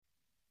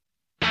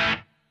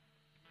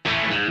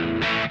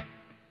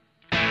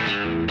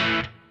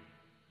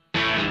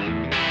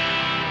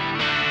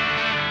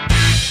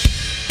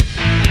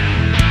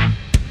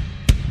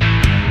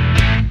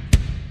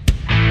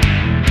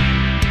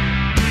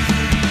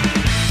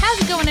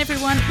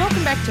everyone.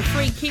 Welcome back to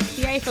Free Kick,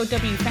 the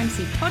AFLW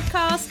Fantasy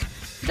Podcast.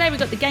 Today we've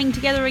got the gang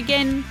together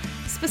again.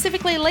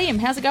 Specifically, Liam,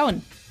 how's it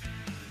going?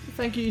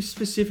 Thank you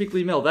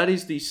specifically, Mel. That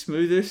is the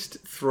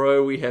smoothest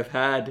throw we have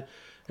had,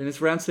 and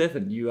it's round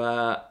 7.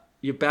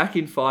 You're back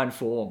in fine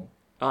form.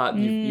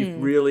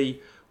 You've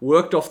really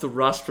worked off the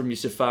rust from your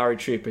safari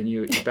trip, and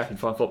you're back in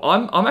fine form.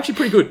 I'm actually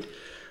pretty good.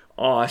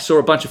 I saw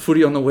a bunch of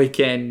footy on the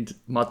weekend.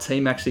 My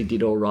team actually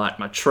did all right.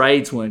 My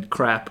trades weren't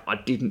crap. I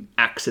didn't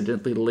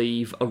accidentally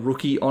leave a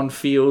rookie on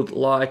field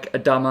like a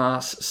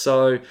dumbass.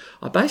 So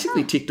I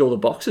basically ticked all the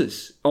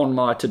boxes on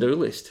my to-do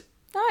list.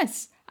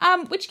 Nice.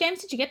 Which games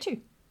did you get to?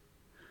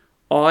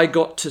 I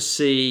got to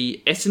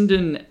see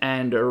Essendon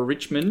and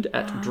Richmond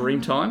at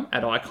Dreamtime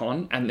at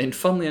Icon. And then,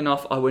 funnily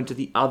enough, I went to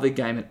the other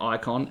game at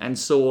Icon and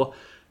saw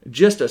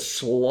just a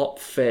slop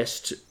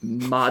fest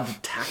mud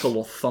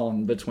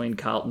tackle-a-thon between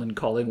Carlton and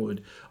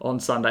Collingwood on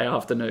Sunday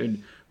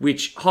afternoon,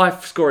 which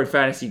high-scoring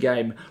fantasy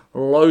game,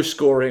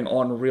 low-scoring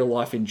on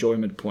real-life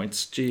enjoyment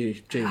points.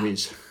 Gee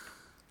whiz.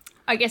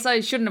 I guess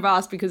I shouldn't have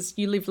asked because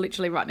you live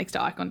literally right next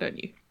to Icon, don't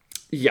you?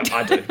 Yeah,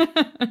 I do.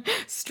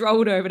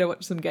 Strolled over to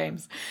watch some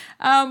games.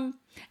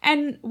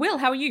 And Will,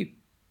 how are you?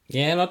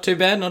 Yeah, not too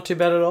bad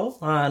at all.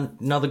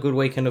 Another good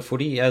weekend of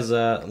footy, as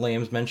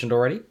Liam's mentioned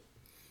already.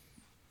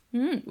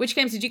 Which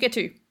games did you get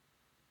to?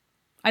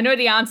 I know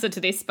the answer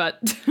to this, but...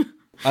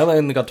 I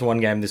only got to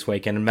one game this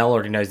weekend, and Mel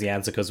already knows the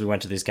answer because we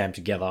went to this game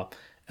together.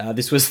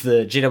 This was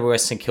the GWS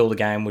St Kilda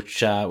game,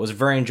 which was a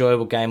very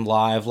enjoyable game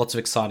live. Lots of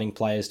exciting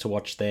players to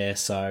watch there,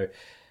 so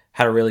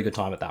had a really good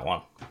time at that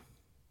one.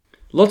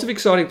 Lots of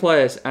exciting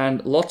players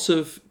and lots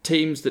of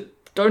teams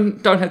that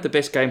don't have the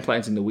best game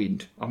plans in the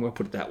wind. I'm going to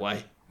put it that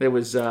way. There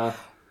was...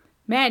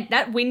 Man,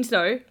 that wind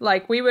though,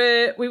 like we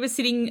were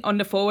sitting on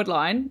the forward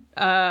line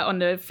on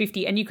the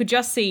 50 and you could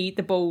just see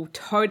the ball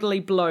totally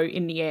blow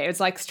in the air. It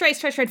was like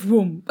straight,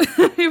 boom.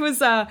 It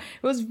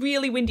was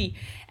really windy.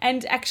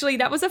 And actually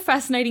that was a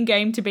fascinating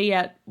game to be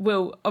at.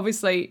 Will,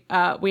 obviously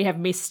we have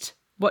missed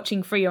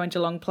watching Freo and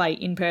Geelong play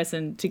in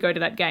person to go to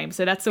that game.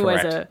 So that's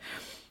always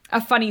a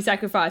funny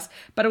sacrifice,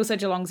 but also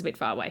Geelong's a bit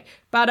far away.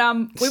 But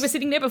we were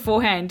sitting there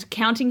beforehand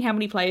counting how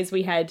many players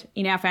we had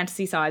in our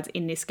fantasy sides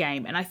in this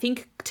game. And I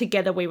think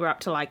together we were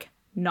up to like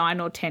 9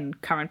 or 10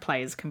 current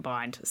players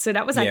combined. So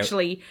that was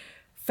actually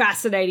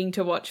fascinating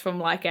to watch from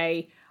like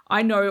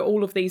I know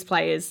all of these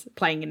players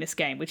playing in this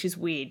game, which is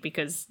weird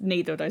because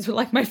neither of those were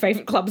like my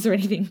favourite clubs or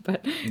anything,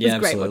 but it was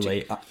great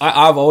absolutely. watching.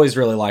 I've always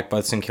really liked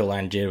both St Kilda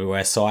and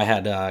GWS, so I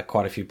had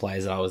quite a few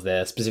players that I was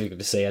there specifically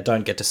to see. I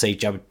don't get to see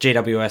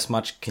GWS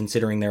much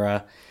considering they're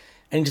an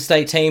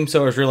interstate team,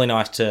 so it was really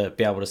nice to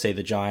be able to see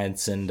the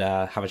Giants and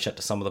have a chat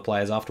to some of the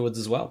players afterwards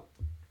as well.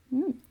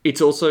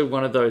 It's also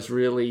one of those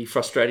really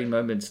frustrating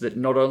moments that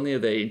not only are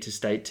they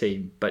interstate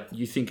team, but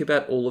you think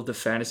about all of the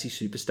fantasy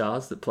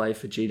superstars that play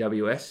for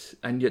GWS,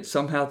 and yet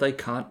somehow they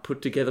can't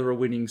put together a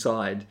winning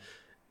side.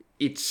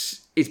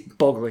 It's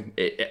boggling.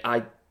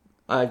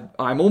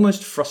 I'm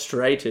almost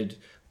frustrated,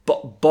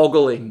 but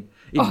boggling.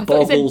 It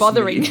boggles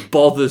me. It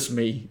bothers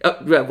me.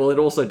 Well, it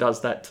also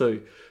does that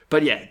too.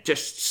 But yeah,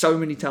 just so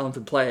many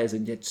talented players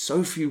and yet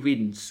so few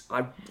wins.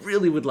 I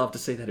really would love to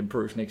see that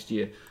improve next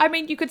year. I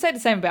mean, you could say the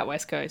same about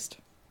West Coast.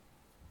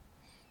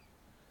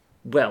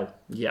 Well,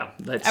 yeah.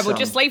 I will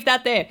just leave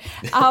that there.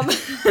 How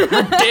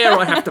dare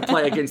I have to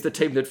play against a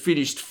team that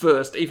finished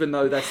first, even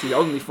though that's the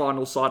only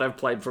final side I've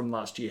played from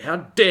last year? How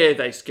dare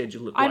they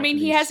schedule it like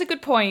he this? has a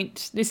good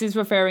point. This is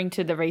referring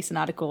to the recent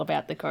article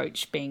about the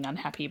coach being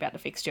unhappy about the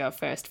fixture of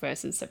 1st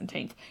versus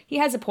 17th. He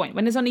has a point.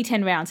 When there's only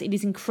 10 rounds, it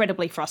is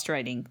incredibly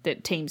frustrating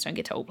that teams don't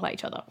get to all play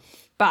each other.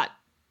 But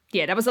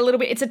yeah, that was a little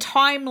bit... It's a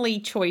timely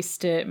choice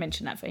to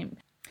mention that for him.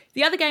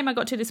 The other game I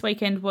got to this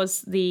weekend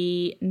was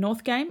the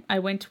North game. I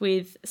went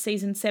with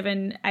Season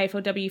 7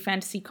 AFLW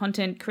fantasy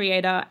content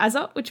creator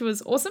Azza, which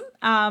was awesome.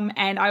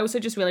 And I also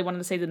just really wanted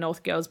to see the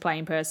North girls play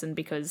in person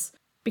because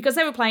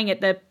they were playing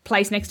at the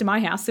place next to my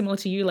house, similar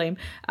to you, Liam,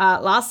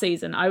 last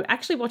season. I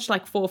actually watched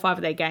like 4 or 5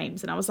 of their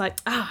games and I was like,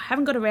 I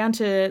haven't got around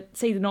to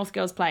see the North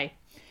girls play.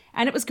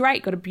 And it was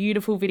great. Got a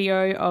beautiful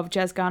video of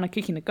Jazz Garner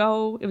kicking the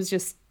goal. It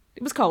was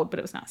cold, but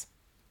it was nice.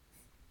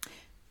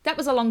 That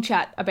was a long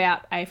chat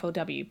about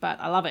AFLW, but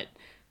I love it.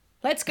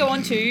 Let's go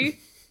on to...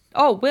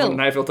 Oh, Will. On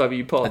an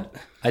AFLW pod.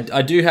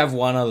 I do have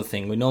one other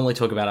thing. We normally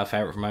talk about our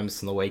favourite moments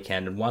from the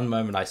weekend, and one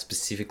moment I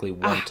specifically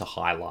want to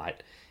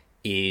highlight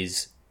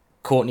is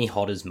Courtney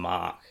Hodder's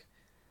mark.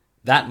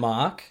 That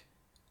mark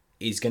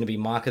is going to be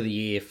mark of the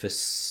year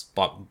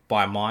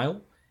by a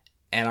mile,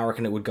 and I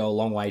reckon it would go a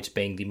long way to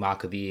being the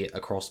mark of the year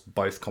across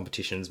both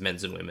competitions,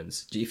 men's and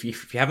women's. If you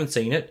haven't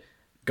seen it,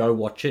 go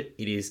watch it.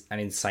 It is an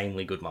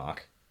insanely good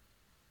mark.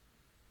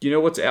 You know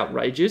what's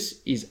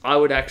outrageous is I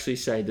would actually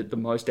say that the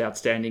most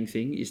outstanding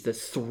thing is the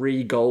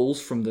 3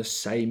 goals from the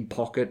same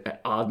pocket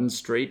at Arden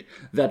Street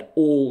that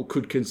all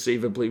could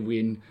conceivably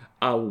win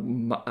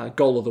a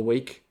Goal of the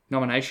Week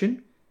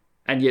nomination,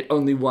 and yet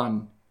only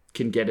one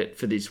can get it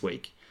for this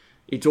week.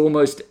 It's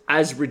almost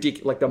as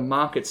ridiculous. Like, the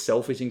mark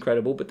itself is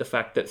incredible, but the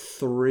fact that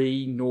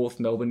 3 North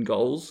Melbourne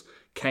goals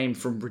came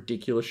from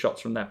ridiculous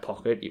shots from that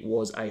pocket. It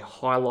was a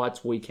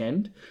highlights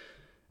weekend.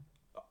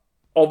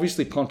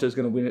 Obviously, Ponta's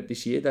going to win it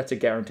this year. That's a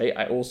guarantee.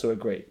 I also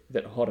agree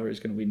that Hodder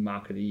is going to win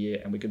Mark of the Year,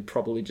 and we could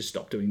probably just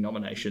stop doing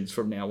nominations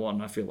from now on.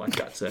 I feel like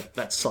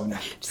that's so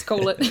nice. Just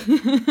call it.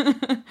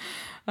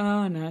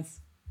 Oh,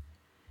 nice.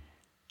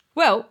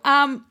 Well,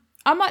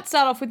 I might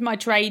start off with my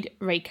trade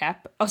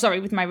recap. Oh, sorry,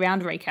 with my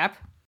round recap.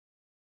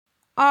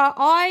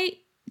 I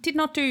did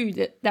not do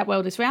that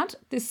well this round.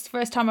 This is the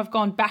first time I've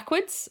gone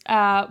backwards,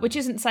 which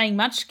isn't saying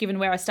much given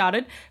where I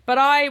started. But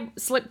I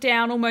slipped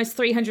down almost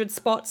 300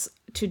 spots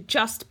to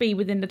just be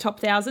within the top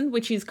 1,000,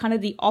 which is kind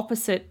of the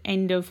opposite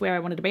end of where I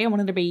wanted to be. I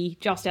wanted to be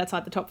just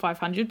outside the top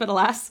 500, but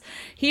alas,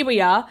 here we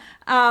are.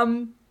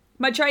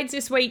 My trades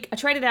this week, I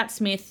traded out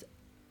Smith.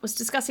 Was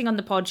discussing on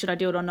the pod, should I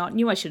do it or not?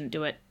 Knew I shouldn't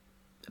do it,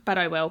 but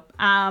oh well.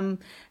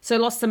 So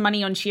lost some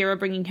money on Shearer,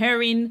 bringing her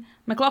in.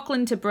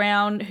 McLaughlin to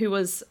Brown, who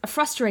was a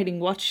frustrating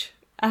watch.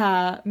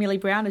 Millie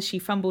Brown, as she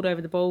fumbled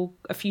over the ball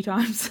a few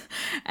times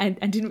and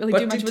didn't really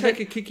do much with it. But did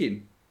take a kick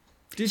in.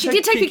 She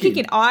did take a kick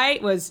in. I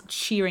was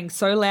cheering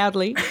so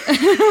loudly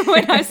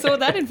when I saw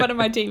that in front of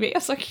my TV. I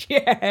was like,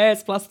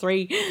 yes,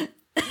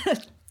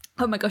 +3.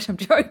 Oh my gosh, I'm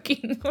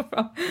joking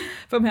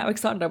from how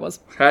excited I was.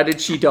 How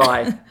did she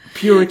die?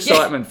 Pure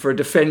excitement for a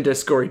defender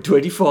scoring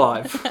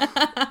 25.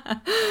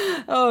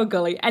 Oh,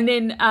 golly. And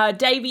then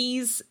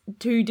Davies,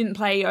 who didn't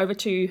play, over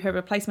to her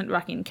replacement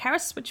ruck in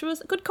Karras, which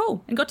was a good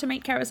call, and got to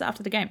meet Karras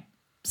after the game.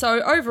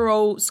 So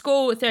overall,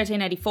 score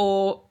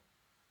 1384,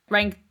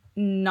 rank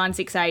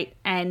 968,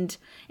 and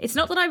it's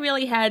not that I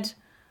really had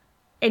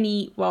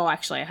any... Well,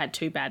 actually, I had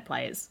 2 bad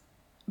players,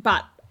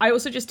 but I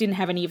also just didn't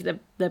have any of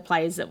the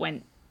players that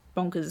went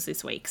bonkers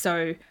this week.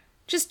 So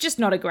just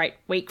not a great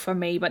week for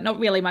me, but not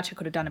really much I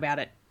could have done about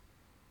it,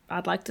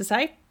 I'd like to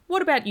say.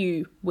 What about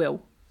you,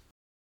 Will?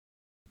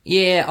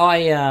 Yeah,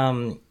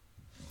 I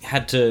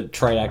had to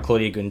trade out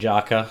Claudia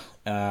Gunjaka.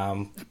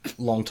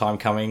 Long time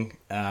coming.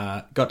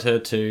 Got her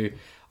to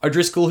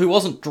O'Driscoll, who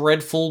wasn't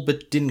dreadful,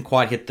 but didn't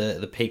quite hit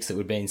the peaks that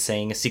we'd been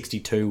seeing. A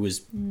 62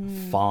 was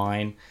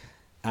fine.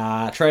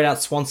 Trade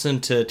out Swanson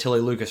to Tilly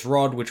Lucas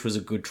Rod, which was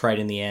a good trade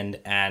in the end,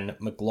 and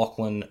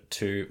McLaughlin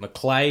to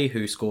McClay,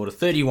 who scored a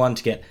 31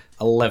 to get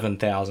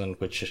 11,000,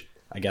 which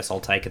I guess I'll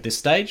take at this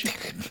stage.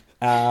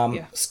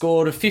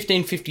 Scored a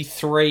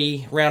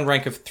 1553, round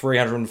rank of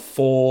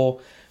 304,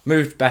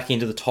 moved back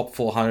into the top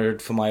 400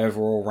 for my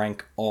overall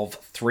rank of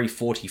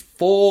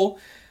 344.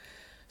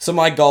 So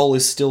my goal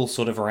is still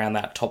sort of around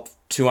that top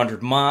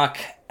 200 mark,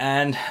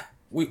 and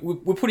we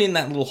put in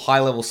that little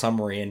high-level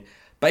summary, and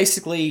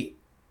basically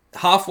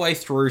halfway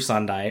through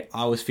Sunday,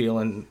 I was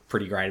feeling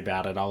pretty great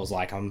about it. I was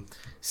like, I'm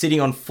sitting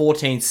on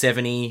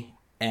 1470,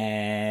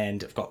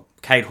 and I've got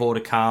Kate Hoare to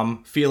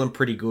come, feeling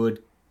pretty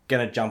good,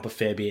 gonna jump a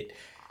fair bit.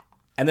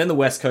 And then the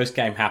West Coast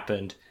game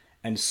happened,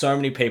 and so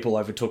many people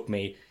overtook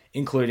me,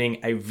 including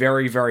a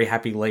very, very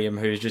happy Liam,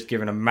 who's just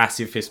given a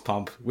massive fist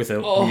pump with a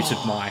muted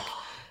mic.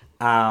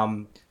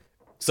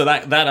 So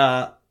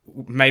that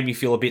made me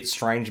feel a bit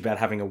strange about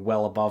having a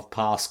well above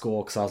par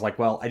score, because I was like,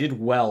 well, I did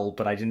well,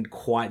 but I didn't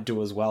quite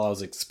do as well as I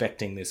was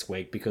expecting this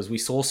week, because we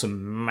saw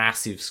some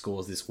massive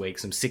scores this week,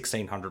 some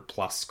 1,600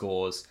 plus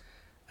scores.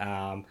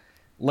 Liam,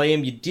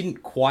 you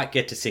didn't quite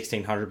get to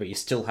 1,600, but you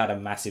still had a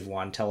massive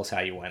one. Tell us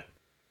how you went.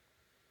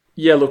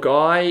 Yeah, look,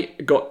 I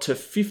got to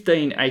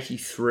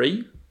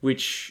 1583,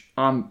 which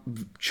I'm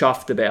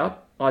chuffed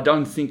about. I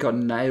don't think I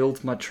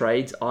nailed my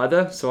trades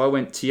either. So I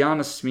went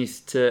Tiana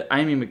Smith to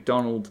Amy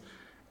McDonald,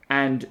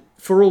 and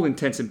for all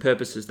intents and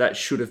purposes, that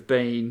should have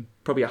been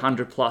probably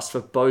 100 plus for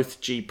both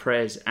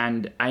G-Prez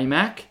and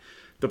AMAC.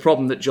 The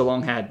problem that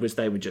Geelong had was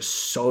they were just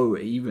so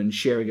even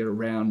sharing it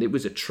around. It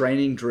was a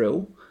training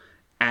drill,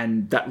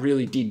 and that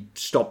really did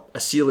stop a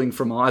ceiling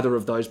from either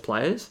of those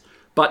players.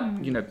 But,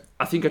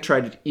 I think I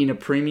traded in a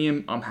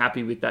premium. I'm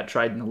happy with that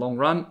trade in the long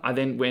run. I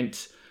then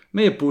went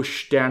Mia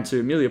Bush down to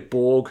Amelia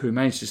Borg, who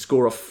managed to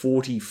score a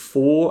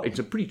 44 in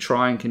some pretty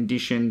trying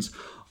conditions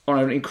on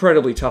an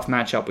incredibly tough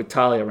matchup with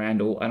Talia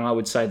Randall. And I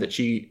would say that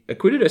she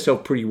acquitted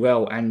herself pretty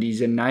well, and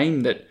is a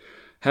name that,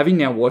 having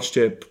now watched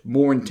her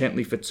more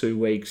intently for 2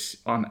 weeks,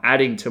 I'm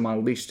adding to my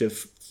list of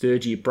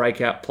third-year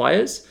breakout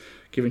players,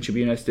 given she'll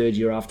be in her third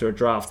year after a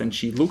draft. And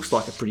she looks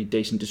like a pretty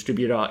decent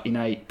distributor in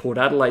a Port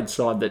Adelaide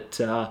side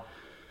that...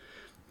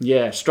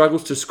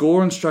 struggles to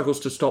score and struggles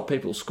to stop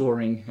people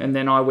scoring. And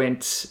then I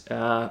went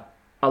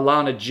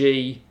Alana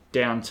G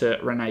down to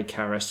Renee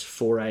Karras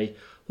for a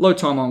low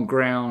time on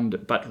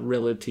ground, but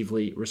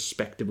relatively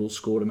respectable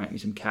score to make me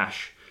some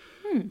cash.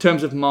 In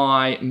terms of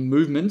my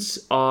movements,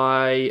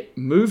 I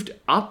moved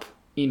up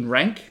in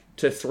rank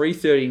to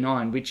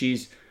 339, which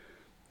is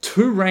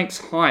 2 ranks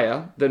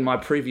higher than my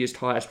previous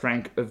highest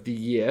rank of the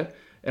year.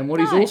 And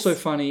what is also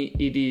funny,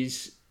 it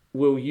is...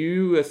 Will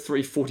you a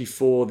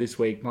 344 this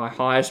week? My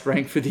highest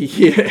rank for the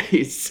year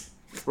is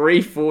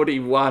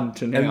 341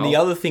 to now. And the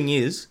other thing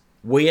is,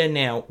 we are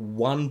now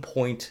 1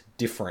 point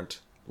different.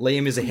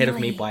 Liam is ahead of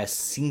me by a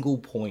single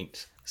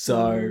point.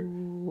 So...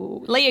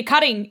 Ooh. Leah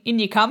cutting, in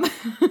you come.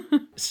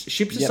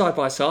 Ships are side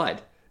by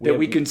side. that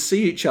we can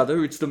see each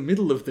other. It's the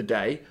middle of the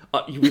day.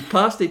 We've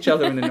passed each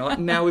other in the night,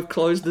 and now we've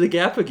closed the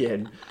gap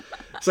again.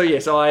 So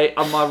yes,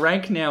 my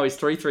rank now is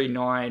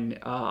 339.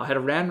 I had a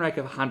round rank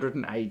of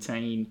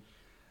 118.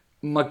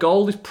 My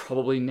goal is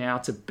probably now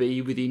to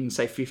be within,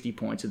 say, 50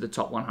 points of the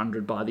top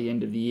 100 by the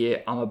end of the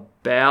year. I'm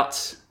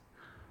about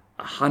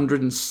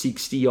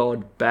 160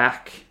 odd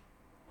back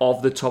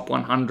of the top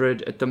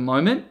 100 at the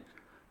moment.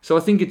 So I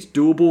think it's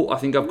doable. I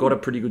think I've got a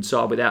pretty good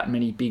side without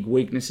many big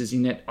weaknesses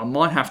in it. I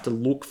might have to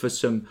look for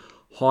some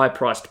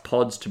high-priced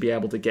pods to be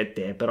able to get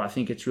there, but I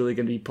think it's really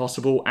going to be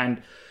possible.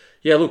 And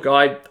yeah, look,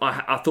 I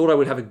thought I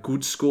would have a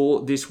good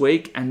score this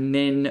week, and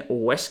then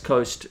West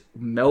Coast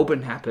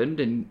Melbourne happened,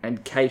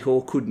 and Kate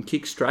Hore couldn't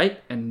kick straight,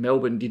 and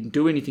Melbourne didn't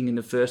do anything in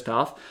the first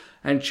half.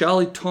 And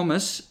Charlie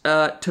Thomas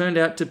turned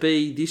out to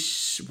be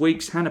this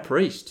week's Hannah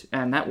Priest,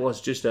 and that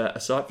was just a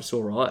sight for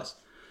sore eyes.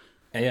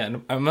 Yeah,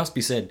 and it must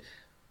be said,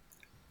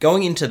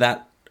 going into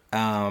that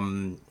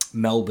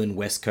Melbourne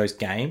West Coast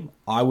game,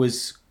 I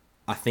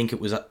think it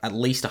was at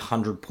least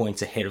 100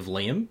 points ahead of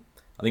Liam.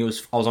 I think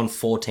I was on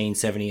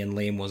 1470 and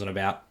Liam was on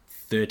about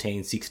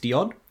 1360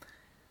 odd.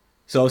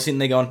 So I was sitting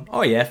there going,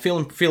 oh yeah,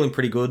 feeling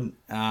pretty good.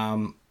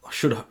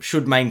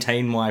 Should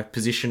maintain my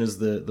position as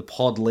the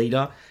pod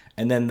leader.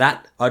 And then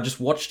I just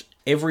watched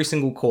every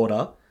single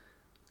quarter,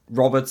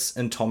 Roberts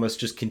and Thomas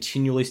just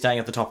continually staying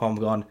at the top. I'm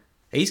going,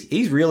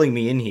 he's reeling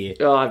me in here.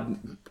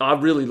 I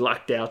really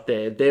lucked out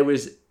there. There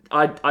was,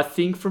 I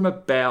think from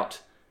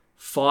about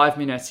 5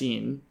 minutes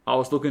in, I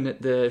was looking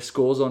at the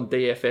scores on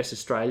DFS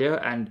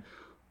Australia, and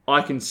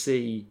I can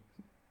see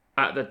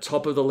at the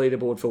top of the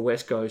leaderboard for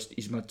West Coast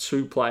is my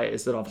two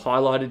players that I've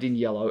highlighted in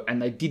yellow, and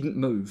they didn't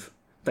move.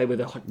 They were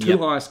the two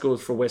highest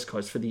scores for West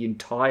Coast for the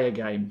entire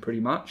game,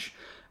 pretty much.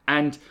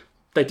 And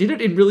they did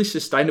it in really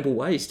sustainable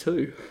ways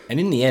too.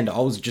 And in the end, I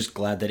was just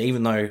glad that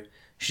even though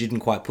she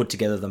didn't quite put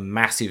together the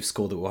massive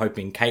score that we were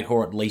hoping, Kate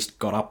Hore at least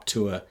got up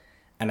to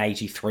an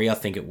 83, I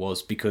think it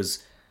was,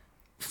 because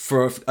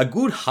for a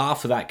good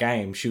half of that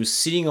game, she was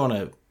sitting on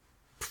a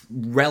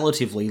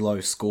relatively low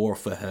score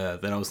for her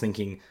that I was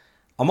thinking,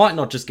 I might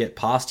not just get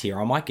past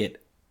here, I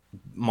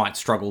might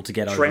struggle to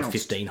get over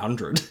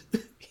 1,500,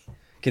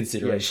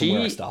 considering from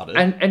where I started.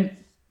 And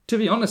to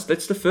be honest,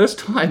 that's the first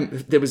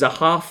time there was a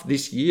half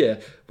this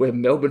year where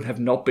Melbourne have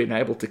not been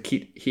able to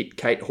hit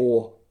Kate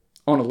Hore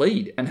on a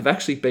lead and have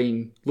actually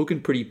been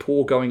looking pretty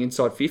poor going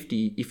inside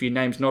 50 if your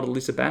name's not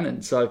Alyssa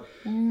Bannon. So,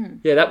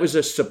 yeah, that was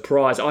a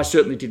surprise. I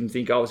certainly didn't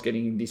think I was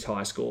getting this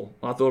high score.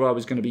 I thought I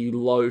was going to be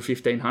low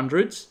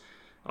 1500s.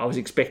 I was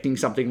expecting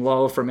something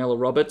lower from Ella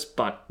Roberts,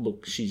 but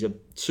look, she's a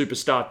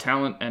superstar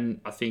talent,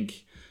 and I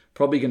think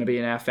probably going to be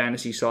in our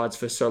fantasy sides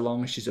for so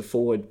long as she's a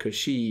forward, because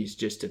she is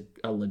just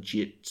a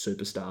legit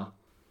superstar.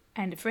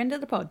 And a friend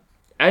of the pod.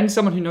 And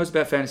someone who knows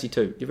about fantasy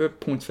too. Give her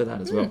points for that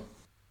as well.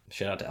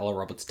 Shout out to Ella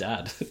Roberts'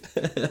 dad.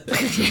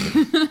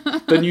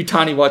 The new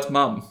Tani White's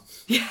mum.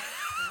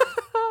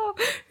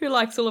 Who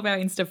likes all of our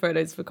Insta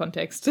photos for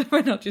context.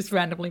 We're not just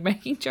randomly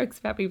making jokes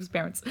about people's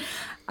parents.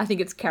 I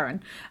think it's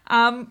Karen.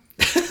 Shout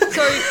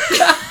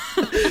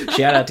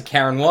out to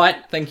Karen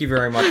White. Thank you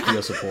very much for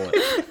your support.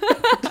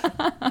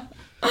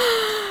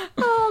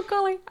 Oh,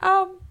 golly.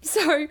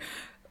 So,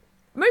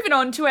 moving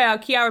on to our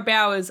Kiara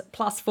Bowers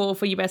 +4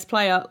 for your best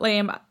player.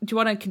 Liam, do you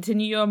want to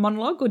continue your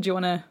monologue, or do you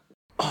want to...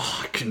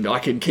 Oh, I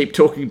can keep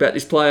talking about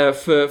this player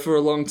for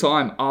a long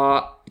time.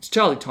 It's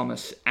Charlie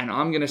Thomas, and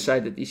I'm going to say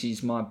that this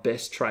is my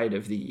best trade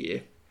of the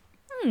year.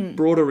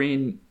 Brought her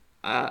in,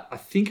 I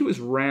think it was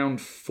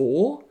round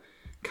 4,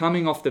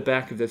 coming off the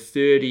back of the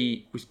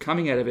 30, was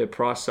coming out of her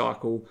price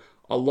cycle.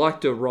 I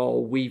liked her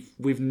role.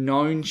 We've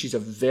known she's a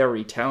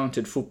very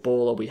talented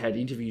footballer. We had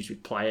interviews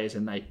with players,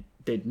 and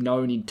they'd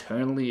known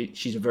internally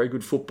she's a very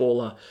good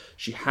footballer.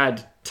 She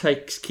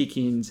takes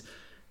kick-ins.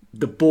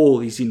 The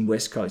ball is in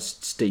West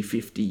Coast's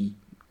D50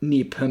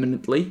 near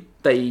permanently.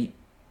 They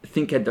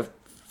had the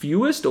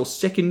fewest or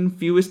second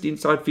fewest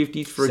inside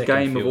 50s for a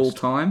game of all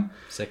time.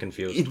 Second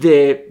fewest.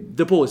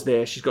 The ball is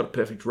there. She's got a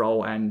perfect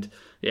role. And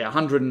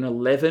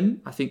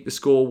 111, I think the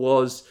score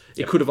was.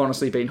 It could have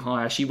honestly been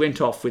higher. She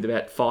went off with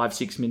about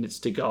 5-6 minutes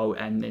to go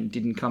and then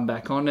didn't come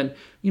back on. And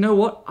you know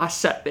what? I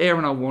sat there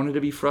and I wanted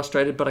to be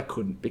frustrated, but I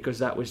couldn't, because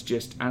that was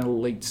just an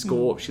elite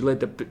score. She led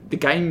the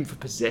game for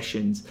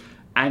possessions.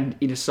 And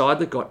in a side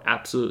that got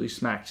absolutely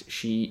smacked,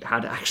 she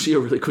had actually a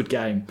really good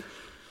game.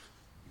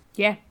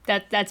 Yeah,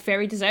 that's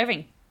very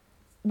deserving.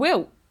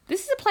 Will,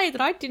 this is a player that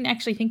I didn't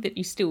actually think that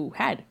you still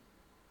had.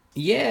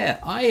 Yeah,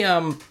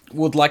 I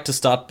would like to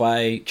start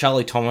by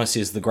Charlie Thomas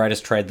is the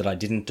greatest trade that I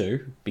didn't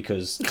do,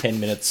 because 10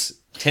 minutes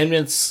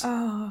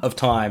of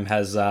time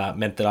has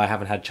meant that I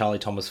haven't had Charlie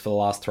Thomas for the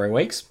last 3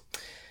 weeks.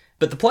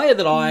 But the player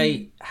that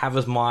I have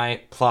as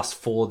my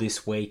 +4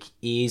 this week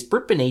is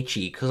Britt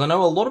Benici, because I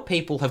know a lot of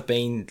people have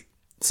been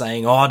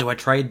saying, oh, do I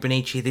trade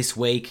Benici this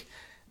week?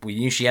 We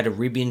knew she had a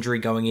rib injury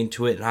going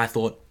into it, and I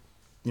thought,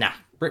 nah,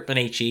 Britt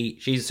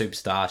Benici, she's a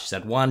superstar. She's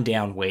had one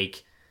down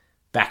week.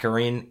 Back her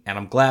in, and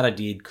I'm glad I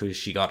did, because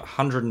she got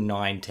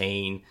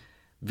 119.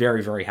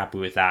 Very, very happy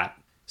with that.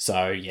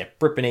 So, yeah,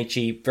 Britt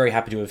Benici, very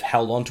happy to have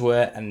held on to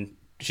her, and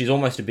she's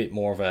almost a bit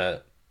more of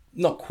a,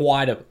 not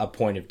quite a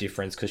point of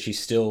difference, because she's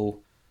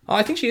still...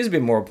 I think she is a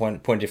bit more a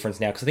point of difference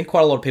now, because I think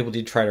quite a lot of people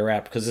did trade her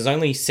out, because there's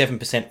only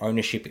 7%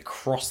 ownership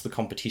across the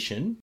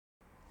competition.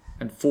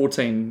 And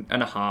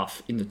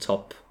 14.5 in the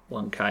top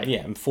 1K.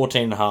 Yeah, and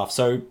 14.5.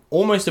 So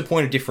almost a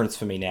point of difference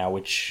for me now,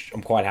 which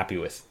I'm quite happy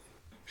with.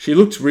 She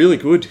looked really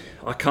good.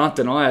 I can't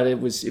deny it.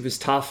 It was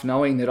tough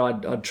knowing that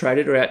I'd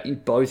traded her out in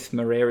both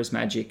Moreira's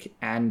Magic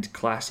and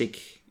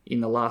Classic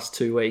in the last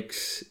 2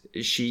 weeks.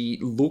 She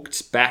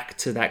looked back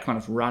to that kind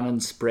of run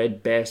and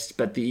spread best,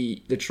 but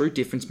the true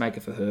difference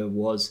maker for her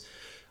was,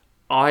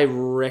 I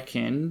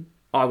reckon,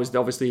 I was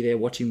obviously there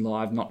watching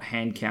live, not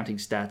hand counting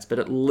stats, but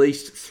at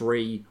least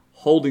 3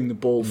 holding the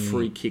ball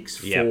free kicks,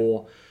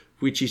 4,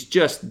 which is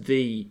just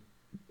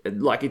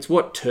it's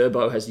what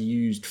Turbo has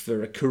used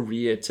for a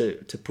career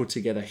to put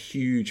together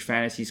huge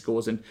fantasy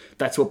scores, and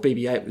that's what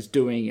BB8 was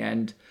doing,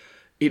 and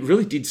it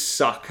really did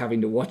suck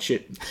having to watch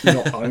it,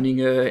 not owning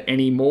her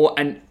anymore.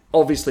 And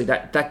obviously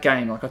that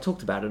game, like I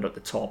talked about it at the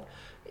top,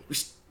 it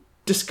was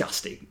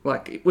disgusting.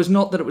 Like, it was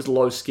not that it was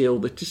low skill,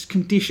 the just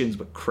conditions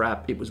were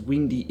crap. It was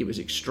windy, it was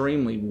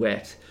extremely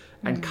wet,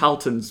 and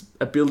Carlton's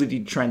ability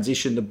to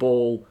transition the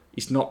ball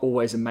is not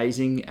always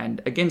amazing,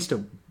 and against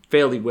a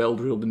fairly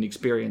well-drilled and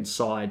experienced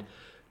side,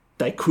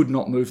 they could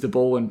not move the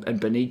ball, and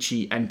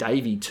Benici and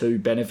Davey too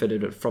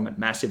benefited from it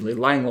massively,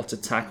 laying lots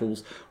of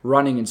tackles,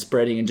 running and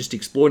spreading, and just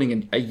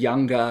exploiting a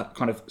younger,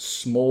 kind of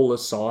smaller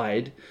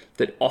side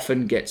that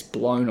often gets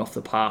blown off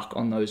the park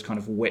on those kind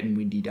of wet and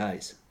windy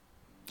days.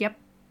 Yep,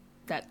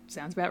 that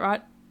sounds about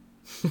right.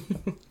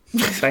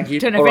 Thank you.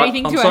 Don't have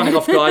anything I'm to signing add.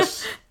 off,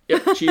 guys.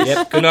 Yep, cheers.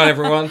 Yep, good night,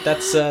 everyone.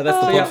 That's the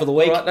pod for the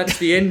week. All right, that's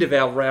the end of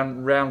our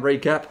round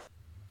recap.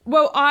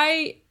 Well,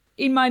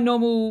 in my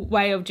normal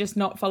way of just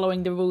not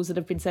following the rules that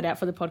have been set out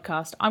for the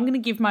podcast, I'm going to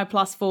give my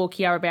 +4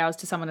 Kiara Bowers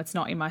to someone that's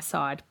not in my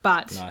side,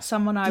 but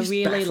someone I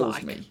really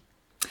like. Me.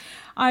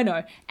 I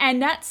know.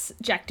 And that's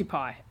Jack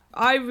Dupai.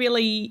 I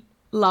really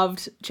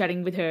loved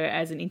chatting with her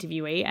as an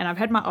interviewee, and I've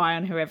had my eye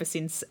on her ever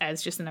since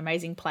as just an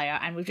amazing player,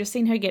 and we've just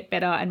seen her get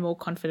better and more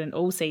confident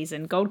all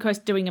season. Gold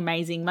Coast doing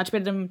amazing, much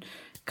better than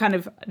kind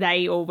of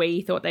they or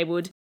we thought they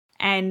would.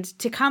 And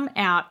to come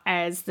out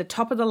as the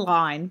top of the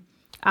line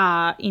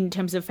in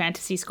terms of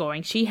fantasy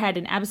scoring, she had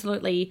an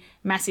absolutely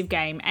massive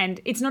game, and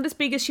it's not as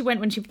big as she went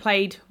when she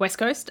played West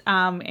Coast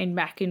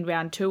back in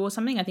round 2 or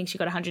something. I think she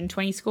got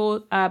 120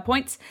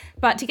 points,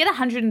 but to get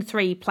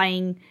 103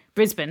 playing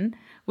Brisbane,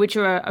 which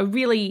are a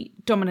really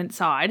dominant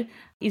side,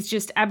 is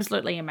just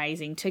absolutely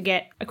amazing. To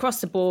get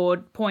across the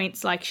board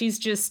points, like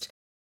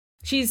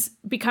she's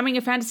becoming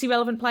a fantasy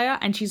relevant player,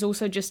 and she's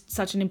also just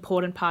such an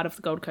important part of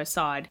the Gold Coast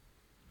side.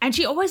 And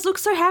she always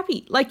looks so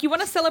happy. Like, you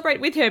want to celebrate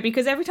with her,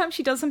 because every time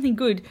she does something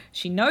good,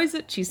 she knows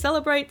it, she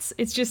celebrates.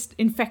 It's just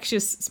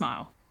infectious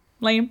smile.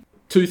 Liam?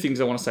 2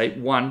 things I want to say.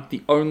 1,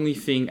 the only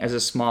thing as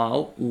a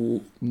smile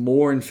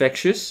more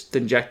infectious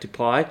than Jack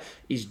Dupai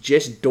is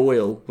Jess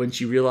Doyle when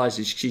she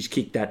realises she's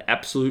kicked that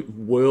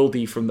absolute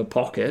worldie from the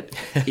pocket.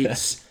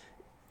 It's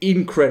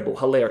incredible,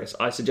 hilarious.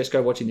 I suggest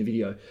go watching the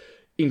video.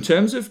 In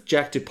terms of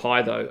Jack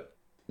Dupai, though,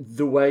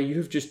 the way you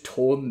have just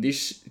torn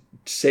this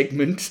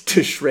segment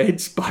to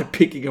shreds by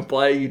picking a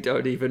player you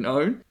don't even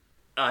own,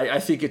 I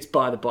think it's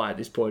by the by at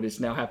this point. It's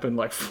now happened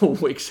like 4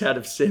 weeks out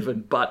of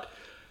 7, but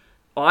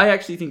I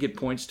actually think it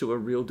points to a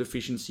real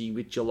deficiency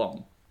with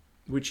Geelong,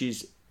 which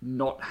is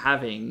not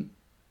having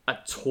a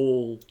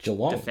tall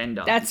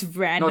defender. That's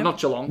random. No, not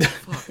Geelong.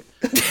 Fuck.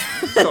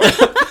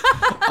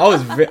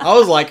 Sorry. I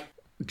was like,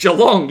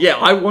 Geelong. Yeah,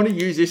 I want to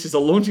use this as a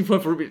launching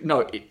point for a bit.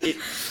 No,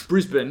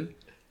 Brisbane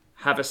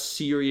have a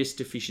serious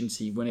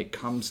deficiency when it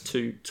comes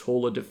to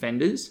taller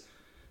defenders,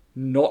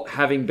 not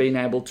having been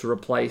able to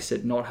replace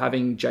it, not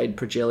having Jade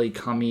Prajelli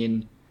come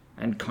in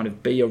and kind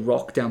of be a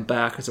rock down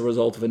back as a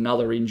result of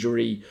another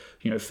injury.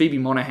 You know, Phoebe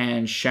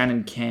Monahan,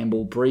 Shannon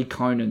Campbell, Brie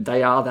Conan,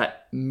 they are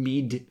that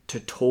mid to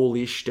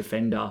tallish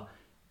defender.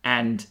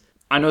 And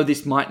I know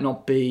this might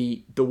not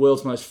be the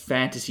world's most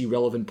fantasy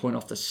relevant point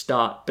off the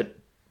start, but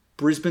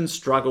Brisbane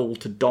struggle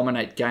to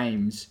dominate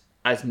games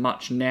as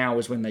much now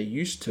as when they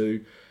used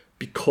to,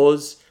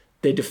 because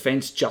their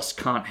defence just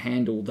can't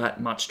handle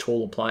that much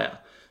taller player.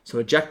 So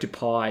a Jack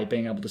Dupai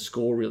being able to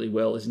score really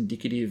well is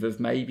indicative of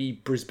maybe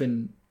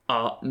Brisbane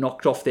are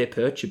knocked off their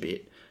perch a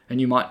bit, and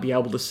you might be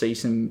able to see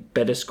some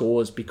better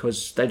scores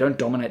because they don't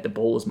dominate the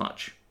ball as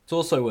much. It's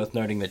also worth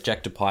noting that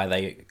Jack Dupai,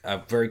 they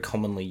are very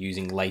commonly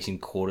using late in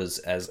quarters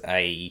as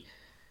a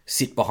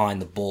sit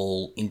behind the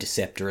ball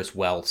interceptor as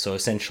well. So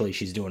essentially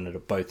she's doing it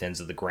at both ends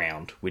of the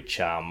ground,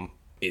 which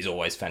is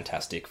always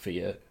fantastic for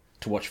you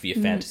to watch for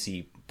your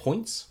fantasy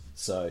points.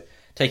 So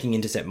taking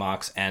intercept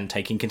marks and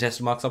taking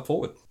contested marks up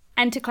forward.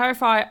 And to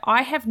clarify,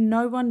 I have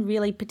no one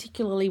really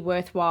particularly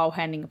worthwhile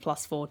handing a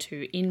 +4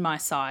 to in my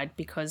side,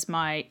 because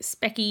my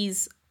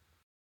speckies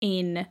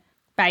in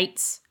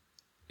Bates,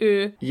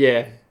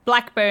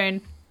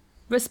 Blackburn,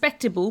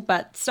 respectable,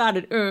 but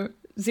started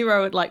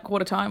 0 at like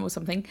quarter time or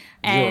something.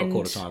 0 at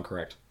quarter time,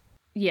 correct.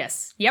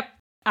 Yes, yep.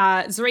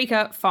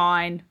 Zarika,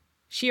 fine.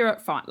 Shira,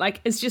 fine. Like,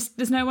 it's just,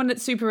 there's no one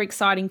that's super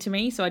exciting to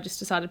me, so I just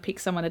decided to pick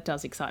someone that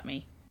does excite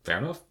me. Fair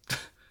enough.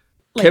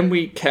 Can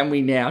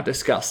we now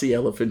discuss the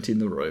elephant in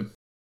the room?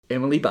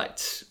 Emily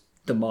Bates,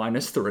 the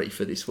 -3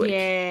 for this week.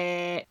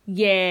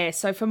 Yeah.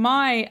 So for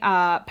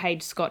my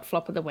Paige Scott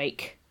flop of the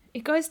week,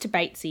 it goes to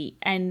Batesy,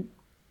 and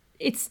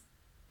it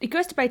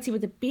goes to Batesy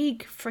with a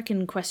big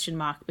freaking question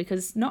mark,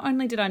 because not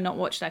only did I not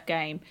watch that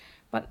game,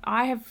 but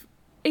I have,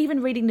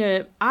 even reading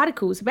the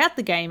articles about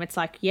the game, it's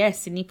like,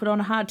 yes, Sydney put on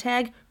a hard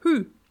tag.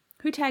 Who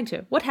tagged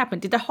her? What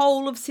happened? Did the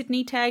whole of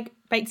Sydney tag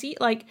Batesy?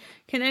 Like,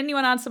 can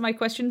anyone answer my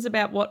questions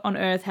about what on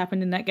earth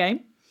happened in that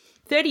game?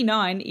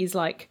 39 is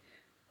like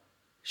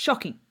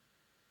shocking.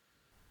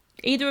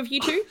 Either of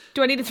you two?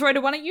 Do I need to throw to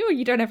one at you, or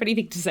you don't have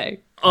anything to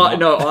say?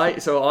 No.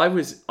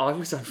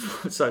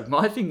 So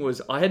my thing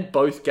was, I had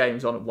both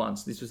games on at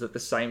once. This was at the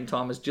same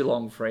time as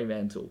Geelong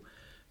Fremantle,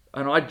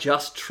 and I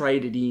just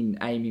traded in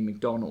Amy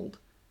McDonald,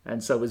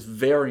 and so was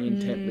very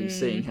intently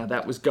seeing how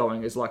that was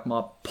going as like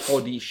my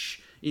podish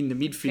in the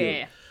midfield.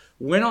 Fair.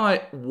 When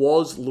I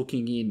was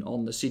looking in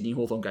on the Sydney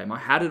Hawthorn game, I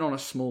had it on a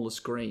smaller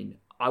screen.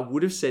 I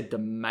would have said the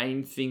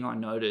main thing I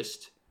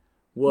noticed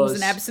was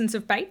an absence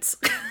of Bates.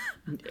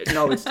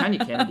 No, it's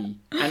Tanya Kennedy.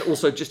 And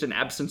also just an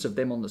absence of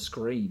them on the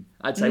screen,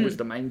 I'd say was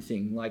the main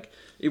thing. Like,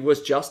 it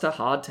was just a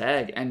hard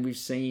tag. And we've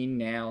seen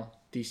now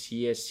this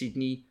year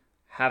Sydney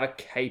have a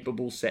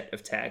capable set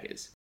of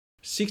taggers.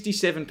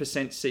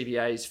 67%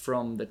 CBAs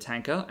from the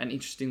tanker, and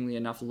interestingly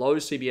enough, low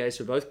CBAs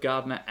for both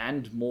Gardner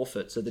and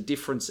Morfitt. So the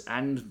difference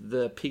and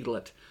the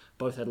Piglet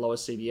both had lower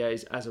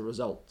CBAs as a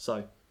result.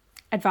 So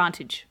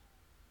Advantage.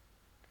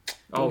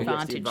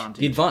 Yes, the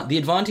advantage. The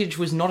advantage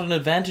was not an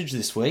advantage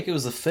this week. It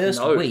was the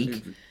first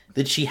week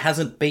that she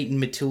hasn't beaten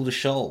Matilda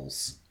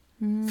Scholes.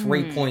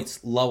 3 points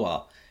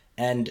lower.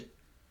 And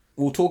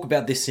we'll talk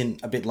about this in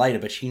a bit later,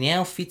 but she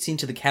now fits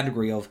into the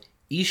category of,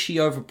 is she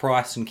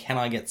overpriced and can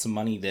I get some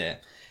money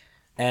there?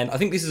 And I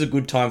think this is a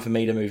good time for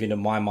me to move into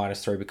my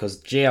 -3,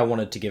 because, I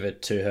wanted to give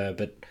it to her,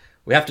 but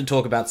we have to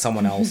talk about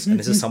someone else. And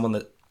this is someone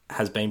that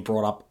has been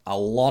brought up a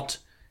lot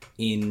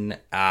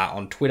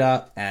on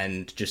Twitter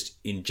and just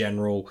in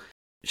general.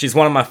 She's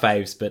one of my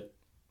faves, but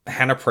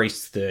Hannah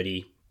Priest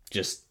 30,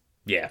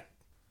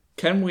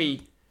 Can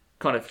we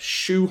kind of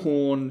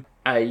shoehorn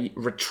a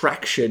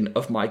retraction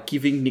of my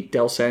giving Nick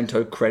Del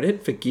Santo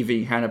credit for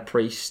giving Hannah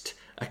Priest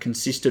a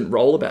consistent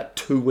role about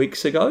 2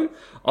 weeks ago?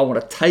 I want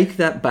to take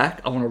that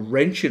back. I want to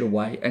wrench it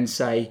away and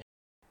say,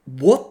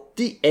 what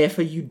the F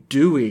are you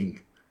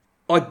doing?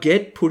 I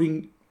get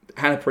putting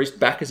Hannah Priest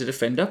back as a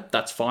defender.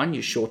 That's fine.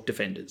 You're short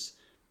defenders.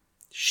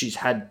 She's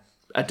had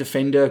a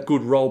defender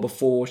good role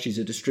before. She's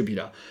a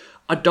distributor.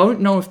 I don't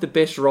know if the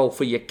best role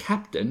for your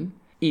captain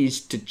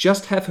is to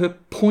just have her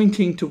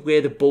pointing to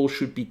where the ball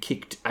should be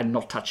kicked and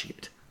not touching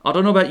it. I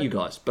don't know about you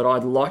guys, but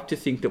I'd like to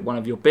think that one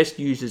of your best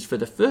users for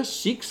the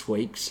first 6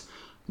 weeks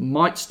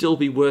might still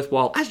be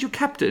worthwhile as your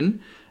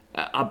captain,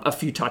 a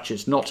few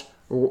touches, not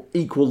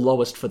equal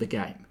lowest for the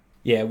game.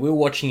 Yeah, we were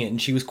watching it,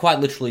 and she was quite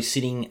literally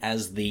sitting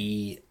as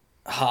the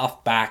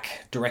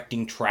half-back,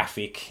 directing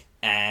traffic,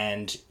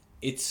 and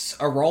it's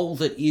a role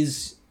that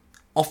is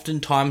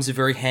oftentimes a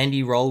very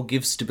handy role,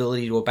 gives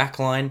stability to a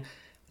backline.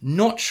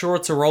 Not sure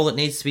it's a role that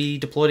needs to be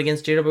deployed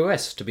against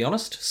GWS, to be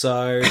honest.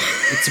 So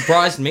it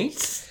surprised me.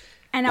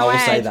 And I will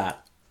say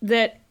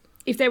that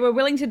if they were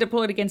willing to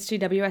deploy it against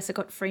GWS, it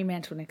got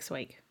Fremantle next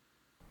week.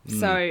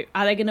 So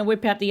are they going to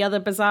whip out the other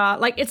bizarre?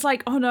 Like, it's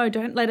like, oh no,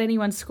 don't let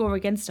anyone score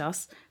against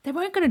us. They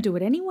weren't going to do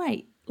it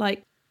anyway.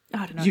 Like,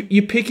 I don't know.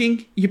 You're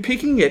picking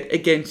it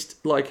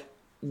against, like,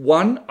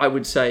 I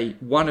would say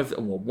one of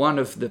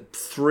the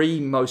 3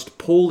 most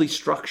poorly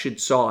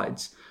structured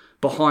sides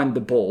behind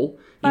the ball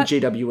in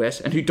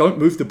GWS, and who don't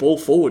move the ball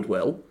forward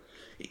well.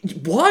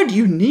 Why do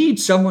you need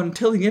someone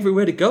telling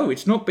everywhere to go?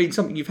 It's not been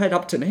something you've had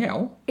up to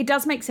now. It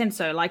does make sense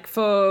though. Like,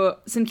 for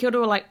St Kilda,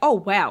 we're like, oh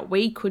wow,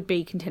 we could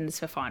be contenders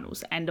for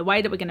finals, and the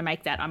way that we're going to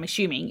make that, I'm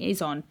assuming,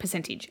 is on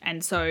percentage.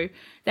 And so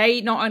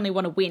they not only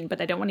want to win, but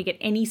they don't want to get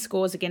any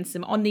scores against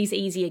them on these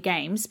easier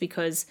games,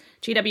 because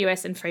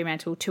GWS and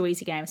Fremantle, 2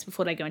 easy games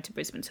before they go into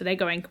Brisbane. So they're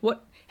going,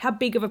 how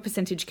big of a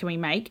percentage can we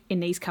make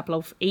in these couple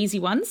of easy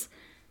ones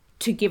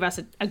to give us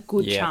a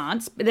good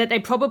chance that they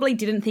probably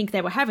didn't think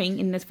they were having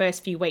in the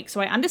first few weeks. So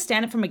I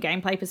understand it from a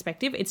gameplay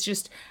perspective. It's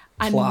just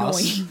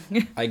annoying.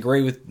 I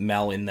agree with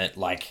Mel in that,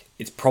 like,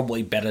 it's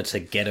probably better to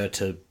get her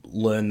to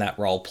learn that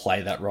role,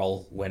 play that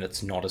role when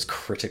it's not as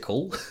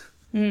critical.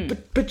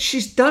 But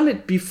she's done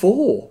it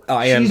before.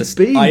 I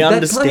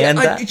understand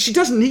that. She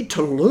doesn't need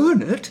to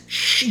learn it.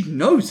 She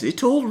knows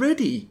it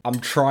already.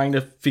 I'm trying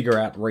to figure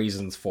out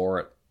reasons for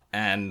it,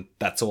 and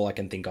that's all I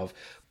can think of.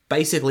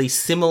 Basically,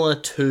 similar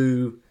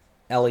to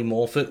Ellie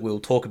Morfitt, we'll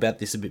talk about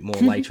this a bit more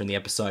later in the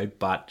episode,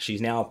 but she's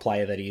now a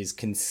player that is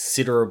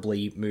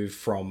considerably moved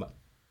from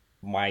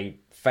my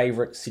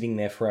favourite sitting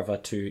there forever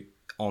to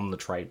on the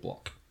trade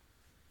block.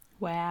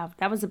 Wow,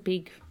 that was a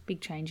big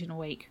change in a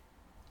week.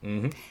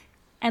 Mm-hmm.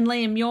 And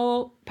Liam,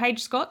 your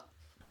Paige Scott?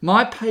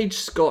 My Paige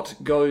Scott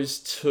goes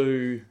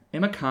to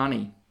Emma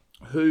Carney,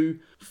 who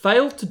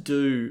failed to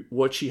do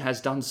what she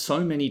has done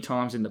so many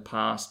times in the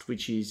past,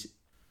 which is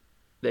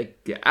they're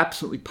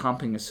absolutely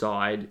pumping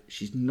aside.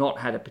 She's not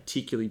had a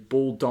particularly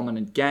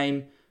ball-dominant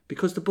game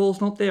because the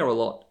ball's not there a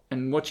lot.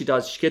 And what she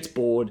does, she gets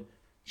bored.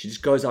 She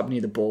just goes up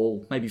near the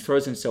ball, maybe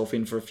throws herself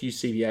in for a few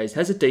CBAs,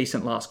 has a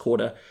decent last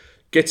quarter,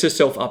 gets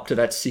herself up to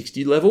that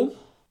 60 level,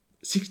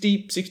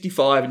 60,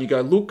 65, and you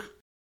go, look,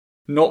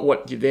 not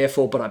what you're there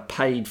for, but I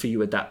paid for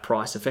you at that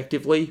price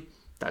effectively.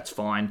 That's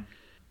fine.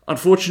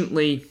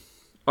 Unfortunately,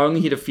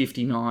 only hit a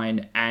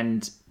 59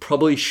 and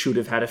probably should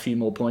have had a few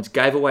more points.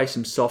 Gave away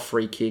some soft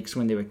free kicks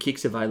when there were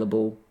kicks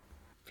available.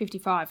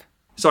 55.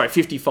 Sorry,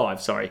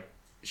 55, sorry.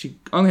 She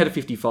only had a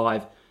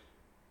 55.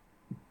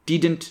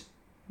 Didn't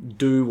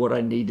do what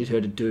I needed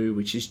her to do,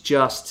 which is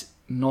just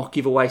not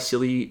give away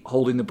silly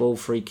holding the ball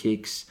free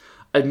kicks.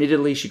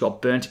 Admittedly, she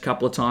got burnt a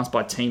couple of times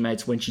by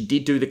teammates when she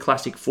did do the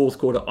classic fourth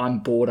quarter, I'm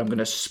bored, I'm going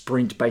to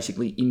sprint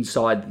basically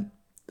inside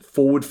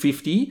forward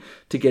 50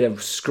 to get a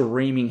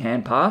screaming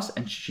hand pass,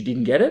 and she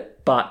didn't get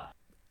it. But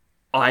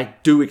I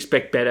do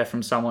expect better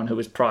from someone who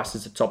was priced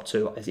as a top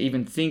two. I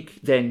even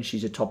think then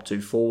she's a top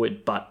two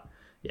forward, but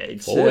yeah,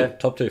 it's...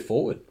 top two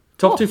forward.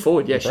 Top two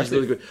forward, yeah, impressive. She's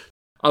really good.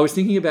 I was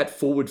thinking about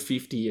forward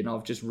 50 and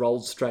I've just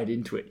rolled straight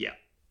into it, yeah.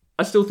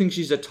 I still think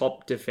she's a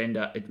top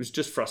defender. It was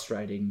just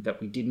frustrating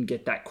that we didn't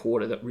get that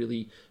quarter that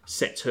really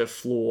sets her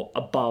floor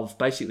above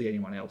basically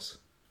anyone else.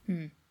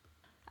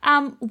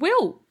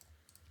 Will,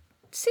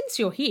 since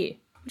you're here,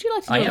 would you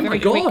like to do a very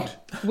God.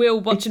 quick Will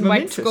watch It's and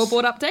wait momentous.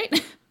 scoreboard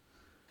update?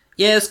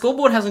 Yeah,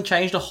 scoreboard hasn't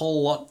changed a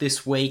whole lot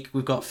this week.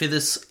 We've got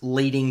Fithus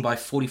leading by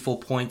 44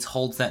 points,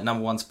 holds that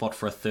number one spot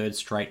for a third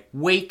straight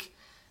week.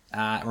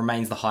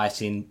 Remains the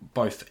highest in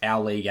both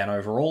our league and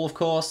overall, of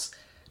course.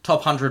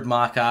 Top 100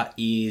 marker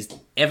is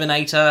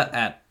Evanator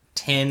at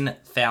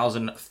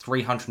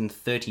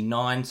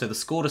 10,339. So the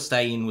score to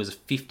stay in was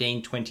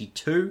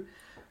 1522.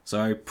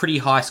 So pretty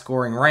high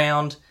scoring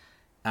round.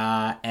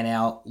 And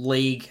our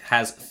league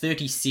has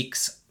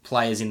 36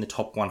 players in the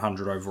top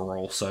 100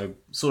 overall. So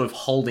sort of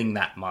holding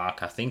that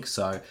mark, I think.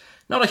 So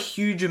not a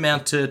huge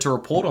amount to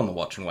report on the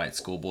Watch and Wait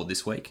scoreboard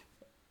this week.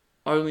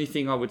 Only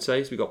thing I would say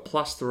is we got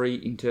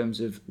 +3 in terms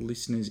of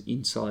listeners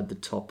inside the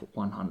top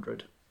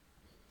 100.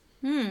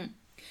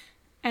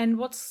 And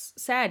what's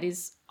sad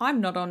is I'm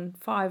not on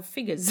 5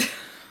 figures.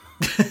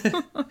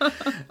 You're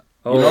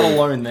not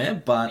alone there,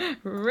 but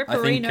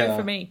Ripperino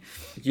for me.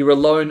 You're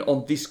alone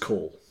on this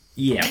call.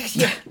 yeah.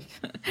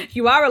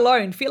 You are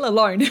alone. Feel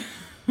alone.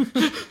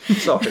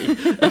 Sorry.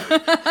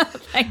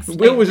 Thanks.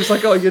 Will was just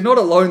like, oh, you're not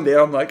alone there.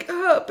 I'm like,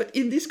 but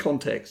in this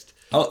context.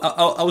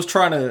 I was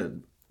trying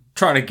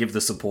to give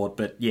the support,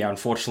 but yeah,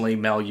 unfortunately,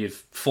 Mel,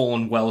 you've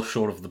fallen well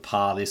short of the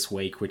par this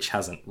week, which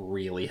hasn't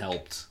really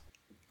helped.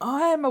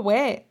 I am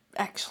aware,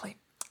 actually.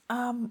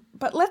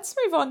 But let's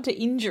move on to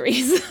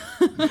injuries.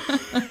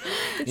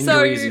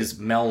 Injuries is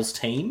Mel's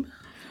team.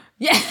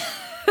 Yeah.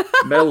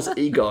 Mel's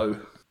ego.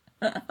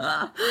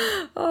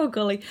 Oh,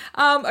 golly.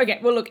 Okay,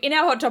 well, look, in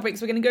our hot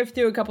topics, we're going to go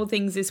through a couple of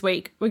things this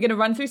week. We're going to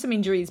run through some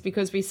injuries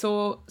because we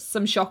saw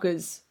some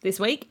shockers this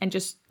week and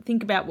just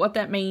think about what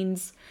that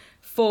means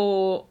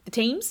for the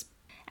teams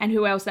and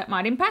who else that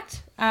might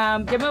impact.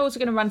 Then we're also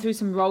going to run through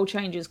some role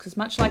changes because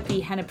much like the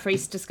Hannah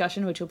Priest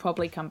discussion, which will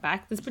probably come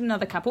back, there's been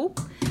another couple.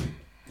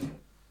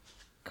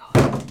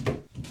 God.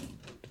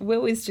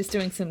 Will is just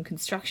doing some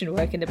construction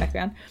work in the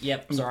background.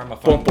 Yep, sorry, my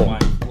phone.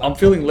 I'm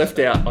feeling left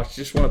out. I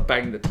just want to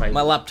bang the table.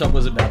 My laptop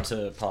was about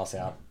to pass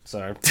out,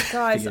 so...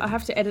 Guys, I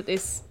have to edit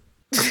this.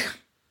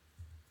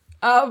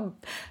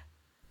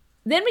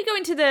 Then we go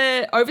into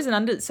the overs and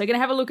unders. So we're going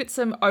to have a look at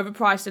some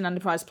overpriced and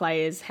underpriced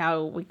players,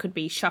 how we could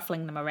be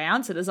shuffling them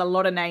around. So there's a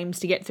lot of names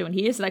to get through in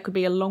here, so that could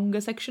be a longer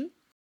section.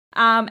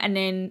 And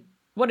then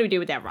what do we do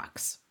with our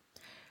rucks?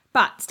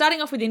 But starting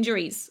off with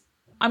injuries,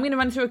 I'm going to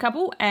run through a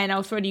couple and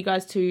I'll throw to you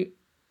guys to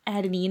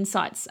add any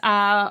insights.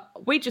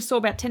 We just saw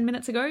about 10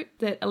 minutes ago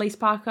that Elise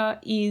Parker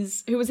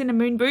who was in a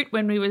moon boot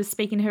when we were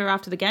speaking to her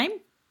after the game,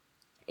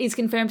 is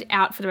confirmed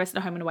out for the rest of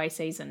the home and away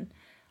season.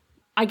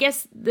 I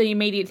guess the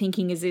immediate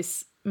thinking is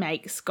this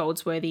makes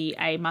Goldsworthy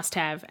a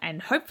must-have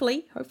and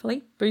hopefully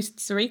boost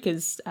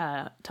Sarika's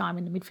time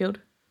in the midfield.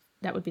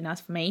 That would be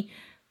nice for me.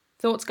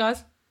 Thoughts,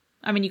 guys?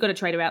 I mean, you've got to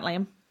trade her out,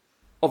 Liam.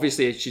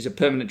 Obviously, she's a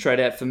permanent trade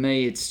out for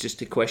me. It's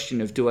just a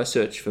question of do I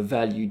search for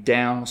value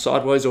down or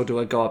sideways or do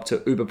I go up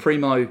to Uber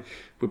Primo?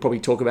 We'll probably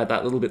talk about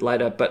that a little bit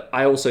later. But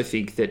I also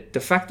think that the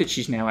fact that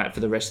she's now out for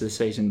the rest of the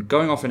season,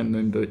 going off in a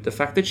moon boot, the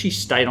fact that she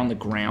stayed on the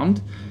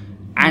ground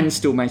and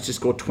still managed to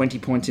score 20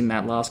 points in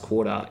that last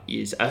quarter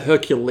is a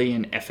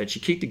Herculean effort. She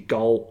kicked a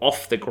goal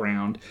off the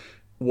ground,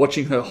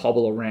 watching her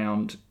hobble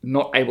around,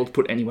 not able to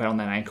put any weight on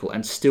that ankle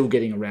and still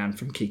getting around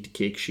from kick to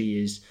kick.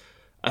 She is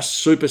a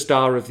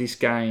superstar of this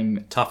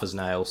game. Tough as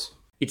nails.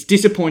 It's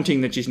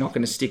disappointing that she's not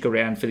going to stick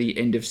around for the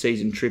end of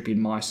season trip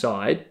in my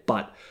side,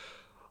 but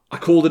I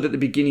called it at the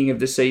beginning of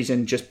the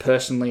season just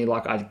personally,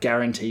 like I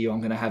guarantee you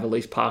I'm going to have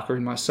Elise Parker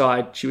in my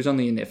side. She was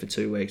only in there for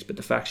 2 weeks, but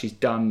the fact she's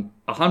done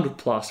 100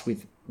 plus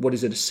with what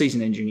is it, a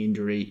season-ending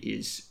injury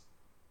is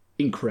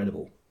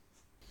incredible.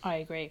 I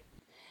agree.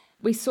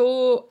 We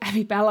saw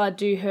Abby Ballard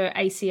do her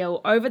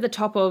ACL over the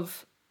top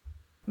of,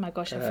 my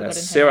gosh, I've forgotten her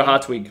Sarah name.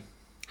 Hartwig.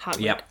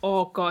 Hartwig. Yep.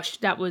 Oh gosh,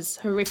 that was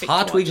horrific. to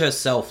Hartwig watch.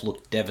 herself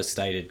looked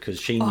devastated because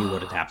she knew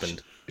what had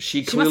happened.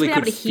 She She must clearly be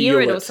able could to hear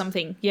feel it or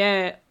something.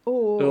 Yeah.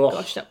 Oh Ugh.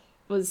 gosh, that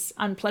was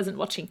unpleasant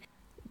watching.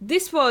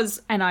 This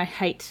was, and I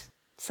hate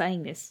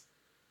saying this,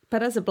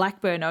 but as a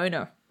Blackburn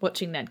owner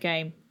watching that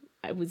game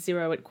with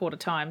 0 at quarter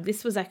time,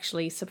 this was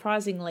actually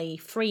surprisingly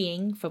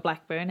freeing for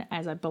Blackburn,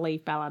 as I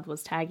believe Ballard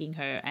was tagging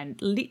her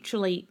and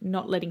literally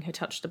not letting her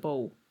touch the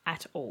ball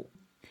at all.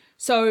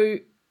 So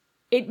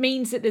it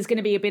means that there's going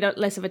to be a bit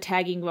less of a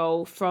tagging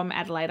role from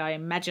Adelaide, I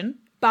imagine.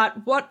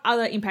 But what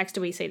other impacts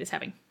do we see this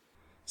having?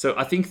 So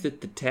I think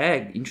that the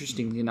tag,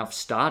 interestingly enough,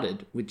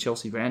 started with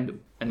Chelsea Randall,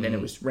 and then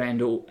it was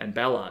Randall and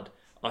Ballard.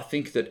 I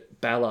think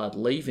that Ballard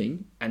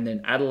leaving and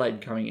then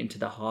Adelaide coming into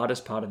the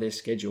hardest part of their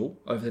schedule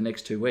over the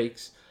next 2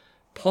 weeks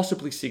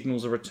possibly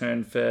signals a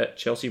return for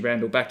Chelsea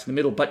Randall back to the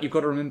middle. But you've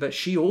got to remember,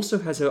 she also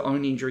has her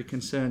own injury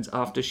concerns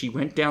after she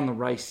went down the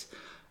race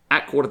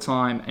at quarter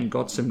time and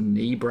got some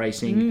knee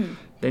bracing,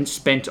 then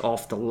spent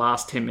off the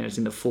last 10 minutes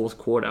in the fourth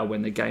quarter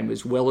when the game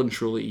was well and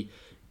truly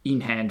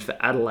in hand for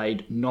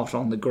Adelaide, not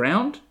on the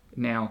ground.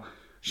 Now,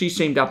 she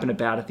seemed up and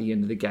about at the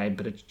end of the game,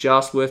 but it's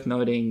just worth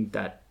noting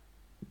that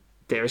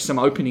there are some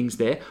openings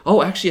there.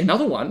 Oh, actually,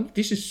 another one.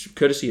 This is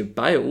courtesy of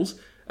Bales.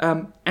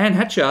 Anne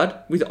Hatchard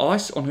with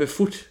ice on her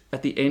foot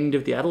at the end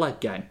of the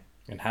Adelaide game.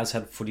 And has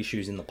had foot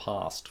issues in the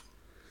past.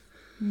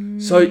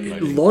 So, a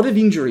lot of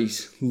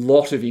injuries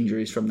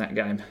from that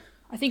game.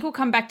 I think we'll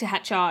come back to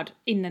Hatchard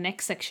in the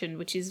next section,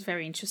 which is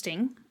very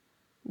interesting.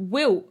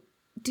 Will,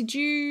 did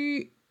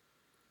you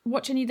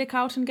watch any of the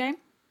Carlton game?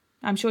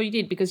 I'm sure you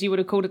did, because you would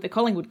have called it the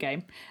Collingwood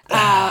game.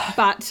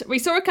 But we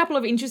saw a couple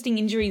of interesting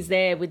injuries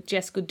there with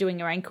Jess Good doing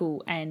her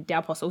ankle and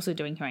Dalpos also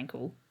doing her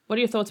ankle. What are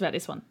your thoughts about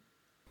this one?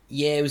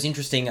 Yeah, it was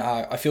interesting.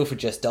 I feel for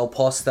Jess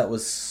Delpos. That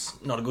was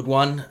not a good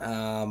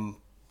one.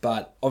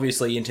 But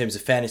obviously, in terms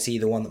of fantasy,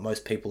 the one that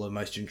most people are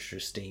most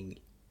interested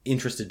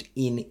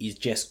in is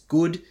Jess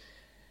Good.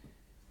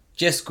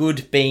 Jess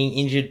Good being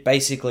injured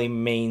basically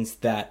means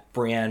that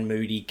Brianne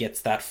Moody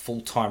gets that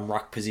full-time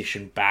ruck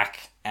position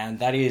back, and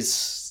that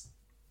is...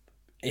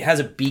 It has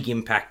a big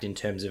impact in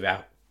terms of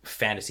our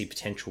fantasy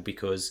potential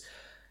because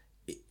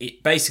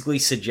it basically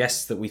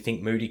suggests that we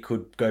think Moody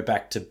could go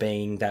back to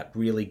being that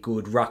really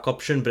good ruck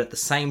option, but at the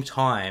same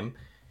time,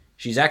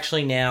 she's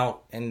actually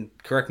now, and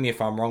correct me if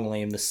I'm wrong,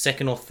 Liam, the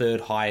second or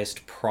third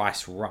highest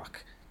price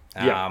ruck.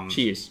 Yeah,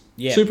 she is.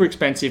 Yeah. Super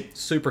expensive.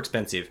 Super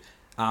expensive.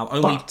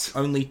 Only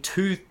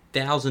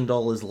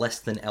 $2,000 less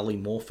than Ellie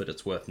Morford,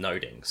 it's worth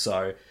noting.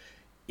 So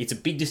it's a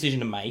big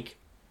decision to make,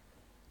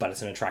 but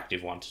it's an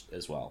attractive one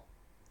as well.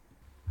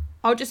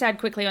 I'll just add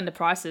quickly on the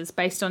prices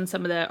based on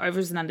some of the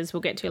overs and unders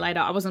we'll get to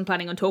later. I wasn't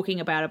planning on talking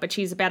about it, but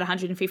she's about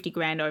 150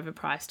 grand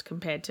overpriced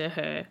compared to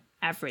her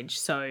average.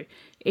 So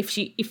if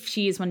she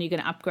is one you're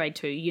going to upgrade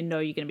to, you know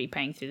you're going to be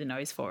paying through the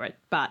nose for it.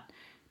 But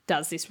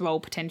does this role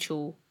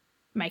potential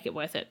make it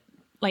worth it?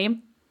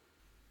 Liam?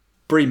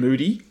 Brie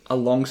Moody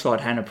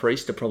alongside Hannah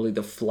Priest are probably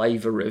the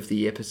flavour of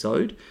the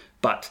episode,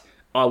 but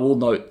I will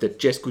note that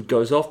Jess Good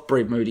goes off.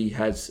 Brie Moody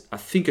has, I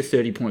think, a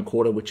 30-point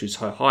quarter, which is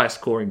her highest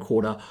scoring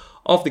quarter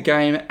of the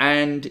game,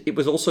 and it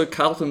was also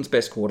Carlton's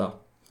best quarter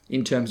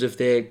in terms of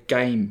their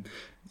game.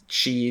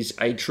 She is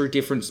a true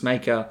difference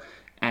maker,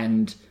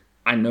 and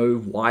I know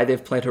why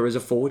they've played her as a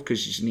forward, because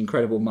she's an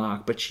incredible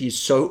mark, but she is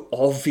so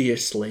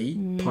obviously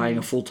playing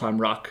a full-time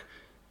ruck,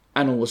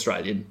 an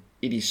All-Australian.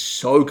 It is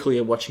so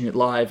clear watching it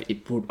live.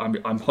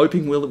 I'm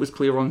hoping, Will, it was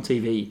clear on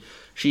TV.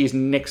 She is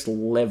next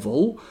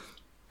level.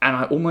 And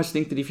I almost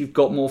think that if you've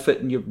got more fit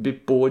and you're a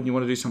bit bored and you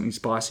want to do something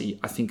spicy,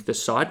 I think the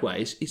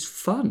sideways is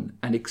fun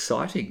and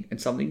exciting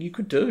and something you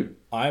could do.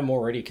 I'm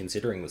already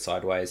considering the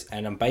sideways,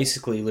 and I'm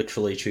basically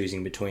literally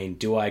choosing between,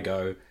 do I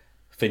go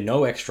for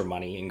no extra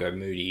money and go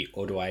Moody,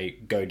 or do I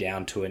go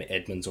down to an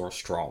Edmonds or a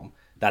Strom?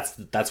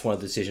 That's one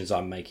of the decisions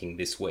I'm making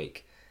this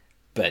week.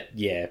 But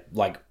yeah,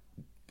 like,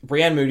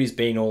 Brianne Moody's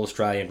been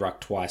All-Australian ruck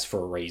twice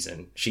for a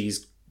reason.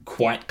 She's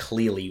quite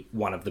clearly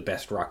one of the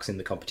best rucks in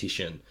the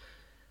competition.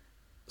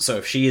 So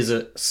if she is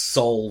a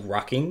sole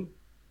rucking,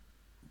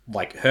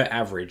 like her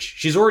average,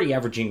 she's already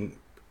averaging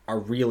a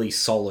really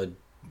solid,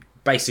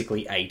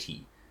 basically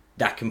 80.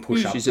 That can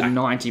push up. She's a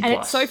 90 plus. And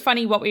it's so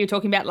funny what we were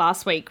talking about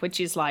last week, which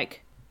is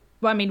like,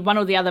 well, I mean, one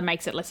or the other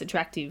makes it less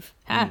attractive.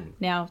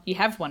 Now you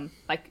have one.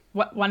 Like,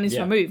 one is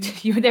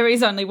removed. There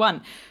is only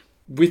one.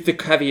 With the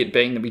caveat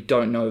being that we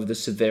don't know of the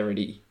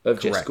severity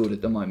of Jess Good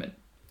at the moment.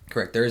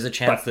 Correct. There is a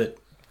chance that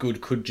Good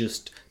could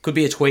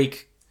be a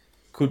tweak,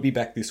 could be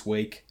back this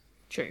week.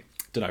 True.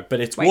 Don't know, but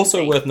it's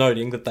also worth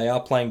noting that they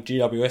are playing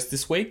GWS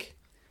this week.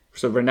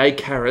 So Renee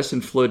Karras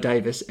and Fleur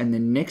Davis, and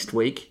then next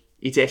week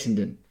it's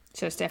Essendon.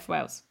 So Steph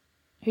Wells,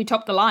 who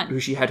topped the line.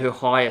 Who she had her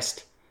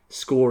highest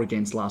score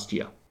against last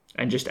year,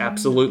 and just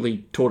absolutely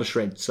tore to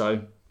shreds.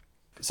 So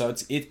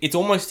it's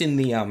almost in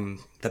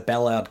the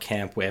Ballard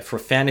camp where, for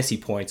fantasy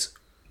points,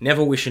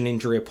 never wish an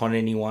injury upon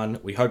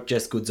anyone. We hope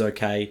Jess Good's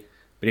okay,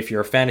 But if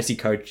you're a fantasy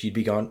coach, you'd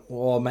be going,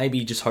 well,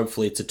 maybe just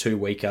hopefully it's a 3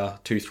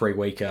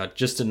 weeker,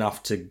 just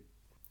enough to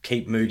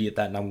keep Moody at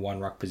that number 1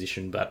 ruck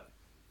position. But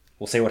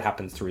we'll see what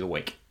happens through the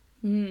week.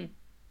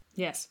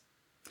 Yes.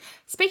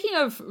 Speaking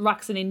of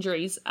rucks and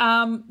injuries,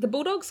 the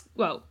Bulldogs,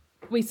 well,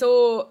 we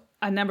saw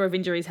a number of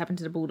injuries happen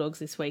to the Bulldogs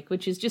this week,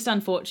 which is just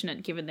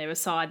unfortunate given they're a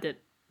side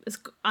that is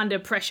under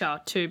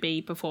pressure to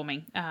be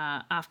performing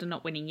after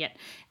not winning yet.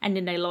 And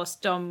then they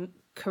lost Dom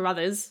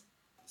Carruthers,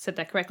 said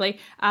that correctly,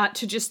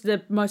 to just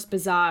the most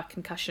bizarre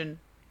concussion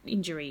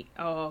injury.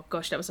 Oh,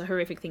 gosh, that was a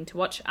horrific thing to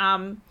watch.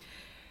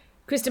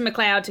 Kristen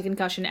McLeod to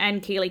concussion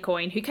and Keely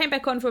Coyne, who came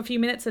back on for a few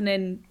minutes and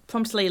then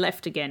promptly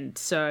left again.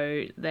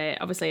 So they're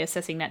obviously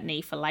assessing that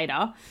knee for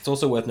later. It's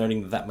also worth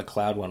noting that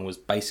McLeod one was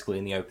basically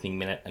in the opening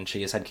minute and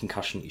she has had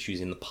concussion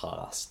issues in the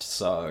past.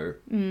 So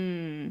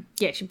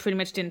Yeah, she pretty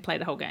much didn't play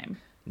the whole game.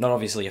 Not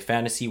obviously a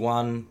fantasy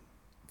one.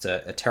 It's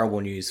a terrible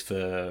news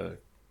for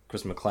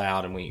Kristen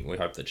McLeod, and we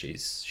hope that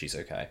she's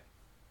okay.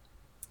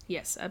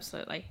 Yes,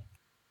 absolutely.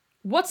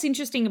 What's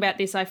interesting about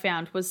this I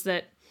found was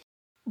that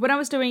when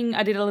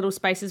I did a little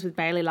Spaces with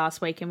Bailey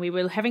last week, and we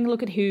were having a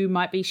look at who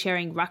might be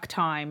sharing ruck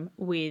time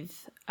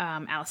with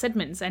Alice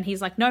Edmonds, and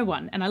he's like, no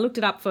one. And I looked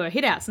it up for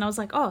hitouts, and I was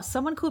like, oh,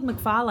 someone called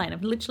McFarlane.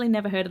 I've literally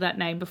never heard of that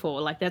name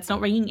before. Like, that's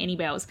not ringing any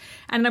bells.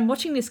 And I'm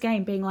watching this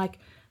game being like,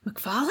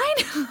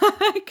 McFarlane?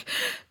 Like,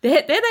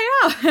 there they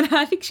are. And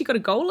I think she got a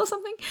goal or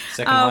something.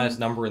 Second highest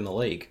number in the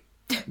league.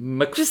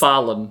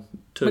 McFarlane,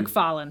 too.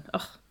 McFarlane.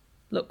 Oh,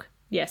 look.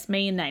 Yes,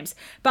 me and names.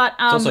 But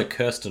it's also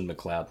Kirsten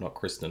McLeod, not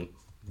Kristen.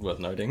 Worth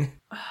noting.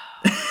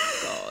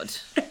 Oh, God.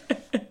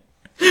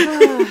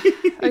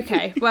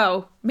 Okay,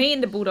 well, me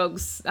and the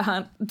Bulldogs,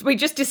 we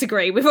just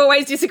disagree. We've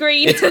always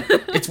disagreed.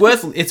 It's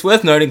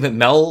worth noting that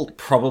Mel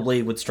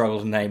probably would struggle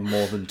to name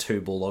more than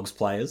 2 Bulldogs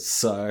players,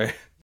 so...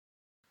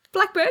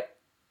 Blackbird,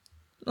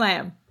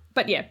 Lamb.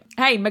 But yeah,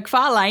 hey,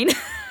 McFarlane.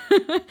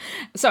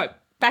 So,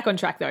 back on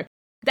track though.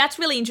 That's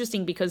really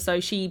interesting because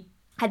she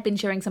had been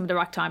sharing some of the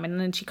ruck time and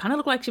then she kind of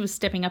looked like she was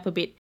stepping up a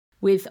bit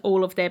with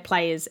all of their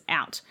players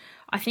out.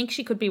 I think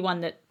she could be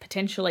one that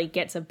potentially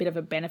gets a bit of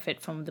a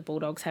benefit from the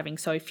Bulldogs having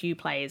so few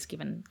players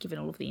given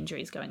all of the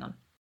injuries going on.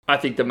 I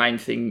think the main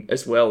thing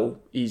as well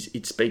is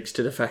it speaks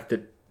to the fact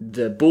that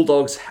the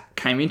Bulldogs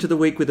came into the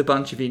week with a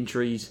bunch of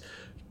injuries.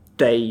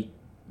 They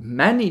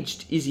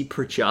managed Izzy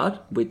Pritchard,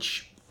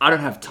 which I don't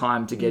have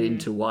time to get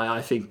into why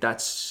I think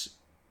that's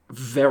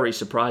very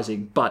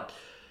surprising, but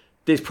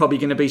there's probably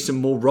going to be some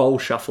more role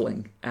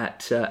shuffling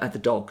at the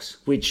Dogs,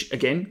 which,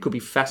 again, could be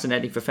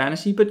fascinating for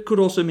fantasy, but could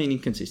also mean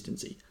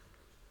inconsistency.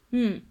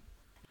 And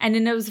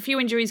then there was a few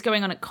injuries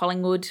going on at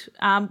Collingwood.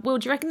 Will,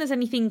 do you reckon there's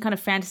anything kind of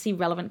fantasy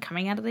relevant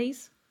coming out of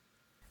these?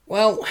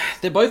 Well,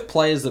 they're both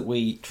players that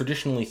we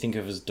traditionally think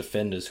of as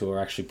defenders who are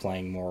actually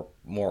playing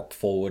more up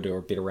forward or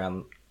a bit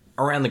around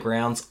the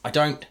grounds. I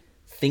don't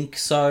think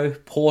so.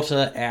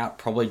 Porter out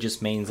probably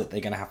just means that they're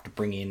going to have to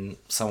bring in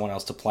someone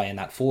else to play in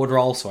that forward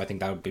role, so I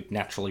think that would be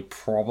naturally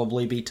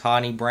probably be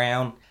Tiny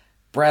Brown.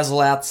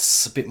 Brazel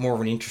out's a bit more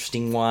of an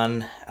interesting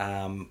one.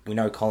 We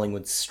know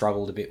Collingwood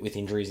struggled a bit with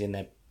injuries in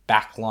their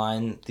back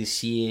line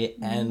this year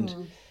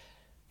and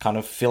kind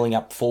of filling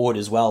up forward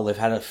as well. They've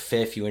had a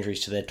fair few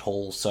injuries to their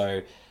tall,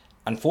 so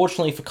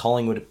unfortunately for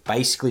Collingwood, it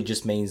basically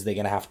just means they're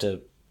going to have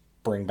to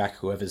bring back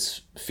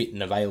whoever's fit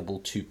and available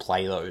to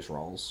play those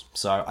roles.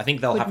 So I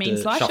think they'll have to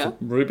shuffle.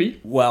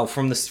 Ruby? Well,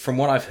 from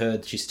what I've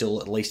heard, she's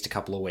still at least a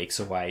couple of weeks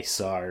away,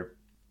 so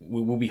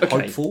we'll be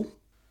hopeful,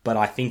 but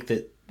I think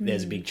that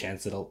there's a big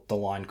chance that the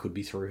line could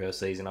be through her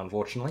season,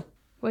 unfortunately.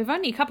 We've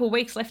only a couple of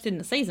weeks left in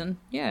the season.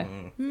 Yeah.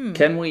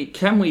 Can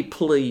we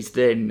please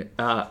then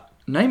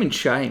name and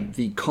shame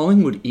the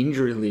Collingwood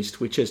injury list,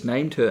 which has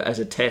named her as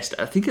a test,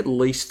 I think at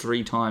least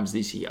 3 times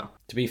this year.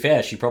 To be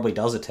fair, she probably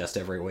does a test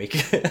every week.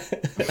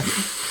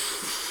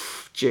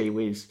 Gee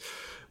whiz.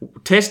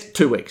 Test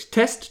 2 weeks.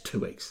 Test 2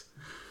 weeks.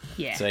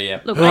 Yeah. So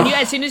yeah. Look, I knew,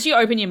 as soon as you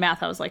open your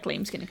mouth, I was like,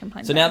 Liam's going to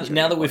complain. So now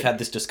that we've had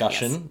this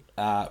discussion,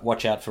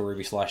 watch out for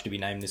Ruby Slash to be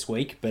named this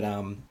week. But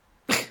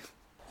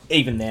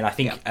even then, I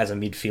think as a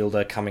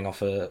midfielder coming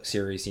off a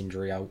serious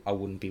injury, I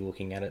wouldn't be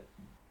looking at it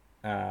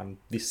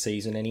this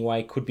season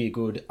anyway. Could be a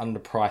good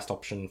underpriced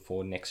option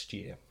for next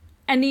year.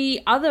 And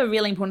the other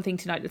really important thing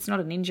to note that's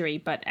not an injury,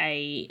 but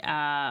a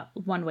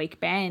 1-week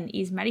ban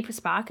is Maddie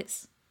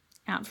Prasparkas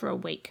out for a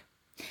week.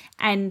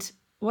 And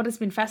what has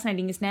been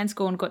fascinating is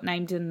Nanscorn got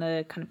named in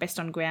the kind of best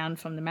on ground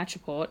from the match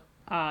report.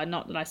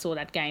 Not that I saw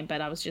that game,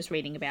 but I was just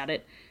reading about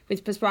it.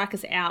 With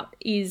Prasparkas out,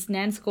 is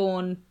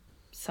Nanscorn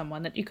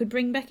someone that you could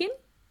bring back in?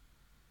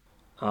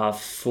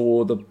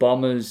 For the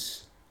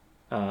Bombers,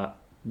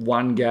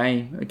 one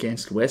game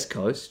against West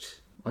Coast,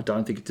 I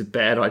don't think it's a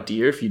bad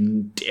idea if you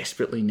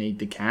desperately need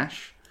the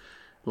cash.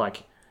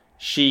 Like,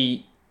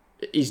 she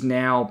is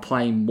now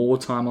playing more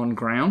time on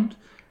ground.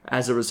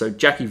 As a result,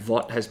 Jackie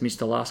Vott has missed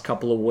the last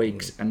couple of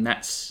weeks, and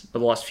that's the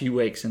last few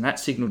weeks, and that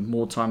signalled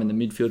more time in the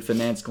midfield for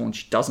Nanscorn.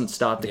 She doesn't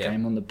start the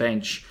game on the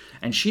bench,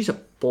 and she's a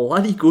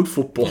bloody good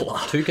footballer.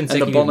 2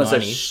 consecutive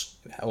 90s,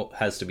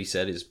 has to be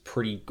said, is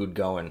pretty good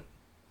going.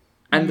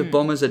 And the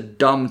Bombers are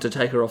dumb to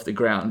take her off the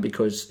ground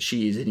because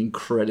she is an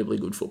incredibly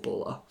good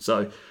footballer.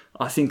 So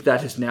I think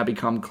that has now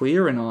become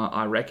clear, and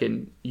I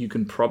reckon you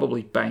can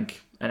probably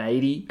bank an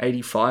 80,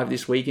 85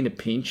 this week in a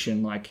pinch.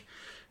 And like,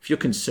 if you're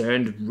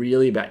concerned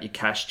really about your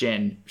cash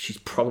gen, she's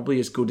probably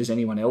as good as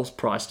anyone else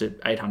priced at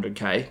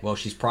 800k. Well,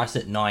 she's priced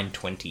at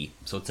 920,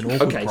 so it's an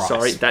awful price. Okay,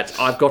 sorry,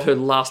 I've got her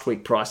last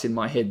week price in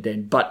my head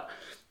then, but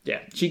yeah,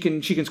 she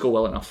can score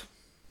well enough.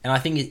 And I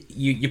think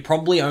you're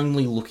probably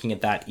only looking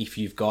at that if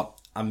you've got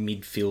a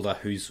midfielder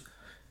who's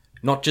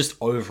not just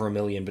over $1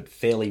 million, but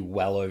fairly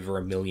well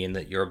over $1 million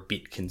that you're a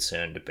bit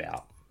concerned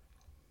about.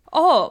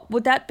 Oh,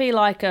 would that be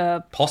like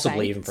a Possibly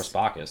Bates? even for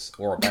Sparkus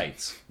or a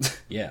Bates.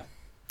 Yeah.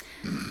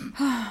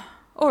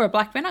 Or a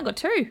Blackburn? I got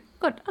two.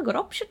 I got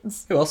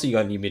options. Who else have you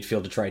got in your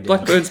midfield to trade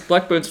in?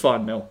 Blackburn's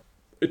fine, Mel.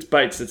 It's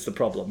Bates that's the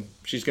problem.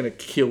 She's going to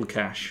kill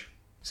cash.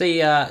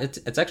 See,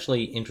 it's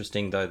actually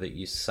interesting though that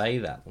you say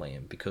that,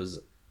 Liam,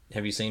 because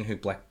have you seen who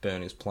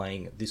Blackburn is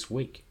playing this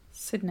week?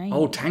 Sydney.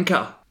 Oh,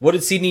 Tanker. What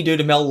did Sydney do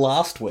to Mel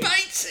last week?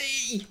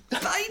 Batesy.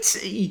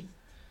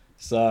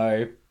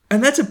 So,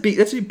 And that's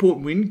an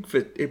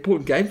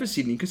important game for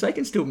Sydney because they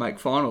can still make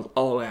finals.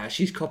 Oh, wow,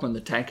 she's copping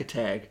the Tanker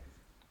tag.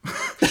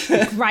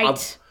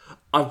 Great.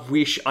 I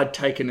wish I'd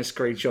taken a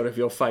screenshot of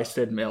your face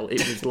then, Mel.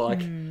 It was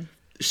like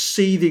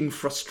seething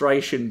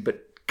frustration,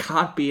 but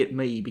can't be at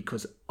me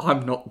because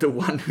I'm not the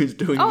one who's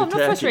doing the I'm tagging.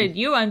 not frustrated.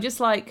 You, I'm just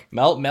like...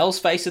 Mel's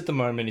face at the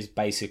moment is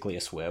basically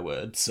a swear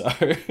word, so...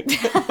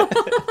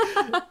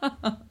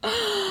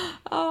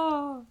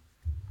 Oh.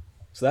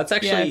 So that's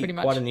actually pretty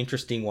much. quite an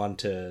interesting one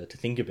to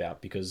think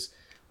about because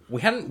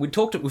we've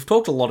talked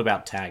a lot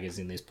about taggers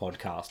in this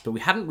podcast, but we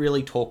hadn't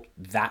really talked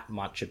that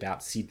much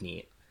about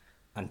Sydney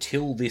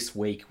until this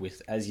week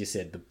with, as you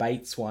said, the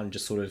Bates one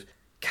just sort of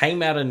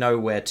came out of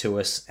nowhere to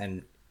us,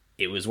 and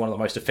it was one of the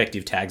most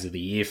effective tags of the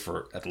year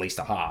for at least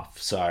a half.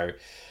 So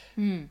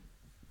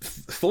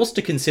thoughts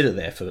to consider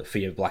there for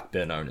your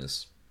Blackburn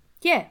owners.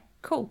 Yeah,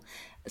 cool.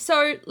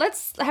 So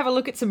let's have a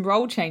look at some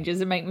role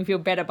changes and make me feel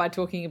better by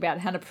talking about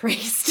Hannah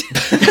Priest.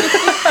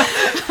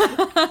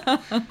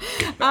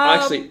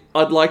 Actually,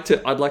 I'd like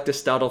to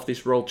start off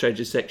this role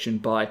changes section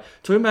by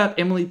talking about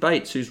Emily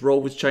Bates, whose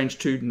role was changed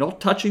to not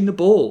touching the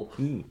ball.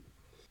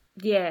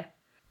 Yeah.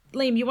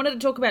 Liam, you wanted to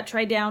talk about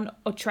trade down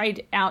or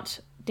trade out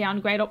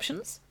downgrade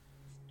options?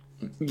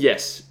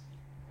 Yes.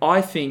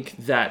 I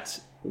think that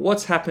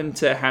what's happened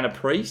to Hannah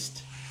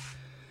Priest,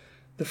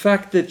 the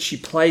fact that she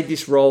played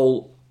this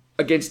role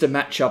against a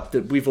matchup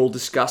that we've all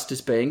discussed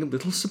as being a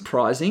little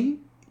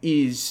surprising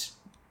is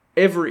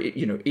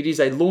it is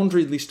a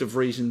laundry list of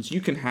reasons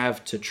you can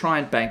have to try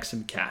and bank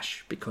some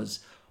cash, because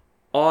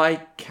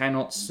I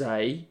cannot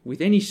say with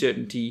any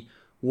certainty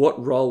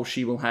what role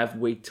she will have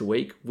week to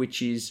week,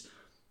 which is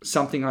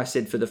something I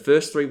said for the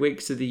first 3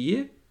 weeks of the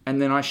year,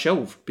 and then I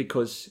shelved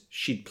because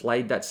she'd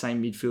played that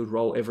same midfield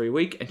role every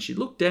week and she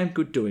looked damn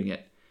good doing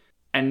it.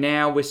 And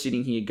now we're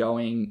sitting here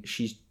going,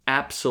 she's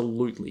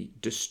absolutely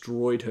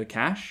destroyed her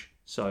cash.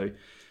 So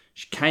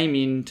she came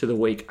into the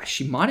week,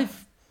 she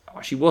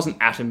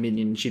wasn't at $1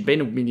 million. She'd been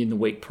 $1 million the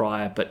week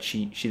prior, but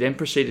she then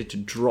proceeded to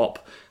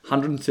drop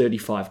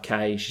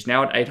 135k. She's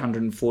now at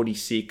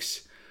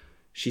 846.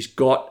 She's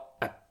got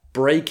a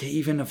break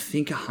even of, I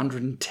think,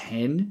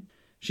 110.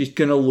 She's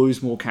going to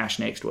lose more cash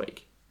next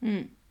week.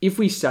 If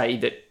we say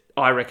that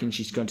I reckon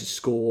she's going to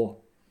score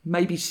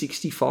maybe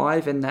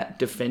 65 in that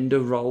defender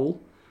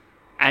role,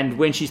 and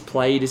when she's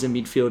played as a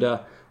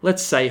midfielder,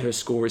 let's say her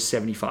score is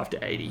 75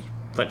 to 80.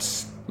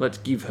 Let's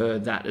give her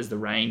that as the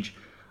range.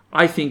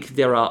 I think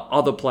there are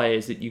other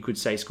players that you could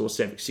say score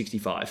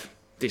 65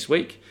 this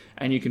week,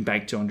 and you can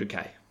bank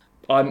 200k.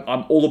 I'm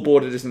all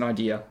aboard it as an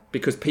idea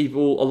because a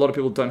lot of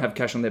people don't have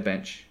cash on their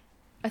bench.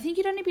 I think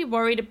you'd only be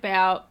worried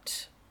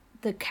about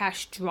the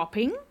cash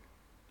dropping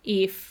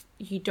if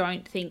you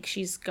don't think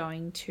she's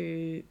going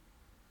to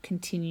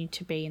continue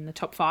to be in the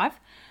top 5.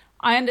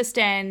 I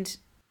understand,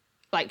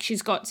 like,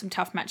 she's got some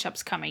tough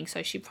matchups coming,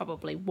 so she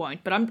probably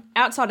won't. But I'm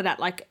outside of that,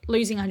 like,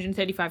 losing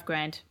 135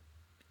 grand.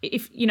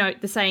 If,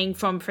 the saying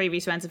from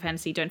previous rounds of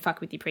fantasy, don't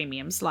fuck with your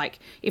premiums. Like,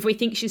 if we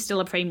think she's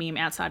still a premium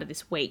outside of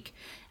this week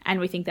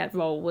and we think that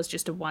role was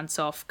just a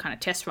once-off kind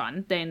of test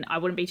run, then I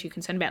wouldn't be too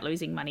concerned about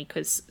losing money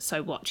because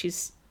so what?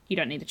 You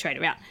don't need to trade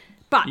her out.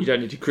 But you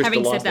don't need to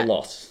crystallise the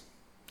loss.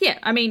 Yeah,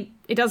 I mean,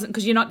 it doesn't,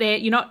 because you're not there.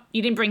 You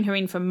didn't bring her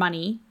in for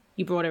money.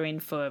 You brought her in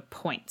for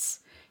points.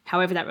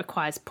 However, that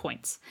requires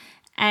points.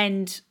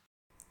 And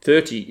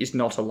 30 is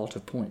not a lot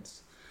of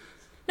points.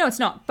 No, it's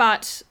not.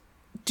 But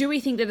do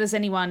we think that there's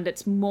anyone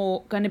that's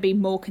going to be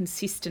more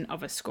consistent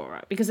of a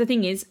scorer? Because the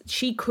thing is,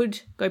 she could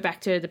go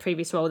back to the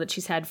previous role that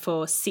she's had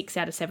for 6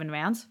 out of 7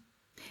 rounds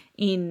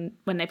when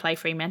they play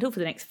Fremantle for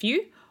the next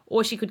few,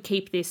 or she could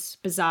keep this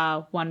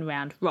bizarre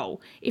 1-round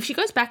role. If she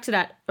goes back to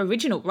that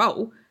original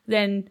role,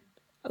 then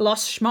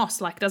loss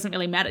schmoss, like, doesn't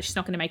really matter. She's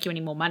not going to make you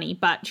any more money,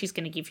 but she's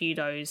going to give you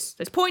those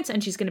points,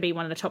 and she's going to be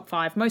one of the top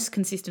 5 most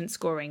consistent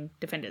scoring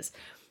defenders.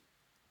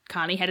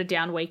 Carney had a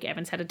down week.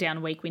 Evans had a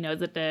down week. We know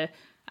that the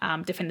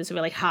defenders are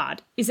really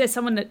hard. Is there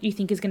someone that you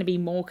think is going to be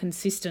more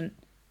consistent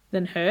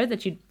than her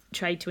that you'd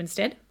trade to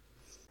instead?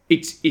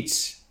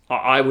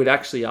 I would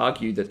actually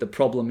argue that the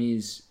problem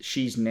is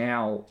she's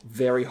now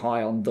very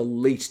high on the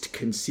least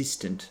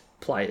consistent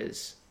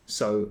players.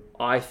 So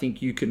I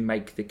think you can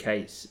make the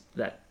case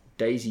that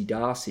Daisy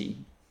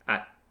Darcy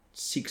at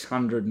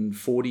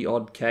 640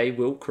 odd K,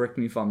 Will, correct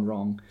me if I'm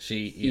wrong.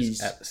 She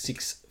is at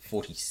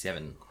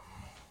 647.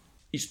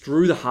 Is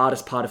through the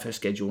hardest part of her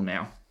schedule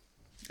now.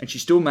 And she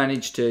still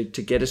managed to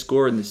get a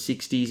score in the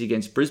 60s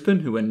against Brisbane,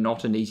 who are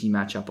not an easy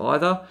matchup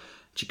either.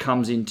 She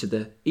comes into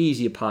the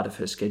easier part of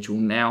her schedule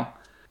now.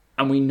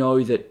 And we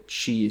know that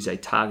she is a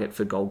target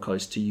for Gold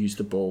Coast to use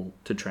the ball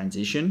to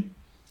transition.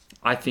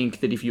 I think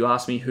that if you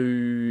ask me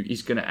who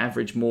is going to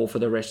average more for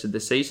the rest of the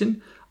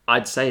season,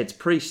 I'd say it's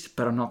Priest,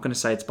 but I'm not going to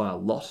say it's by a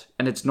lot.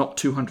 And it's not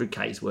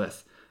 200K's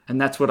worth. And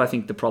that's what I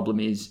think the problem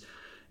is.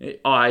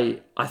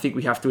 I think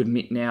we have to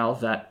admit now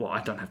that, well,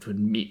 I don't have to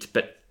admit,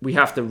 but we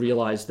have to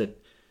realise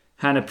that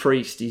Hannah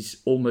Priest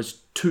is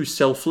almost too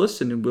selfless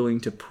and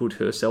willing to put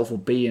herself or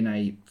be in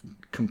a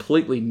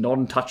completely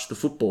non-touch the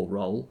football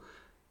role,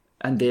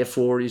 and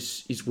therefore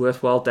is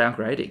worthwhile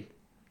downgrading.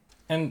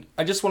 And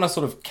I just want to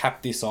sort of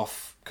cap this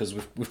off, because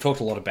we've talked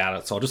a lot about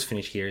it, so I'll just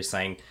finish here is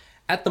saying,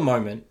 at the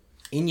moment,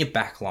 in your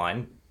back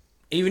line,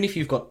 even if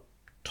you've got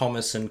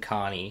Thomas and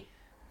Carney,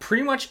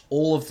 pretty much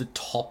all of the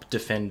top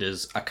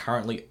defenders are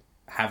currently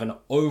have an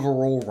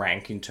overall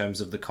rank in terms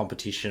of the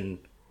competition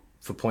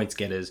for points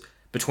getters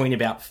between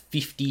about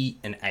 50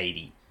 and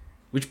 80,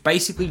 which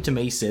basically to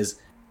me says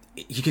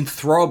you can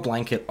throw a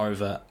blanket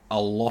over a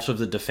lot of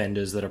the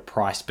defenders that are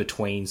priced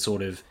between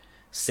sort of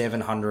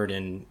 700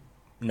 and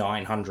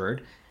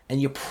 900, and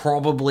you're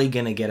probably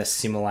going to get a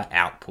similar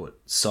output.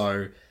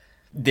 So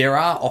there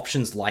are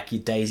options like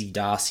your Daisy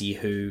Darcy,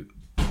 who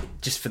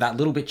just for that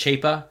little bit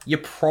cheaper, you're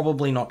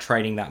probably not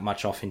trading that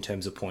much off in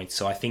terms of points.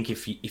 So I think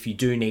if you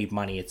do need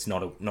money, it's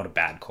not a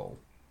bad call.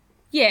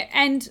 Yeah,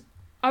 and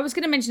I was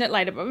going to mention it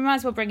later, but we might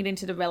as well bring it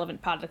into the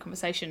relevant part of the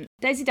conversation.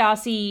 Daisy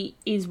Darcy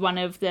is one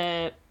of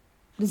the...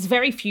 There's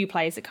very few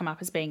players that come up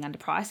as being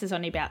underpriced. There's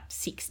only about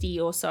 60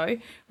 or so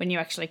when you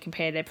actually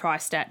compare their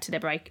price stat to their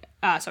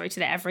to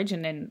their average,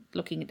 and then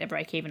looking at their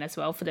break even as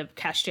well for the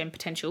cash gen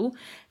potential.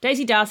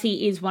 Daisy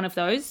Darcy is one of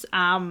those,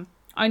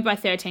 owned by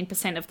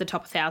 13% of the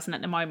top 1,000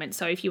 at the moment.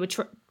 So if you were,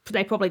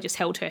 they probably just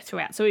held her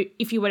throughout. So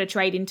if you were to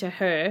trade into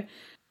her,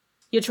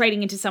 you're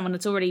trading into someone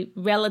that's already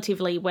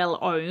relatively well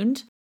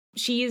owned.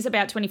 She is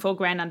about 24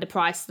 grand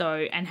underpriced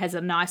though, and has a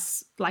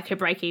nice, like her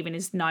break even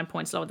is 9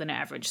 points lower than her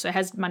average, so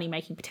has money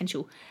making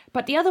potential.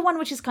 But the other one,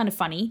 which is kind of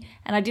funny,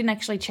 and I didn't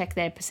actually check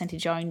their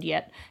percentage owned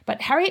yet,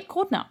 but Harriet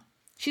Cordner.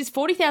 She's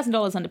 $40,000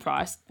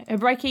 underpriced. Her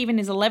break even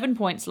is 11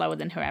 points lower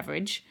than her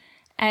average,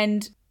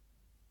 and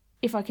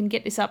if I can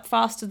get this up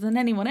faster than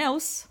anyone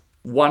else,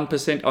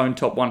 1% owned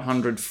top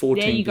 100,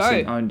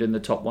 14% owned in the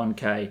top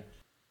 1K.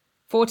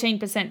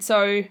 14%,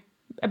 so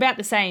about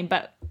the same,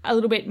 but a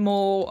little bit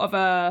more of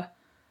a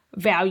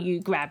value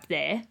grab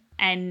there.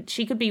 And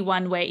she could be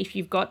one where if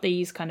you've got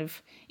these kind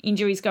of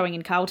injuries going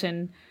in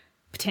Carlton,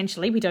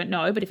 potentially, we don't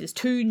know, but if there's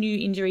 2 new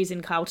injuries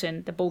in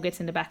Carlton, the ball gets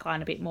in the back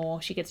line a bit more,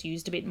 she gets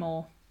used a bit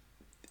more.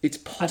 It's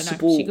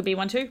possible. She could be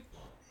one too.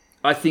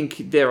 I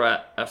think there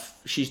are...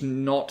 she's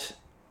not...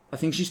 I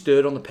think she's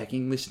third on the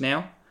pecking list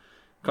now.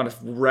 Kind of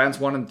rounds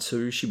 1 and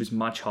 2, she was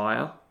much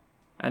higher.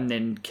 And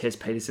then Kes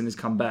Peterson has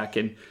come back,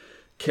 and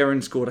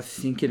Karen scored, I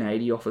think, an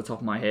 80 off the top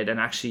of my head, and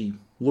actually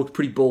looked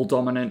pretty ball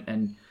dominant,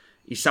 and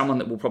is someone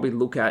that we'll probably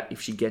look at if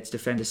she gets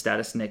defender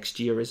status next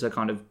year as a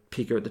kind of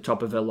picker at the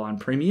top of her line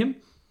premium.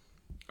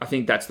 I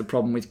think that's the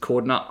problem with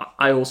Cordner.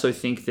 I also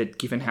think that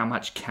given how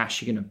much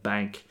cash you're going to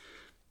bank,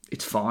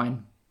 it's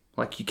fine.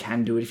 Like, you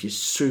can do it if you're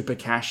super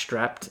cash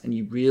strapped and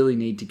you really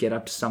need to get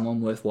up to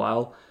someone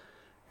worthwhile.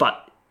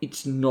 But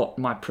it's not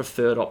my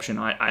preferred option.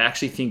 I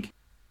actually think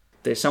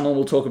there's someone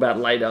we'll talk about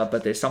later,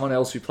 but there's someone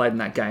else who played in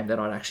that game that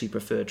I'd actually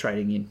prefer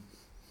trading in.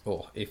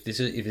 Oh, if this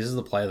is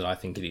the player that I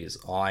think it is,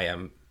 I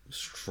am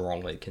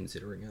strongly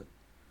considering it.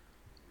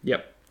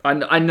 Yep.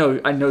 I know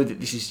that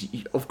this is,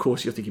 of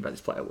course you're thinking about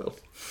this player, Will.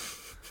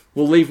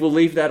 We'll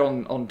leave that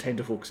on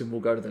tenterhooks, and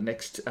we'll go to the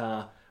next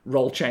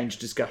role change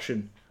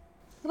discussion.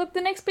 Look,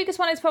 the next biggest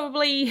one is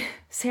probably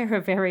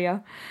Sarah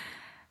Verrier,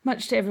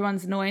 much to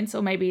everyone's annoyance,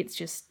 or maybe it's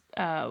just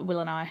Will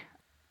and I.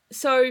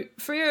 So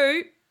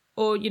Freo,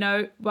 or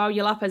while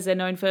Yalapas are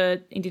known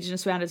for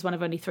Indigenous round as one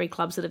of only 3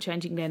 clubs that are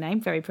changing their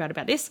name, very proud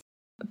about this,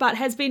 but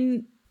has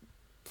been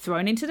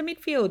thrown into the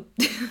midfield,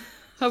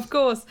 of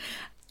course.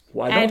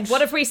 Why not? And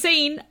what have we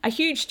seen? A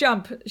huge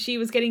jump. She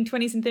was getting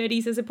 20s and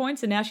 30s as her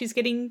points, and now she's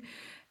getting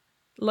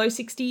low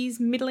 60s,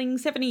 middling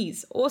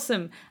 70s.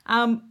 Awesome.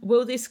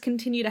 Will this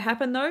continue to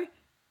happen, though?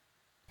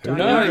 Who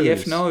knows?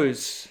 F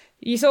knows.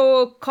 You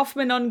saw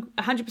Kaufman on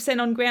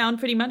 100% on ground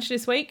pretty much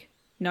this week.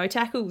 No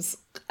tackles.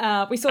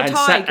 We saw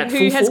Tig,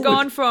 who has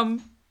gone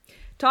from...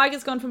 Tig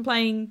has gone from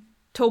playing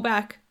tall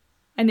back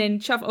and then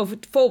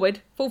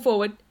full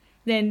forward,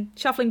 then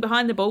shuffling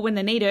behind the ball when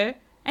they need her.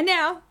 And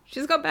now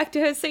she's got back to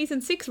her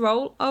season 6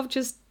 role of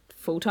just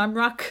full-time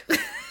ruck.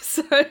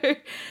 So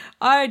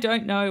I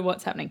don't know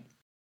what's happening.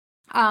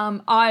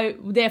 I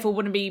therefore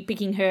wouldn't be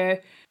picking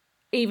her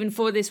even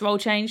for this role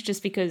change,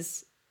 just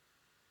because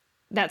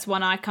that's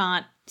one I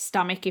can't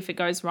stomach if it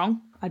goes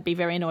wrong. I'd be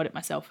very annoyed at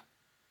myself.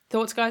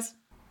 Thoughts, guys?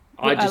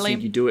 I just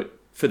think you do it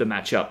for the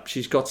matchup.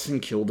 She's got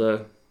St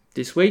Kilda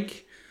this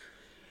week.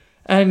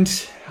 And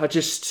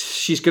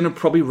she's going to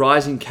probably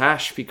rise in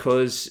cash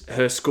because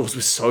her scores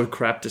were so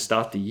crap to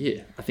start the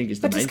year, I think is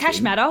the main thing. But does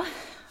cash matter?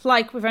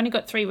 Like, we've only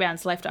got 3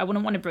 rounds left. I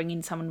wouldn't want to bring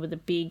in someone with a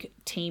big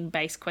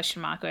team-based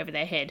question mark over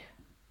their head.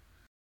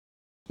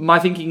 My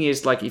thinking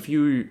is, like, if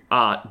you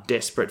are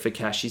desperate for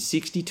cash, she's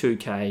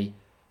 62k,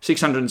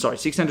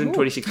 626k.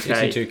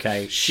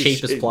 62k,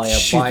 cheapest player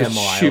by a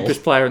mile.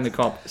 Cheapest player in the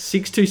comp.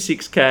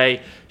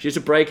 626k. She has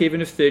a break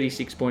even of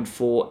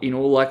 36.4. In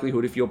all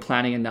likelihood, if you're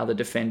planning another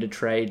defender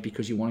trade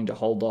because you're wanting to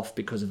hold off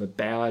because of a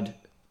bad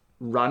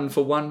run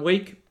for 1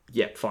 week,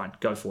 yeah, fine,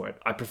 go for it.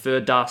 I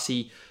prefer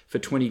Darcy for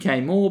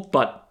 20k more,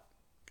 but,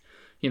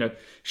 you know,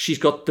 she's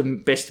got the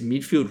best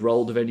midfield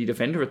role of any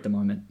defender at the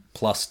moment.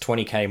 Plus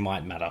 20k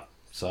might matter.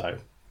 So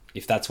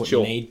if that's what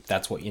you need,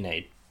 that's what you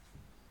need.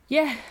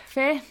 Yeah,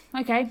 fair.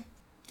 Okay.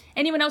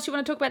 Anyone else you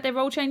want to talk about their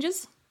role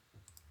changes?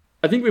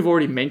 I think we've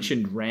already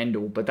mentioned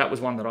Randall, but that was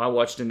one that I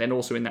watched. And then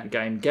also in that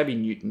game, Gabby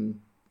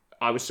Newton,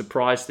 I was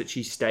surprised that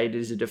she stayed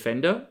as a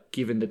defender,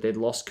 given that they'd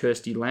lost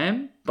Kirsty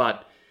Lamb.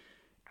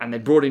 And they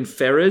brought in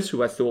Ferrers,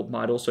 who I thought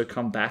might also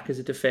come back as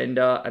a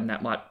defender, and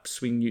that might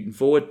swing Newton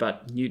forward.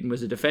 But Newton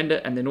was a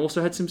defender, and then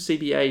also had some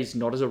CBAs,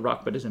 not as a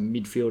ruck, but as a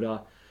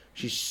midfielder.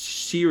 She's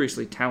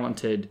seriously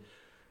talented.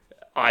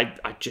 I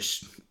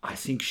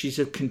think she's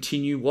a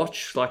continue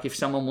watch. Like, if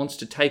someone wants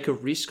to take a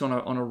risk on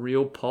a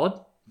real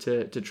pod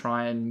to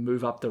try and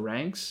move up the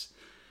ranks,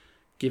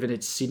 given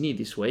it's Sydney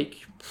this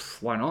week,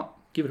 why not?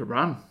 Give it a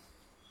run.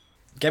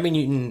 Gabby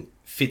Newton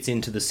fits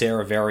into the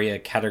Sarah Verrier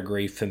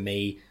category for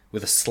me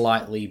with a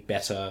slightly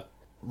better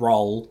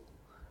role,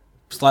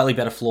 slightly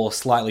better floor,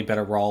 slightly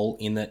better role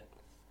in that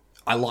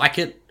I like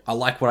it. I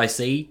like what I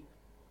see,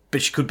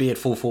 but she could be at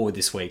full forward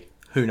this week.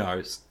 Who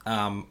knows?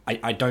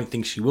 I don't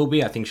think she will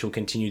be. I think she'll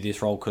continue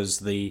this role because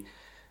the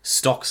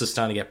stocks are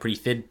starting to get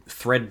pretty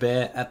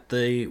threadbare at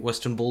the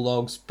Western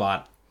Bulldogs.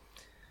 But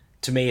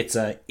to me, it's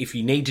if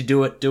you need to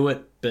do it, do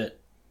it. But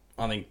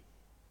I think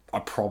I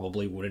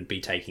probably wouldn't be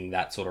taking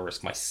that sort of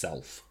risk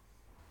myself.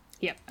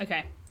 Yep,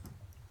 okay.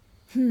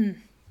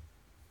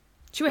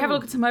 Should we have a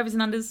look at some overs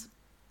and unders?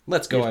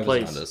 Let's go overs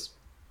please. and unders.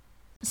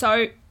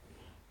 So,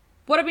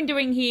 what I've been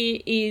doing here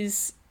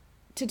is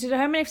to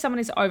determine if someone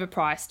is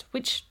overpriced,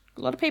 which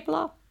a lot of people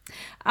are.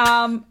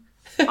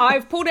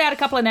 I've pulled out a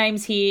couple of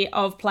names here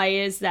of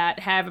players that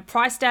have a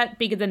price stat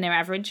bigger than their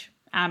average,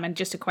 and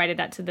just equated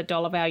that to the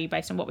dollar value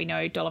based on what we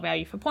know, dollar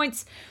value for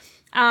points.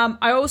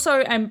 I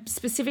also am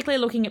specifically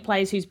looking at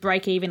players whose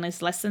break even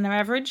is less than their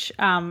average,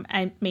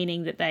 and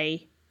meaning that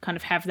they kind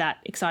of have that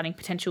exciting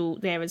potential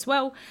there as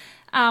well.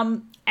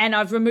 And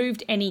I've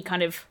removed any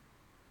kind of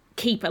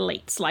keep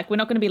elites. Like, we're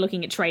not going to be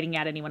looking at trading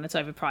out anyone that's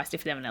overpriced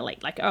if they're an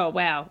elite. Like, oh,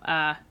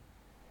 wow,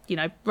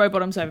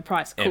 Rowbottom's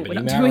overpriced. Cool, Ebony we're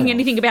not Marinoff. doing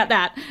anything about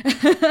that.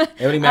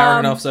 Ebony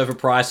Marinoff's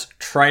overpriced.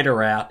 Trade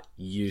her out.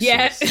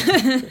 Useless.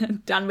 Yeah,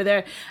 done with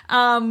her.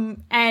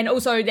 And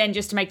also then,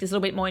 just to make this a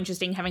little bit more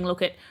interesting, having a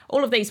look at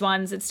all of these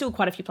ones, it's still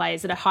quite a few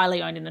players that are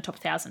highly owned in the top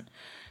 1,000.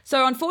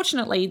 So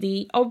unfortunately,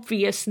 the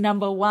obvious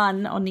number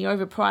one on the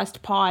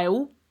overpriced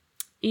pile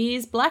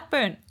is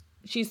Blackburn.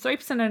 She's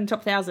 3% in the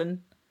top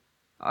 1,000,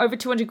 over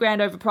 200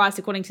 grand overpriced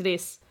according to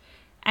this,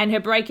 and her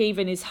break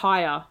even is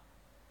higher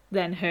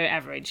than her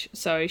average.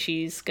 So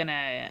she's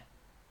gonna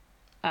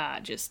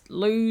just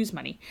lose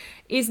money.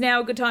 Is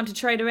now a good time to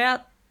trade her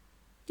out?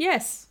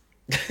 Yes.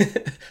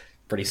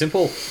 Pretty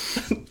simple.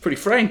 Pretty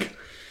frank.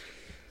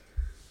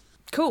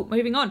 Cool.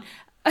 Moving on.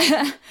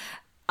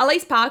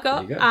 Elise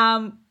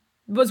Parker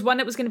was one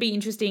that was going to be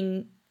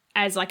interesting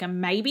as like a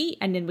maybe,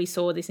 and then we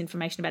saw this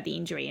information about the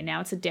injury, and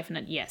now it's a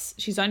definite yes.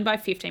 She's owned by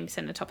 15%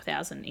 in the top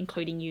 1,000,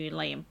 including you and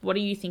Liam. What are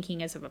you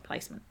thinking as a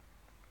replacement?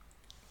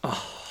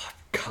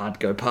 Can't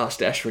go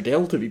past Ash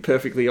Riddell, to be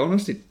perfectly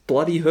honest. It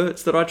bloody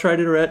hurts that I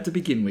traded her out to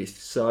begin with.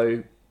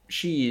 So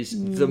she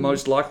is the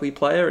most likely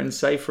player, and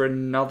save for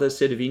another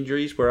set of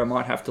injuries where I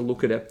might have to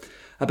look at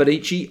a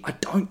Badici, I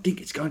don't think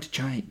it's going to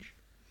change.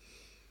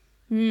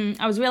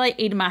 I was really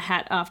eating my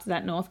hat after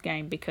that North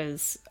game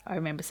because I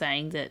remember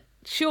saying that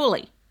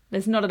surely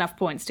there's not enough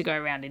points to go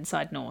around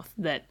inside North,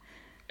 that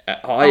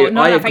I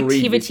enough agree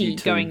activity with you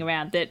too. going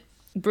around, that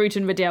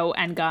Bruton, Riddell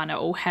and Garner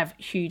all have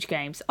huge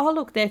games. Oh,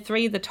 look, they're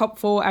 3 of the top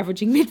 4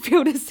 averaging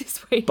midfielders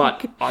this week.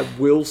 But I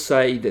will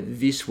say that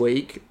this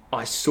week,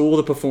 I saw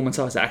the performance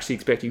I was actually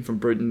expecting from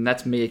Bruton, and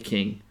that's Mia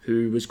King,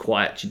 who was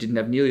quiet. She didn't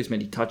have nearly as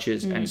many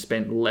touches and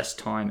spent less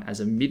time as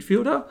a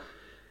midfielder.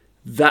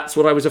 That's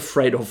what I was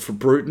afraid of for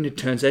Bruton. It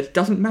turns out it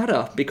doesn't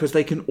matter because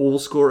they can all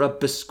score a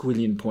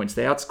basquillion points.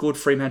 They outscored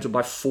Fremantle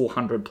by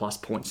 400 plus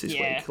points this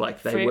week.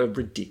 Like, they were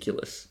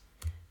ridiculous.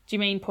 Do you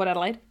mean Port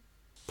Adelaide?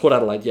 Port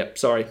Adelaide, yep,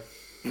 sorry.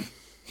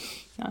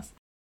 Nice.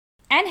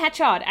 Anne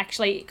Hatchard,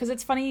 actually, because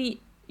it's funny,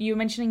 you were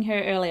mentioning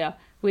her earlier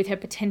with her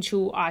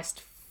potential iced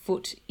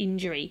foot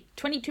injury.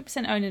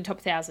 22% owned in the top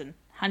 1,000,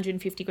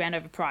 150 grand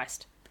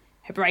overpriced.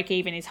 Her break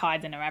even is higher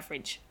than her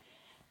average.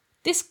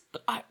 This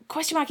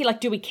question marky,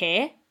 like, do we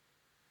care?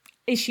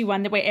 Is she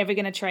one that we're ever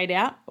going to trade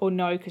out, or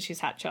no, because she's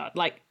Hatchard?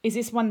 Like, is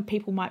this one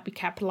people might be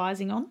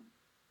capitalising on?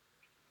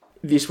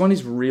 This one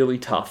is really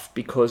tough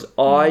because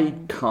I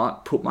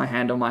can't put my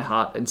hand on my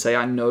heart and say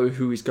I know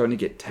who is going to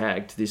get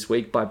tagged this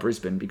week by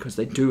Brisbane, because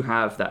they do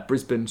have that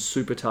Brisbane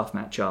super tough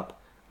matchup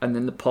and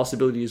then the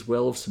possibility as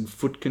well of some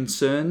foot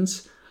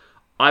concerns.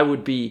 I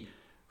would be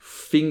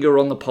finger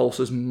on the pulse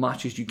as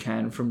much as you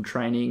can from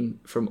training,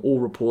 from all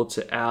reports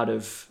out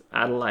of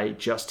Adelaide,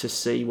 just to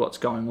see what's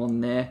going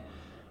on there.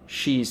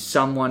 She is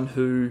someone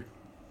who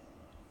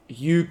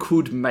you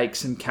could make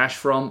some cash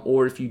from,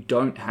 or if you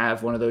don't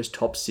have one of those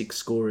top 6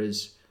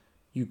 scorers,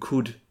 you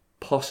could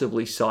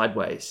possibly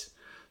sideways.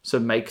 So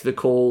make the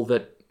call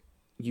that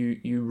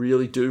you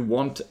really do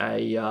want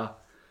a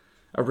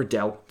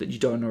Riddell that you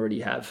don't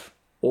already have,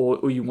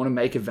 or you want to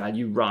make a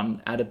value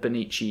run at a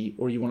Benici,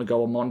 or you want to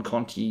go a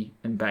Monconti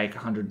and bank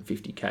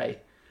 150k.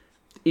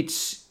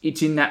 It's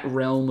in that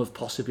realm of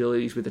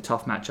possibilities with a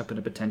tough matchup and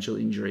a potential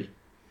injury.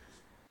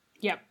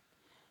 Yep.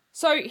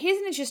 So here's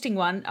an interesting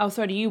one. I'll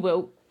throw to you,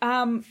 Will.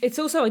 It's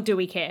also a do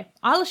we care?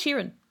 Isla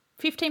Sheeran,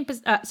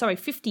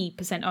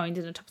 50% owned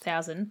in the top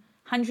 1,000,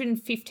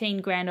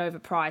 115 grand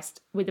overpriced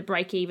with a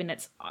break even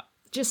that's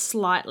just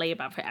slightly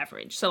above her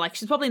average. So like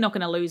she's probably not going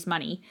to lose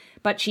money,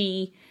 but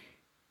we've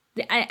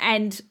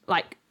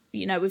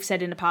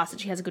said in the past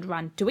that she has a good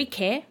run. Do we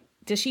care?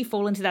 Does she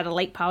fall into that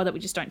elite power that we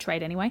just don't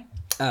trade anyway?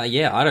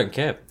 Yeah, I don't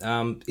care.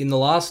 In the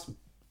last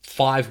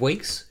 5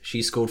 weeks,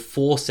 she scored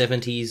 4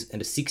 70s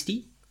and a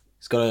 60.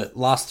 She's got a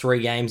last 3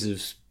 games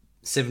of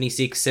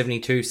 76,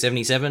 72,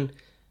 77.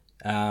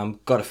 Got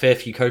a fair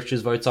few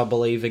coaches' votes, I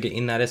believe,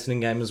 in that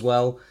Essendon game as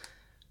well.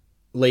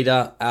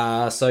 Leader.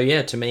 So,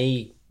 yeah, to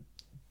me,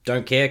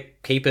 don't care.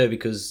 Keep her,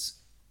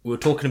 because we were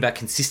talking about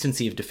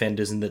consistency of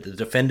defenders and that the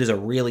defenders are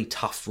really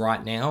tough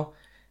right now.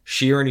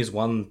 Sheeran is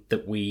one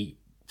that we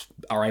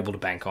are able to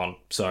bank on.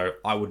 So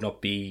I would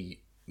not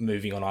be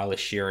moving on Isla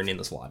Sheeran in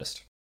the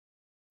slightest.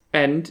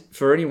 And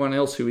for anyone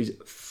else who is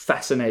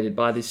fascinated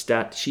by this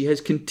stat, she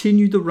has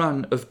continued the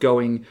run of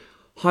going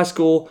high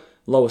score,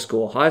 lower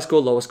score, higher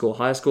score, lower score,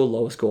 higher score,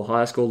 lower score,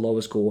 higher score,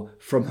 lower score.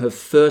 From her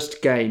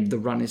first game, the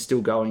run is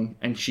still going,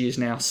 and she is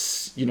now,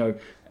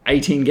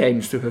 18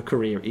 games through her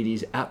career. It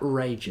is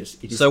outrageous.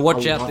 So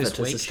watch out this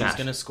week. She's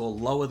going to score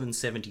lower than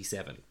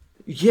 77.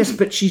 Yes,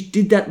 but she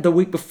did that the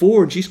week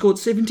before, and she scored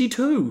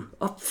 72.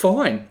 Oh,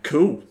 fine.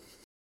 Cool.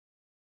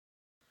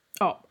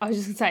 Oh, I was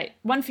just going to say,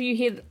 one for you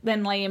here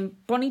then, Liam.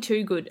 Bonnie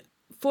Too Good,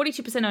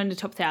 42% owned the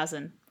top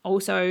 1,000.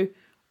 Also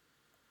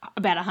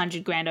about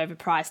 100 grand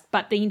overpriced.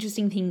 But the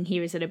interesting thing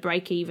here is that her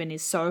break even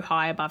is so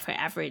high above her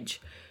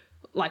average,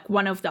 like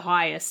one of the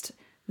highest,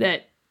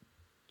 that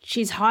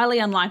she's highly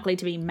unlikely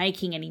to be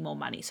making any more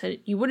money. So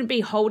you wouldn't be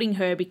holding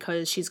her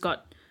because she's got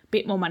a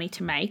bit more money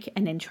to make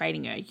and then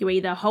trading her. You're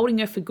either holding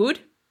her for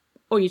good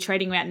or you're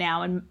trading her out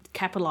now and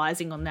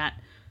capitalising on that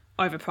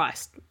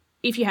overpriced.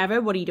 If you have her,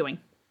 what are you doing?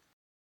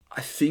 I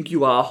think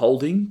you are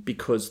holding,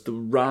 because the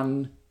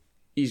run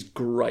is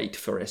great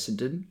for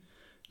Essendon,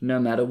 no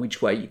matter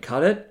which way you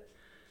cut it.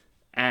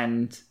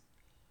 And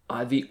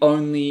the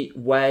only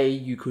way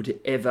you could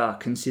ever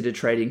consider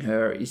trading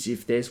her is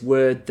if there's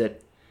word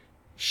that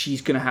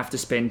she's going to have to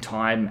spend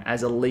time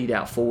as a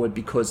lead-out forward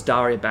because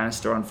Daria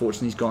Bannister,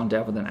 unfortunately, has gone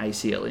down with an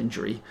ACL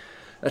injury.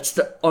 That's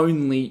the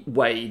only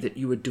way that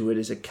you would do it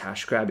as a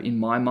cash grab in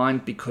my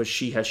mind, because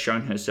she has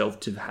shown herself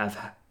to have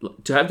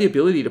the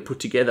ability to put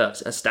together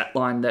a stat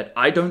line that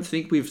I don't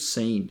think we've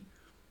seen.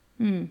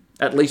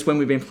 At least when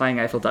we've been playing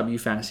AFLW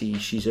fantasy,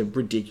 she's a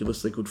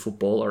ridiculously good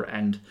footballer,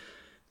 and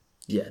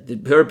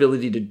her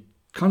ability to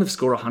kind of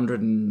score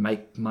 100 and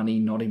make money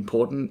not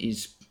important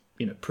is,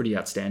 pretty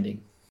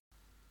outstanding.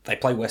 They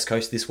play West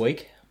Coast this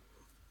week,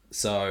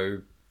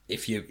 so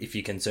if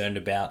you're concerned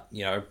about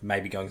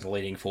maybe going to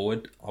leading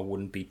forward, I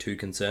wouldn't be too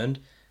concerned.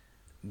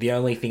 The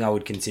only thing I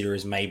would consider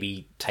is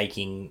maybe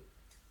taking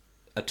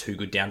a Too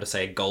Good down to,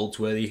 say, a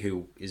Goldsworthy,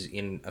 who is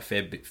in a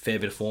fair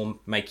bit of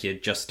form, make you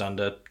just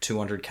under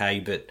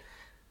 200k, but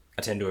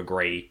I tend to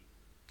agree,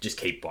 just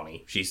keep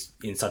Bonnie. She's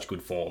in such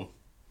good form.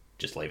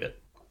 Just leave it.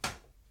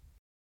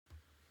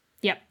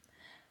 Yep.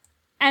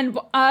 And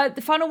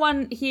the final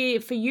one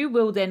here for you,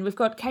 Will, then, we've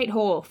got Kate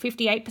Hall,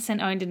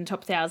 58% owned in the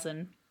top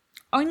 1,000.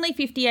 Only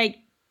 58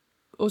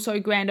 or so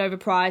grand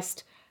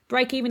overpriced,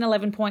 break even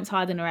 11 points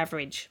higher than her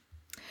average.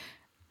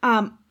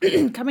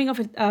 Coming off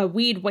a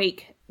weird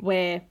week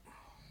where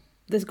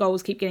the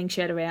goals keep getting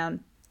shared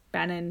around.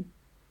 Bannon.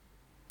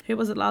 Who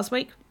was it last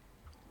week?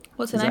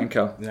 What's her name?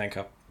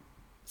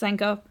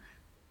 Zanka.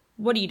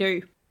 What do you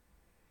do?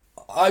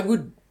 I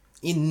would,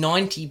 in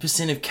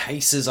 90% of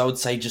cases, I would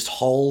say just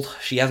hold.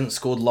 She hasn't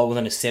scored lower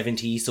than a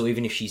 70, so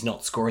even if she's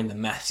not scoring the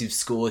massive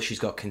score, she's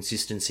got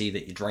consistency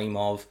that you dream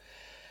of.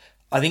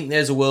 I think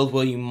there's a world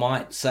where you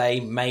might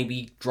say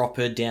maybe drop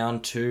her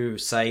down to,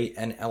 say,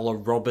 an Ella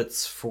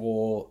Roberts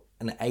for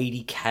an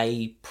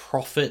 80k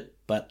profit,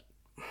 but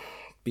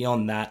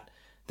beyond that,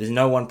 there's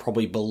no one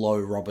probably below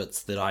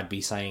Roberts that I'd be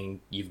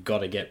saying you've got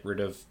to get rid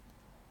of.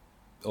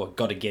 or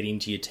got to get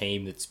into your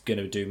team that's going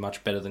to do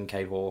much better than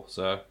Kate Hoare.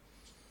 So,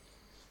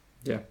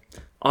 yeah.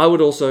 I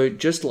would also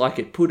just like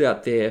it put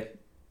out there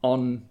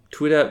on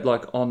Twitter,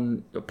 like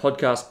on a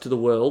podcast to the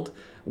world,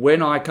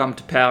 when I come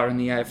to power in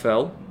the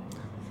AFL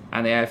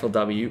and the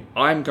AFLW,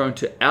 I'm going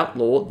to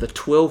outlaw the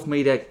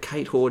 12-metre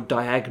Kate Hoare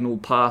diagonal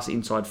pass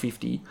inside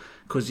 50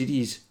 because it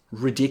is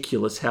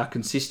ridiculous how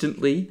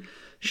consistently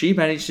she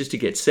manages to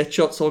get set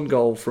shots on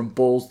goal from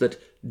balls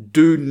that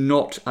do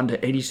not, under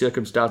any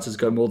circumstances,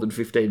 go more than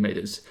 15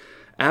 metres.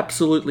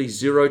 Absolutely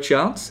zero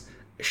chance.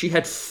 She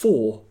had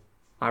 4,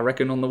 I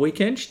reckon, on the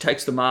weekend. She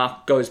takes the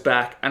mark, goes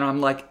back, and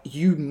I'm like,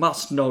 you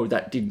must know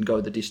that didn't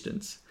go the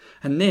distance.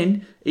 And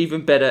then,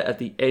 even better, at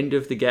the end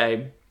of the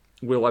game,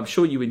 Will, I'm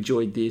sure you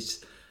enjoyed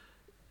this,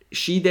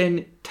 she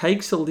then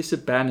takes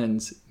Alyssa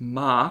Bannon's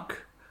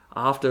mark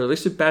after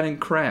Alyssa Bannon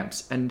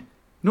cramps, and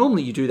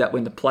normally you do that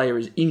when the player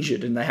is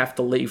injured and they have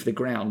to leave the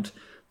ground.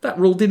 That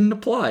rule didn't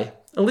apply.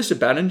 Alyssa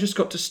Bannon just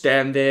got to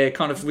stand there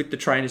kind of with the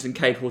trainers and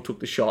Kate Hoare took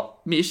the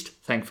shot. Missed,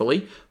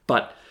 thankfully.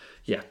 But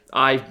yeah,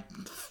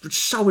 it's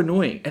so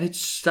annoying. And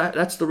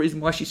that's the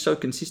reason why she's so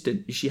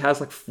consistent. Is she has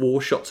like 4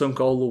 shots on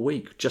goal a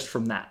week just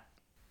from that.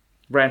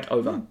 Rant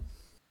over.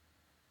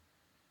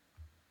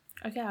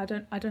 Okay,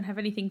 I don't have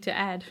anything to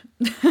add.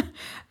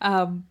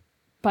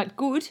 But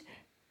good.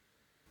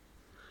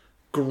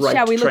 Great.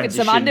 Shall we look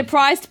transition. at some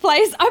underpriced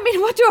players? I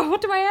mean,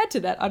 what do I add to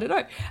that? I don't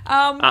know.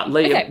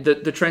 Liam, okay.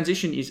 the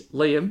transition is,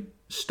 Liam,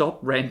 stop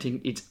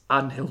ranting. It's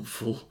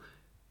unhelpful.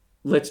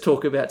 Let's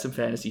talk about some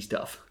fantasy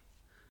stuff.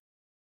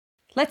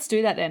 Let's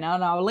do that then,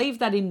 and I'll leave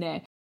that in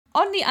there.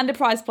 On the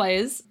underpriced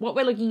players, what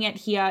we're looking at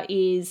here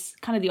is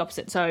kind of the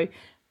opposite. So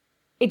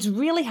it's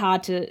really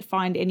hard to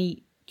find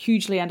any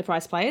hugely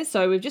underpriced players.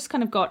 So we've just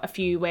kind of got a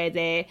few where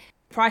their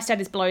price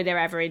tag is below their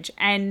average,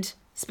 and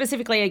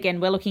specifically, again,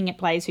 we're looking at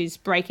players whose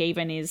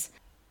break-even is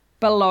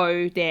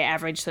below their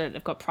average so that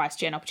they've got price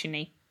gen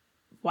opportunity.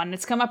 One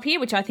that's come up here,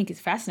 which I think is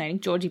fascinating,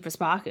 Georgie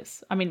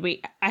Prasparkas. I mean,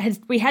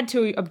 we had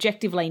to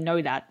objectively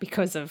know that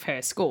because of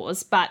her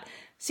scores, but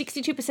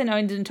 62%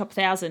 owned in top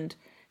 1,000.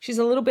 She's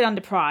a little bit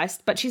underpriced,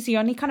 but she's the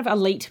only kind of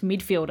elite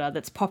midfielder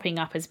that's popping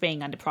up as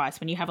being underpriced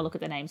when you have a look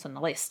at the names on the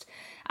list.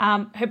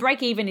 Her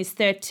break-even is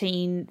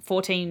 13,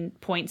 14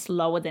 points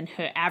lower than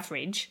her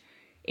average.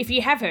 If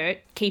you have her,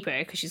 keep her,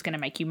 because she's going to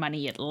make you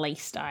money at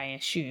least, I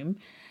assume,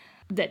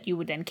 that you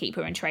would then keep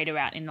her and trade her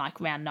out in like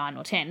round 9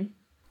 or 10.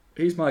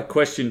 Here's my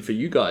question for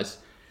you guys.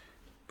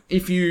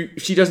 If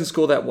she doesn't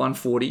score that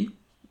 140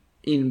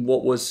 in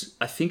what was,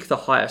 I think, the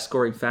highest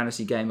scoring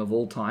fantasy game of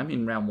all time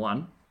in round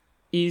 1,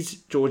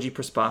 is Georgie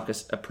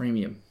Prasparkas a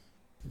premium?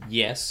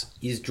 yes.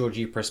 Is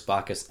Georgie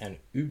Prasparkas an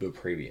uber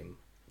premium?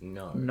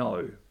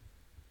 No.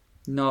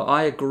 No,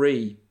 I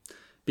agree.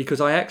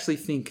 Because I actually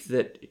think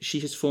that she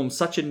has formed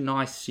such a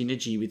nice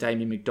synergy with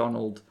Amy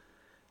McDonald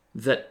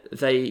that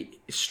they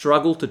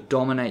struggle to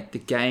dominate the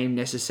game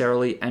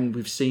necessarily, and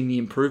we've seen the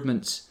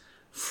improvements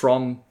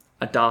from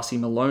a Darcy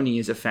Maloney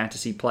as a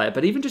fantasy player,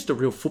 but even just a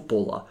real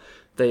footballer.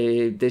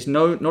 There's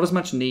not as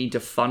much need to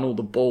funnel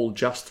the ball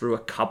just through a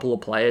couple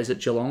of players at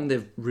Geelong.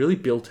 They've really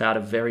built out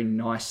a very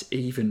nice,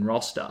 even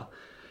roster.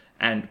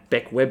 And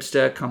Beck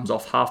Webster comes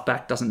off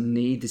halfback, doesn't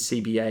need the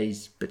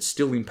CBAs, but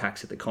still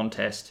impacts at the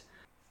contest.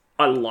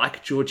 I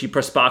like Georgie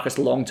Prasparkas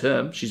long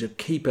term. She's a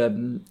keeper,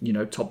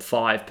 top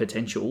 5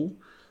 potential.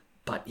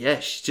 But yeah,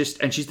 she's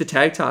the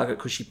tag target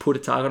because she put a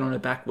target on her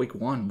back week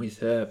 1 with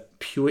her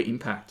pure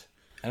impact.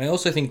 And I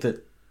also think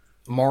that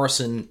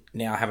Morrison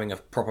now having a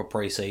proper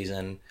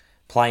preseason,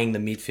 playing the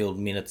midfield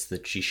minutes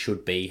that she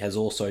should be, has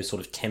also sort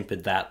of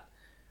tempered that,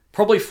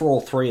 probably for all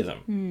 3 of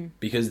them,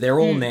 because they're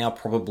all now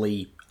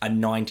probably a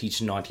 90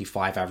 to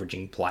 95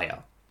 averaging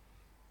player,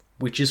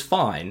 which is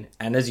fine.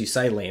 And as you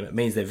say, Liam, it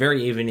means they're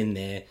very even in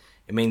there.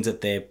 It means that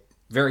they're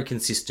very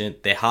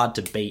consistent. They're hard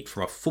to beat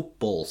from a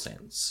football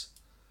sense.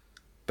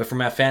 But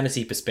from our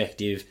fantasy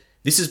perspective,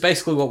 this is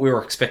basically what we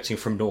were expecting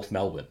from North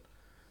Melbourne,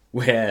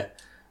 where,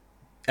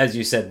 as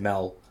you said,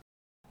 Mel,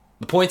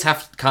 the points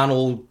can't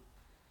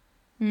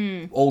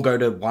all go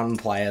to one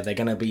player. They're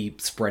going to be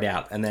spread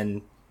out. And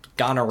then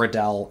Garner,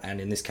 Riddell,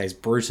 and in this case,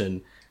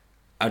 Bruton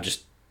are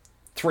just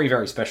 3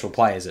 very special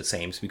players, it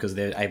seems, because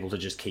they're able to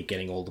just keep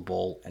getting all the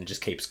ball and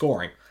just keep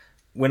scoring.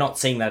 We're not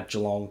seeing that at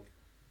Geelong.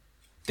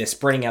 They're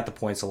spreading out the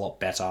points a lot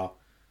better.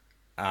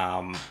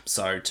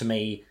 So to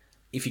me,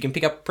 if you can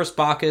pick up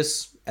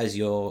Prasparkas as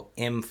your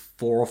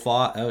M4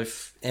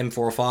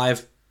 or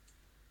 5,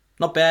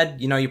 not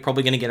bad. You're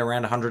probably going to get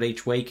around 100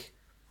 each week,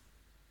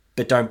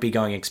 but don't be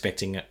going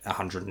expecting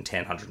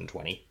 110,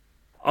 120.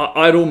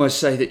 I'd almost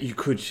say that you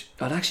could...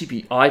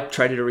 I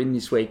traded her in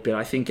this week, but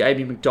I think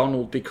Amy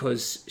McDonald,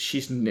 because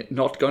she's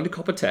not going to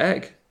cop a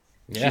tag.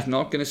 Yeah. She's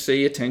not going to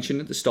see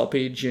attention at the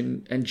stoppage,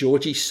 and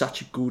Georgie's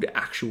such a good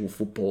actual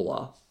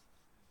footballer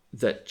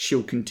that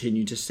she'll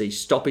continue to see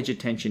stoppage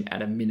attention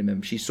at a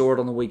minimum. She saw it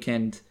on the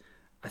weekend.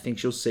 I think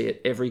she'll see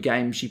it every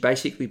game she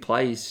basically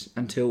plays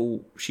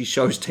until she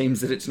shows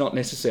teams that it's not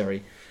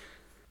necessary.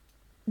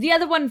 The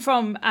other one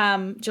from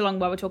Geelong,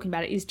 while we're talking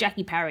about it, is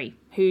Jackie Parry,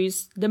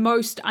 who's the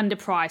most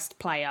underpriced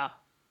player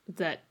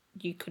that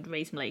you could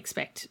reasonably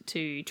expect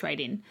to trade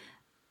in.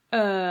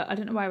 I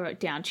don't know why I wrote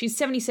it down. She's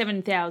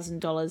 $77,000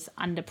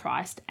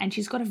 underpriced, and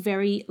she's got a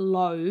very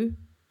low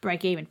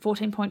break even,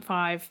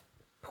 14.5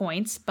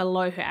 points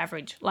below her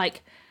average.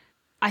 Like,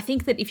 I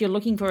think that if you're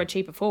looking for a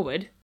cheaper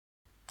forward,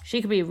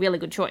 she could be a really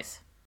good choice.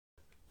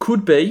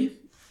 Could be.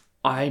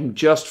 I'm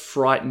just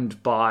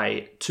frightened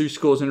by 2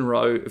 scores in a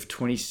row of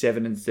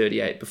 27 and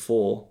 38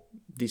 before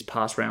this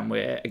past round,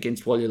 where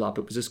against Walyulup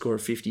it was a score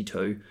of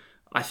 52.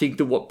 I think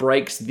that what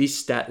breaks this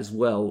stat as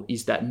well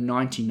is that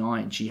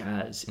 99 she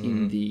has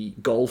in the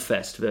Goal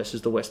Fest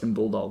versus the Western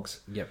Bulldogs.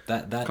 Yep,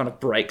 that kind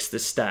of breaks the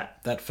stat.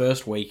 That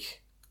first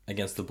week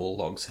against the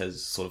Bulldogs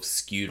has sort of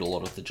skewed a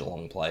lot of the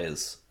Geelong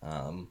players.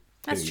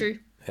 That's true.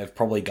 Have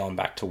probably gone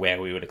back to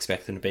where we would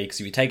expect them to be. Because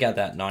if you take out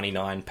that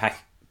 99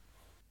 pack,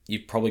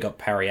 you've probably got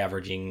Parry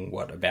averaging,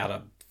 about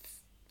a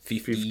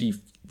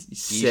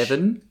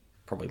 57?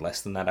 Probably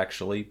less than that,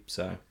 actually.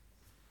 So...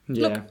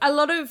 Yeah. Look, a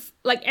lot of,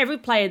 every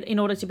player, in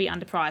order to be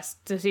underpriced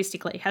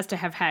statistically, has to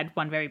have had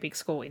one very big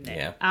score in there.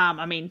 Yeah.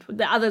 I mean,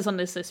 the others on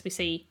this list, we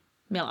see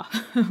Miller,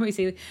 we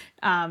see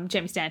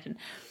Jamie Stanton.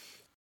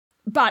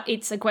 But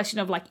it's a question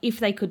of, if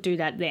they could do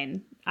that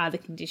then,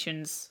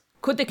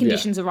 could the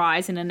conditions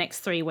arise in the next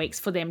 3 weeks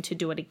for them to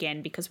do it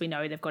again, because we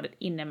know they've got it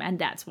in them, and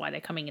that's why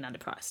they're coming in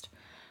underpriced.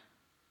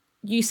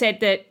 You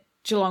said that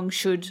Geelong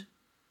should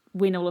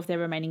win all of their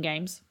remaining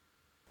games.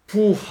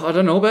 I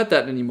don't know about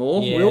that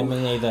anymore. Yeah, Will?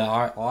 me neither.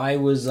 I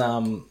was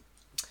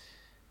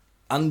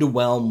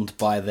underwhelmed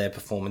by their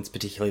performance,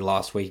 particularly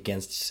last week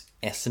against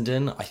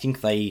Essendon. I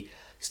think they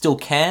still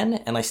can,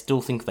 and I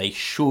still think they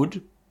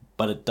should,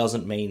 but it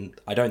doesn't mean...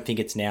 I don't think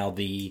it's now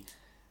the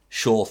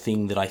sure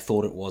thing that I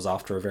thought it was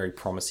after a very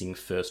promising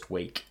first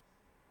week.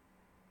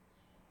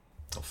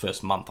 Or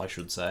first month, I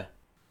should say.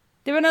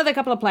 There are another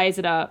couple of players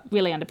that are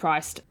really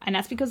underpriced, and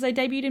that's because they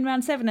debuted in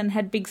round 7 and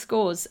had big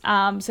scores.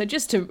 So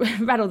just to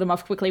rattle them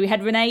off quickly, we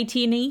had Renee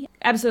Tierney,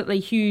 absolutely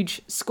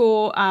huge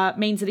score,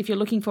 means that if you're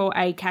looking for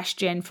a cash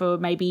gen for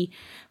maybe,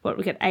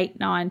 we got 8,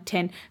 9,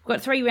 10, we've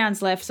got 3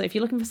 rounds left, so if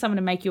you're looking for someone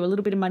to make you a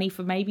little bit of money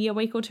for maybe a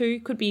week or two,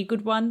 could be a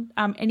good one.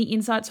 Any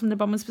insights from the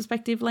Bombers'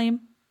 perspective,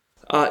 Liam?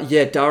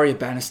 Daria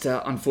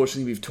Bannister,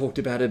 unfortunately we've talked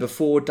about her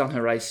before, done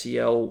her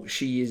ACL.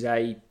 She is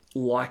a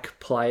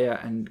player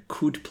and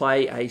could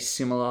play a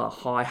similar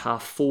high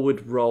half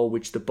forward role,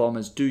 which the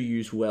Bombers do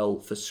use well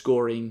for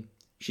scoring.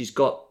 She's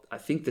got, I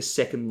think, the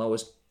second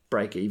lowest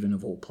break even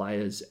of all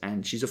players,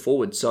 and she's a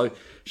forward, so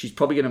she's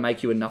probably going to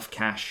make you enough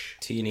cash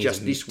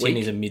just this week.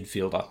 Tierney's a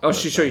midfielder. Oh,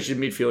 she's a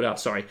midfielder,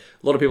 sorry. A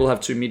lot of people have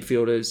 2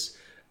 midfielders.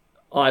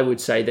 I would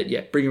say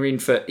that, bring her in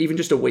for even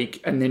just a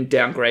week and then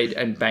downgrade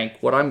and bank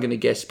what I'm going to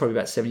guess probably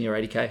about 70 or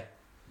 80k.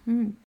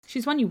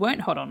 She's one you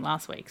weren't hot on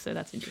last week, so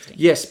that's interesting.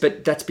 Yes,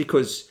 but that's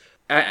because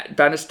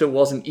Bannister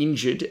wasn't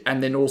injured,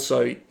 and then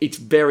also it's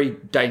very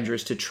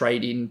dangerous to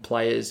trade in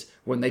players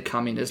when they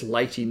come in as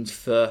late-ins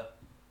for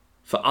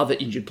other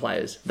injured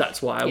players.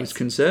 That's why I was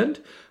concerned,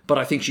 but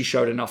I think she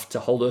showed enough to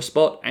hold her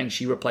spot, and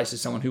she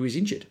replaces someone who is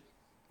injured.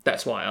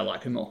 That's why I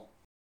like her more.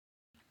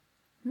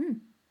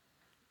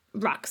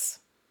 Rucks.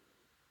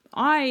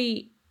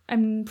 I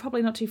am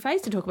probably not too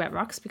phased to talk about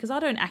rucks because I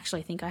don't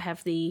actually think I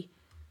have the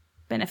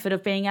benefit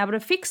of being able to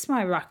fix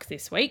my ruck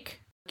this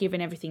week, given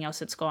everything else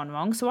that's gone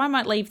wrong. So I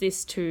might leave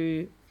this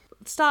to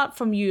start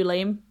from you,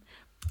 Liam.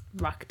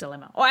 Ruck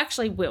dilemma. Or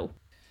actually, Will.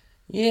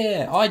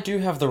 Yeah, I do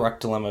have the ruck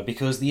dilemma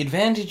because the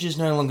advantage is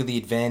no longer the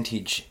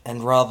advantage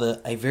and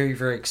rather a very,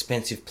 very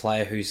expensive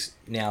player who's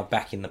now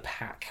back in the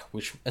pack,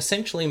 which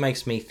essentially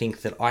makes me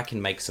think that I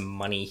can make some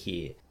money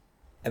here.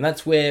 And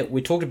that's where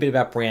we talked a bit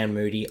about Brianne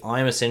Moody.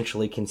 I'm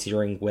essentially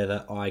considering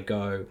whether I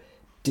go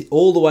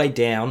all the way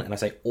down, and I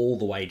say all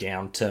the way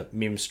down to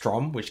Mim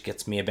Strom, which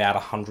gets me about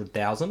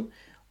 100,000,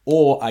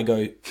 or I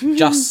go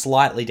just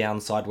slightly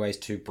down sideways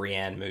to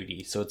Brianne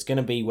Moody. So it's going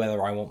to be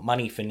whether I want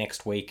money for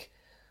next week,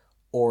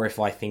 or if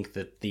I think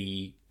that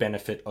the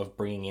benefit of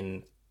bringing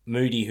in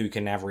Moody, who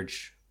can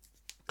average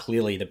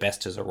clearly the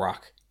best as a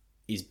ruck,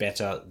 is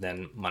better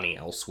than money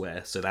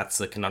elsewhere. So that's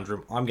the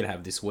conundrum I'm going to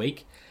have this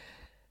week.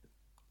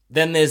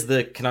 Then there's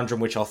the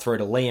conundrum which I'll throw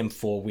to Liam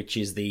for, which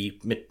is the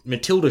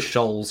Matilda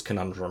Scholes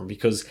conundrum,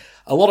 because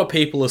a lot of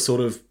people are sort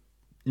of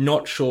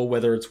not sure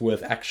whether it's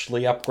worth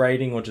actually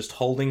upgrading or just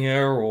holding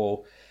her,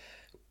 or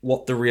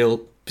what the real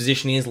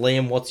position is.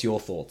 Liam, what's your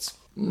thoughts?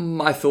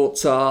 My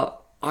thoughts are,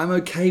 I'm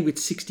okay with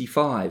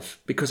 65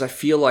 because I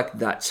feel like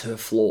that's her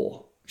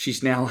floor.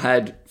 She's now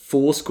had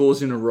 4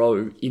 scores in a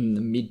row in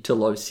the mid to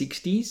low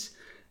 60s,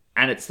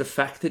 and it's the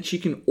fact that she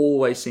can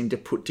always seem to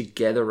put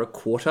together a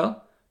quarter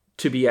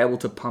to be able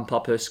to pump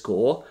up her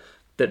score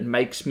that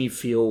makes me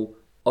feel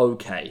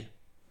okay.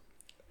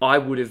 I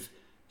would have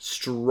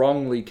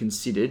strongly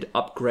considered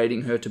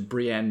upgrading her to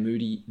Brianne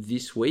Moody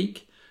this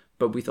week,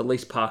 but with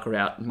Elise Parker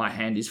out, my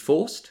hand is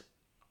forced.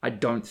 I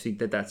don't think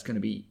that that's going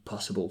to be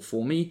possible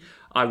for me.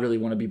 I really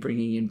want to be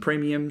bringing in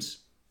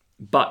premiums,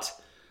 but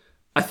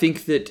I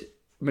think that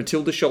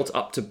Matilda Schultz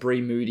up to Brie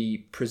Moody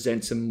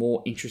presents a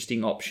more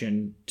interesting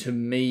option to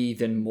me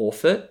than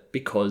Morfitt,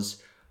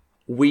 because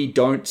we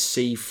don't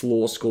see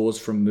floor scores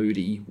from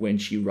Moody when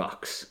she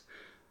rucks.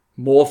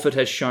 Morfitt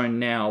has shown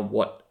now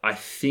what I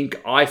think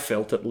I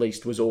felt at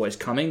least was always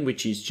coming,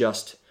 which is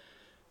just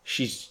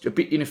she's a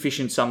bit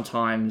inefficient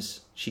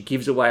sometimes. She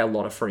gives away a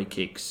lot of free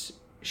kicks.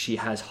 She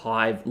has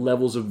high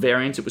levels of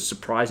variance. It was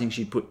surprising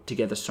she put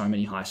together so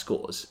many high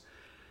scores.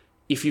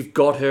 If you've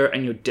got her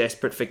and you're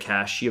desperate for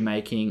cash, you're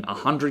making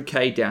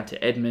 100k down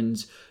to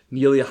Edmonds,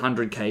 nearly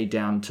 100k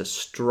down to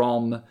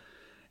Strom,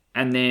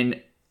 and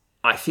then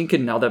I think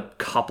another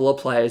couple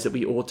of players that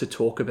we ought to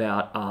talk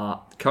about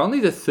are currently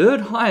the third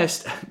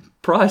highest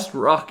priced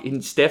ruck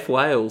in Steph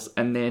Wales,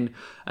 and then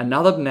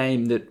another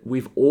name that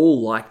we've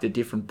all liked at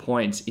different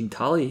points in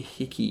Talia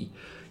Hickey.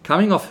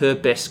 Coming off her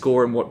best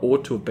score in what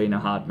ought to have been a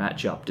hard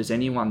matchup, does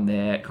anyone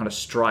there kind of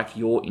strike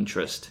your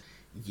interest?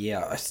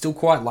 Yeah, I still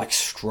quite like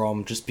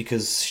Strom just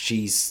because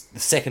she's the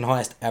second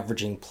highest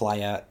averaging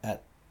player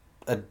at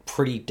a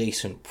pretty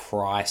decent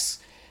price.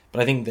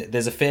 But I think that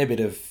there's a fair bit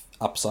of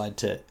upside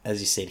to, as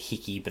you said,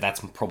 Hickey, but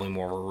that's probably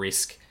more of a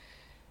risk.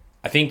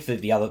 I think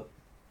that the other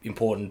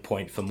important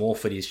point for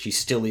Morfitt is she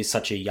still is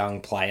such a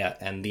young player,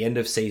 and the end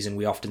of season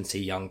we often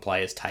see young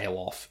players tail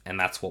off, and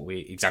that's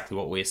exactly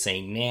what we're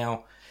seeing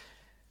now.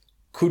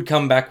 Could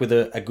come back with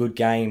a good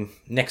game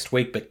next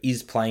week, but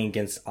is playing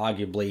against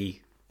arguably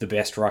the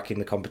best ruck in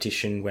the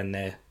competition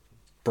when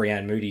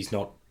Breanne Moody's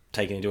not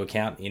taken into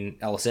account in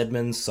Alice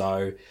Edmonds,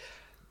 so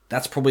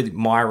that's probably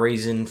my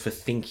reason for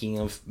thinking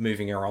of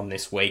moving her on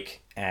this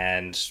week,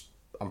 and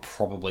I'm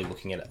probably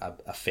looking at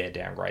a fair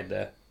downgrade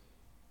there.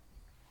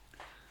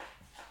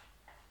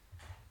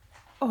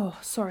 Oh,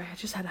 sorry, I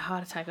just had a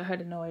heart attack. I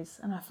heard a noise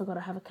and I forgot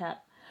I have a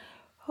cat.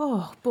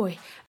 Oh, boy.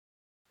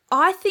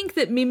 I think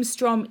that Mim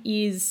Strom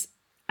is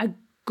a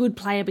good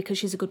player because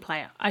she's a good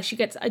player. She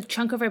gets a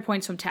chunk of her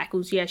points from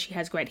tackles. Yeah, she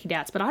has great hit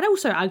outs, but I'd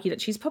also argue that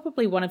she's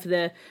probably one of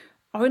the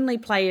only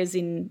players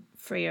in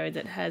Freo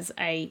that has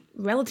a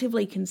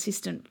relatively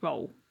consistent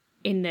role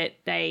in that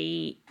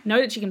they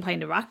know that she can play in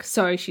the ruck,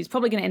 so she's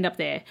probably going to end up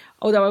there.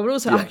 Although I would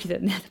also argue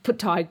that now they put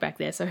Tig back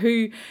there, so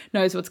who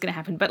knows what's going to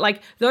happen. But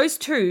like those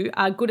two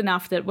are good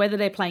enough that whether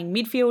they're playing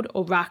midfield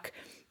or ruck,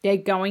 they're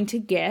going to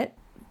get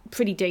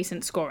pretty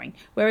decent scoring.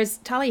 Whereas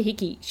Talia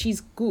Hickey,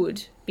 she's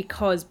good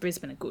because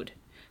Brisbane are good.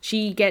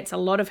 She gets a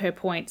lot of her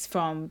points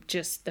from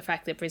just the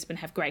fact that Brisbane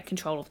have great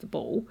control of the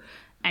ball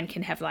and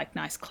can have like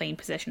nice clean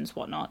possessions,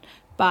 whatnot,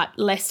 but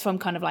less from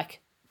kind of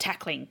like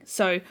tackling.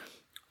 So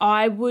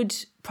I would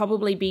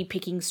probably be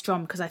picking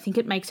Strom because I think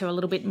it makes her a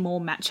little bit more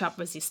matchup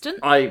resistant.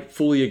 I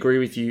fully agree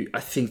with you.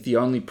 I think the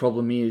only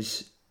problem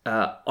is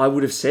I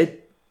would have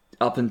said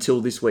up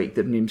until this week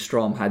that Mim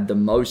Strom had the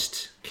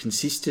most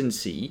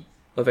consistency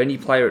of any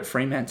player at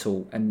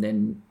Fremantle, and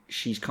then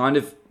she's kind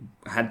of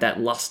had that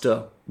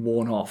luster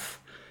worn off.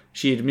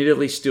 She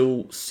admittedly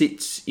still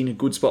sits in a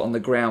good spot on the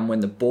ground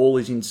when the ball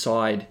is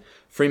inside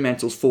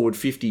Fremantle's forward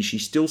 50. She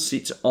still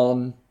sits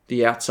on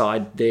the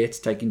outside there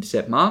to take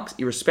intercept marks,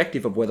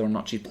 irrespective of whether or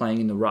not she's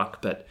playing in the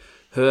ruck. But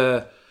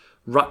her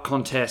ruck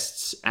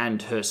contests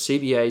and her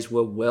CBAs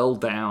were well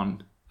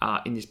down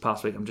in this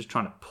past week. I'm just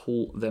trying to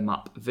pull them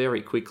up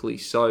very quickly.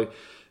 So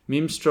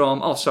Mim Strom,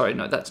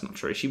 no, that's not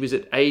true. She was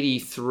at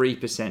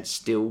 83%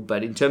 still,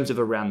 but in terms of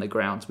around the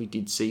grounds, we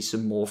did see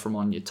some more from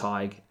Anya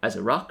Tig as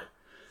a ruck.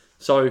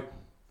 So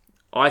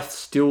I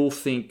still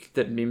think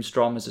that Mim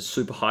Strom is a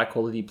super high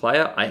quality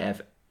player. I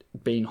have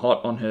been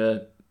hot on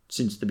her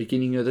since the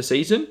beginning of the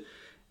season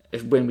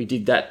when we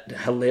did that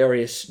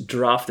hilarious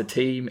draft the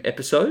team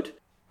episode.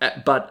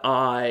 But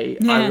I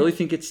really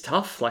think it's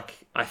tough.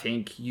 Like, I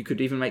think you could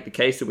even make the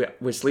case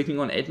that we're sleeping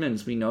on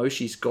Edmonds. We know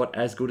she's got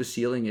as good a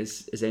ceiling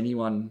as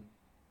anyone,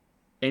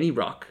 any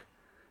ruck.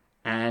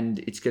 And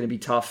it's going to be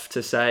tough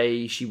to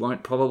say she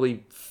won't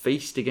probably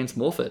feast against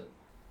Morfitt.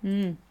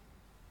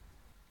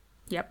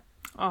 Yep.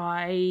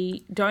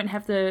 I don't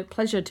have the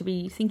pleasure to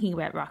be thinking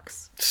about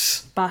rucks.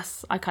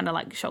 But I kind of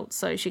like Schultz,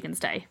 so she can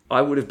stay.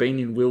 I would have been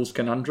in Will's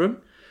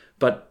conundrum,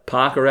 but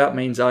Parker out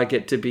means I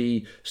get to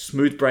be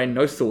smooth brain,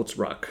 no thoughts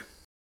ruck.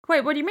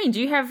 Wait, what do you mean?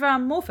 Do you have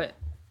Morfitt?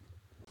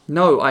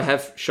 No, I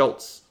have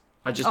Schultz.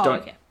 I just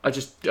don't. Okay. I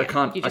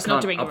can't. You're just I not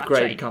can't doing a ruck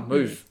upgrade. trade. Can't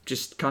move.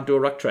 Just can't do a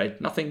ruck trade.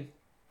 Nothing.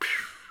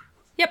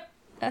 Yep,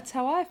 that's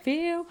how I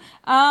feel.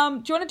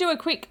 Do you want to do a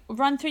quick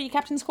run through your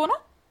captain's corner?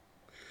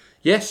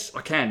 Yes,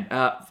 I can.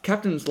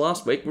 Captains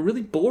last week were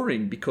really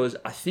boring because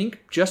I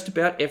think just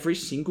about every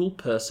single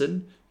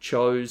person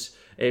chose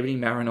Ebony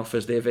Marinoff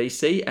as their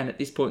VC, and at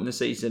this point in the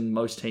season,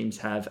 most teams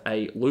have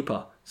a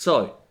looper.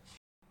 So,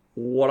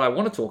 what I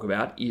want to talk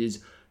about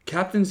is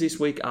captains this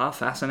week are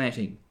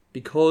fascinating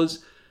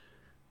because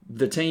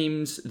the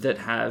teams that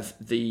have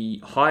the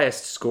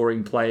highest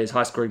scoring players,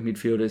 high scoring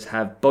midfielders,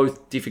 have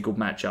both difficult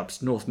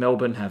matchups. North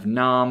Melbourne have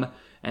Nam,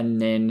 and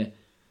then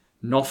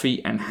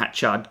Noffy and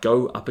Hatchard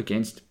go up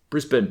against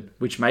Brisbane,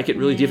 which make it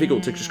really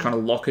difficult to just kind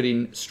of lock it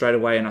in straight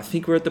away. And I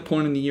think we're at the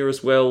point in the year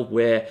as well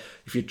where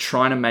if you're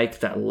trying to make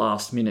that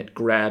last minute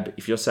grab,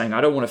 if you're saying,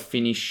 I don't want to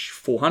finish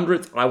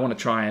 400th, I want to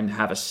try and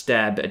have a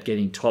stab at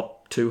getting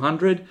top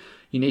 200,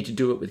 you need to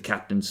do it with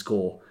captain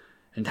score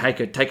and take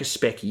a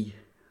specky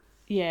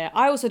Yeah,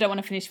 I also don't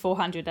want to finish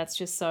 400. That's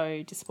just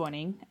so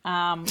disappointing,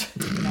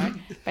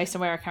 based on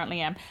where I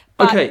currently am.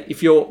 But okay,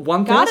 if you're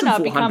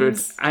 1,400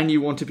 becomes... and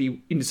you want to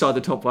be inside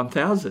the top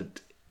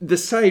 1,000, the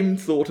same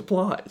thought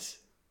applies.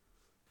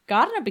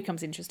 Gardner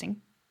becomes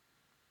interesting.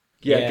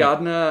 Yeah.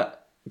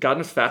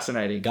 Gardner's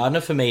fascinating.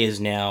 Gardner for me is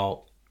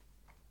now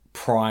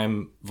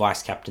prime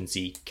vice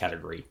captaincy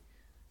category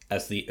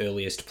as the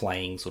earliest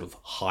playing sort of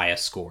higher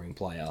scoring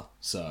player.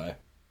 So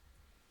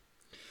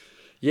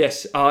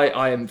yes,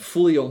 I am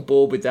fully on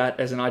board with that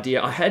as an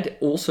idea. I had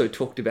also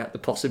talked about the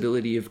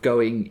possibility of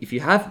going, if you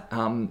have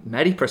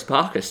Maddie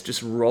Prespakis,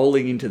 just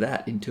rolling into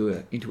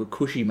a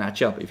cushy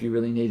matchup if you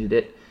really needed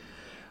it.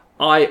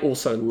 I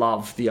also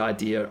love the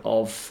idea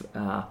of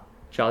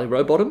Charlie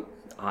Rowbottom.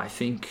 I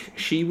think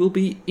she will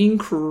be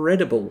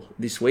incredible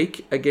this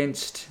week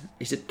against,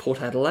 is it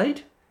Port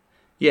Adelaide?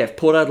 Yeah,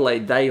 Port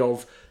Adelaide, they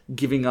of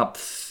giving up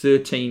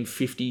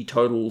 1,350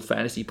 total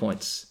fantasy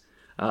points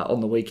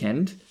on the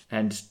weekend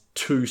and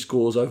 2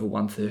 scores over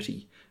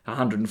 130,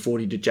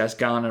 140 to Jazz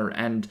Garner.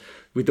 And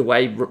with the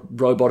way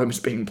Rowbottom's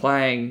been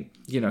playing,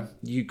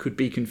 you could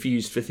be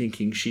confused for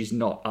thinking she's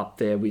not up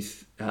there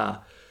with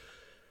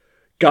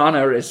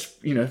Garner as,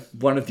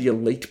 one of the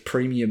elite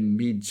premium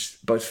mids,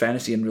 both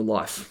fantasy and real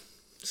life.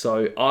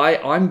 So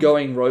I'm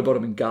going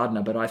Rowbottom and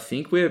Gardner, but I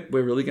think we're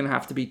really going to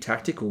have to be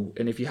tactical.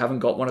 And if you haven't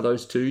got one of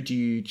those two, do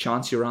you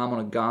chance your arm on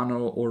a Garner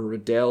or a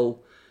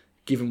Riddell,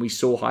 given we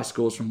saw high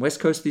scores from West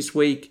Coast this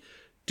week?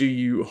 Do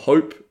you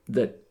hope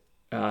that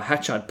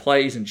Hatchard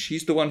plays and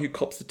she's the one who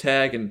cops the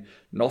tag and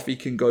Noffy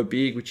can go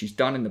big, which he's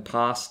done in the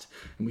past?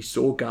 And we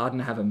saw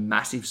Gardner have a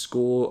massive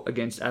score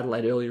against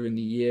Adelaide earlier in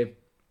the year.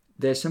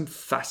 There's some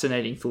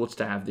fascinating thoughts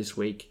to have this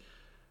week.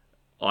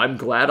 I'm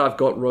glad I've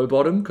got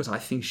Rowbottom because I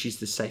think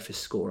she's the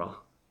safest scorer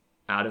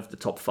out of the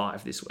top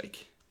 5 this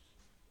week.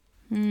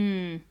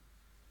 I'm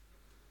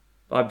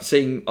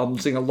seeing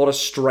a lot of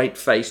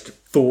straight-faced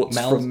thoughts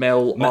from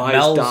Mel,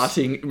 eyes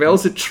darting.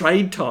 Mel's at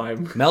trade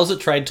time. Mel's at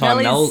trade time.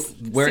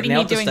 We're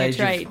now at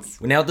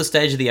the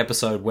stage of the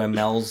episode where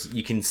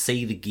you can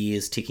see the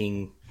gears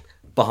ticking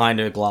behind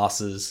her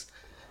glasses.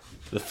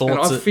 The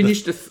thoughts.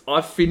 And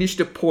I've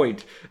finished a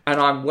point, and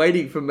I'm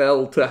waiting for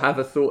Mel to have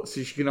a thought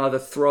so she can either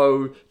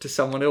throw to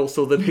someone else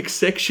or the next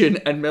section.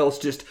 And Mel's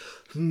just,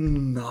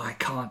 I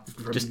can't.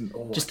 I don't know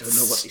what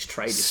this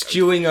trade is.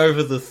 Stewing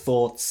over the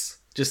thoughts,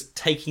 just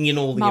taking in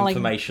all the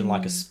information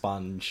like a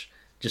sponge,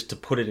 just to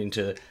put it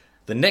into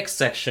the next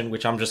section,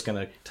 which I'm just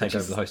going to take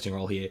over the hosting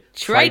role here.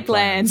 Trade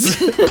plans.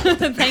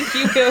 Thank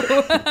you,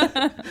 Bill.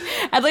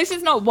 At least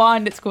it's not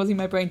wine that's causing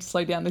my brain to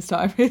slow down this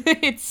time.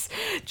 It's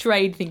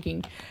trade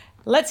thinking.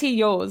 Let's hear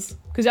yours,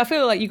 because I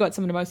feel like you got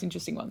some of the most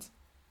interesting ones.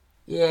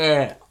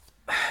 Yeah.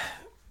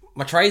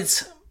 My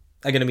trades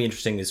are going to be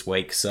interesting this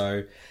week.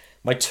 So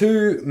my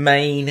 2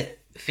 main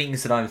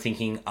things that I'm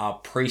thinking are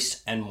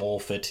Priest and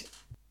Morfitt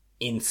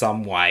in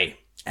some way.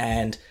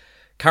 And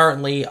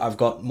currently I've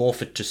got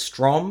Morfitt to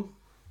Strom,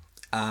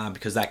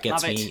 because that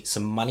gets me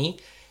some money.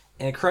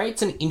 And it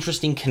creates an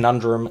interesting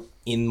conundrum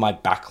in my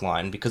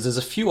backline, because there's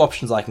a few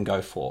options I can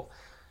go for.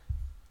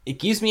 It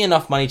gives me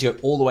enough money to go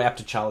all the way up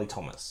to Charlie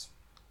Thomas,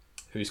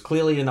 who's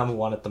clearly the number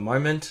 1 at the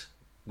moment,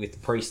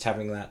 with Priest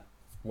having that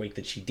week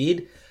that she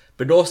did.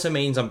 But it also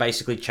means I'm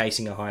basically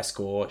chasing a high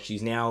score.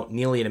 She's now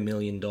nearly at $1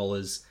 million,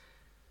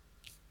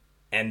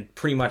 and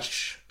pretty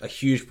much a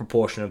huge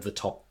proportion of the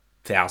top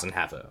 1,000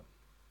 have her.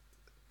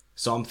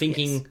 So I'm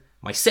thinking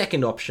my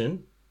second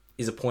option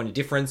is a point of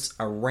difference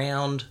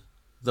around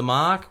the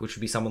mark, which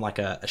would be someone like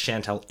a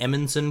Chantal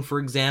Emonson, for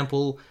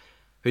example,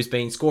 who's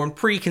been scoring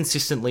pretty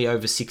consistently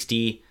over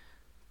 60,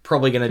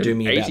 probably going to do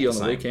me about the same. 80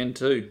 on the weekend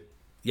too.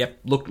 Yep,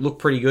 look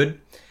pretty good.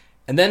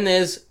 And then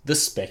there's the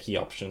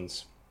specky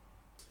options.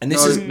 And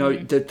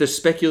the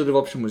speculative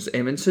option was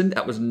Emonson.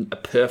 That was a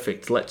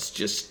perfect.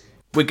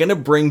 We're going to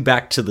bring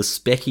back to the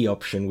specky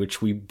option,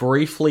 which we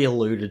briefly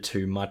alluded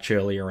to much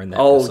earlier in that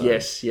episode. Oh,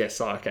 yes.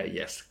 Okay,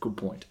 yes. Good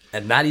point.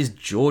 And that is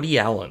Geordie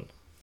Allen.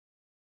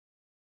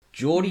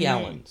 Geordie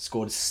Allen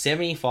scored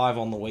 75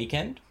 on the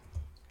weekend.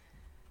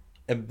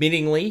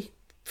 Admittingly,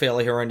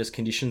 fairly horrendous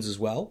conditions as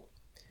well.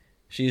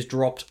 She has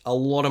dropped a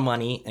lot of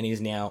money and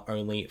is now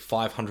only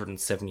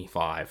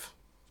 575.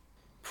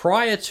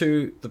 Prior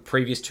to the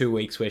previous 2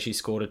 weeks where she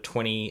scored a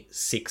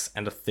 26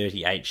 and a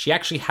 38, she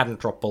actually hadn't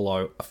dropped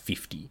below a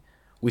 50,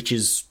 which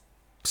is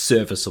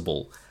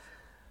serviceable.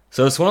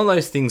 So it's one of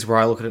those things where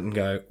I look at it and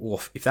go,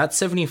 well, if that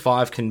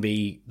 75 can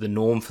be the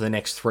norm for the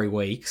next 3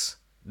 weeks,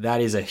 that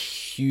is a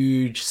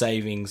huge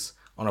savings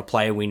on a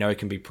player we know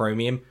can be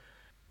premium.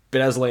 But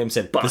as Liam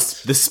said, the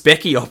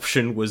specky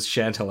option was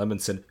Chantal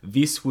Emonson.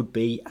 This would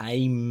be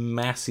a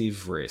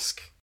massive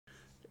risk.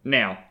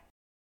 Now,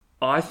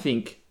 I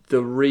think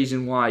the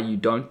reason why you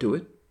don't do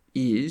it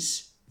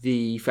is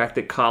the fact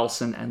that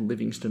Carlson and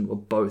Livingston were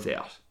both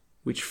out,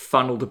 which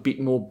funneled a bit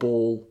more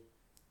ball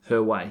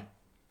her way.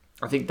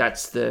 I think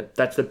that's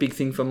the big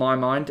thing for my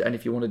mind, and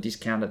if you want to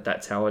discount it,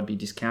 that's how I'd be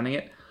discounting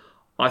it.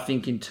 I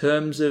think in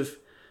terms of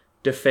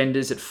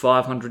defenders at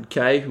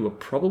 500k who are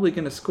probably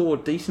going to score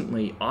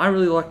decently, I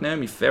really like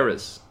Naomi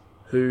Ferris,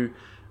 who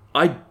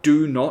I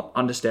do not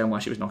understand why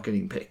she was not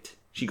getting picked.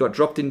 She got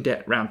dropped in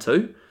round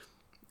 2.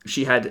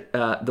 She had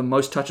the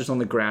most touches on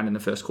the ground in the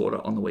first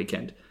quarter on the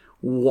weekend.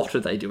 What are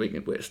they doing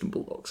at Western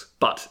Bulldogs?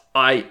 But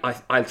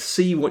I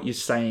see what you're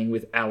saying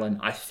with Allen.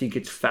 I think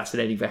it's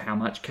fascinating for how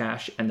much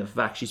cash and the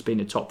fact she's been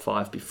a top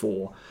 5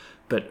 before.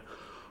 But,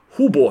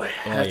 oh boy,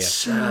 that's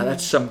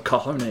some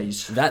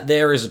cojones. That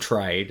there is a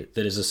trade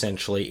that is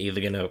essentially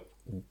either going to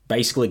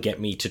basically get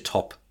me to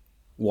top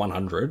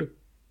 100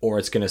 or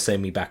it's going to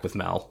send me back with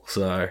Mel.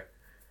 So...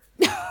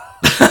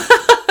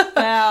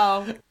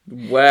 Wow.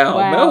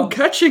 Wow, Mel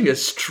catching a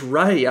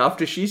stray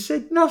after she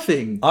said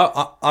nothing.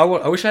 I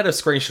wish I had a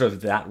screenshot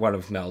of that one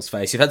of Mel's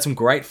face. You've had some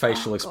great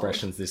facial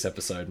expressions this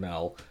episode,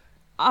 Mel.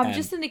 I'm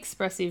just an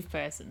expressive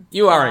person.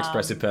 You are an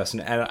expressive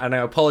person, and I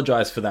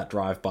apologise for that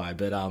drive-by,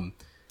 but... No,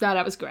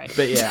 that was great.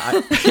 But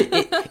yeah,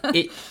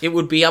 it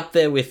would be up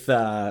there with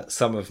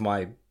some of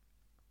my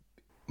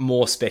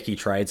more specky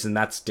trades, and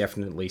that's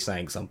definitely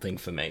saying something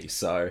for me,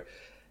 so...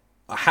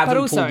 I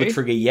haven't pulled the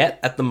trigger yet.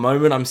 At the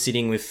moment, I'm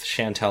sitting with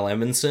Chantal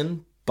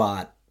Emonson,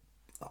 but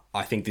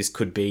I think this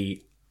could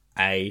be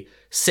a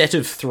set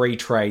of 3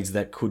 trades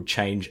that could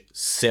change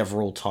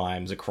several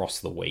times across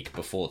the week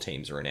before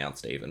teams are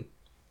announced even.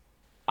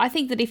 I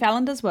think that if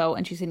Allen does well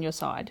and she's in your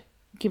side,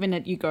 given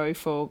that you go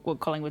for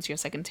Collingwood's your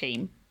second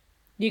team,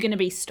 you're going to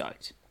be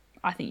stoked.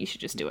 I think you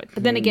should just do it.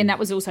 But then again, that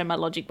was also my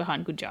logic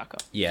behind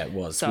Goodjaka. Yeah, it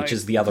was, which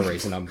is the other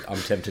reason I'm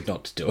tempted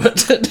not to do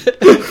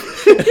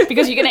it.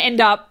 Because you're going to end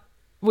up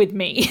with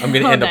me. I'm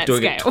going to end up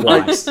doing it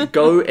twice.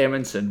 Go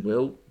Emonson,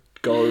 Will.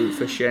 Go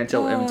for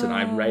Chantal Emonson.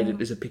 I rate it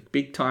as a pick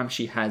big time.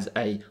 She has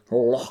a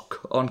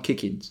lock on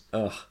kick-ins.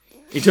 Ugh.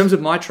 In terms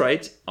of my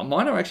trades,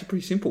 mine are actually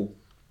pretty simple.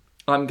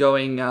 I'm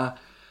going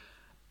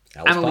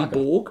Amelie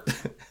Borg.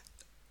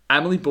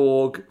 Amelie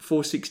Borg,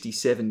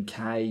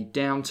 467k,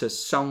 down to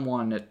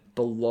someone at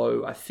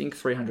below, I think,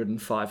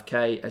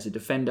 305k as a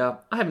defender.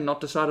 I have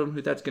not decided on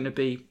who that's going to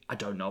be. I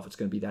don't know if it's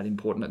going to be that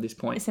important at this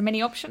point. Is there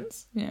many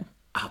options? Yeah.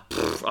 I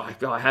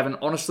haven't,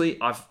 honestly.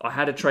 I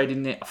had a trade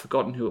in there. I've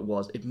forgotten who it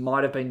was. It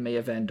might have been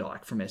Mia Van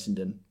Dijk from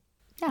Essendon.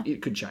 Yeah.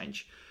 It could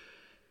change.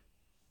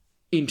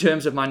 In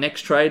terms of my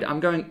next trade, I'm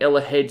going Ella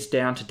Heads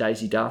down to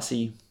Daisy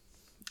Darcy.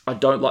 I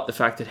don't like the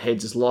fact that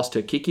Heads has lost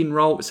her kick-in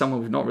role. It's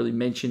someone we've not really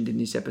mentioned in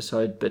this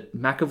episode, but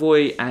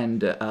McAvoy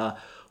and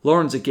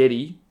Lauren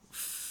Zaghetti,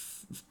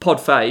 pod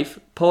fave,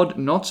 pod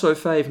not so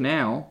fave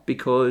now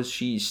because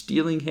she's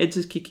stealing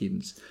Heads'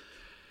 kick-ins.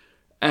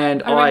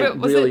 And I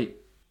really...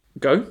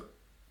 Go?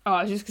 Oh,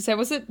 I was just going to say,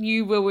 was it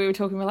you where we were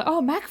talking about, like,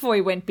 oh,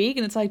 McAvoy went big,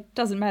 and it's like,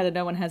 doesn't matter,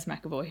 no one has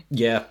McAvoy.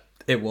 Yeah,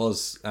 it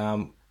was.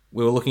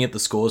 We were looking at the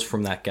scores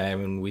from that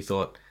game, and we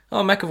thought,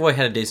 oh, McAvoy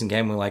had a decent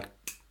game. We're like,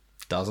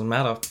 doesn't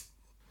matter.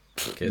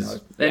 No.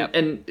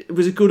 And it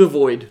was a good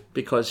avoid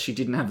because she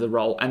didn't have the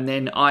role. And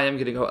then I am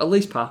going to go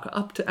Elise Parker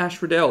up to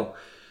Ash Riddell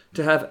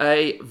to have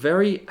a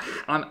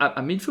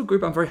midfield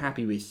group I'm very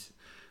happy with.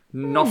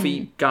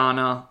 Noffy,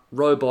 Garner,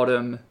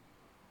 Rowbottom,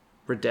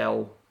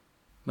 Riddell,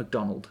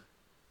 McDonald.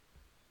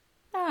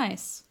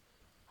 Nice.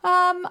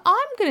 I'm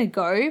going to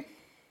go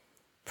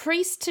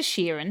Priest to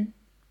Sheeran,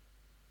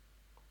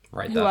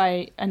 who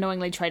I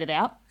annoyingly traded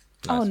out.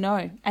 Nice. Oh,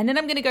 no. And then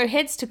I'm going to go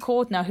Heads to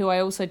Cordner, who I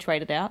also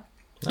traded out.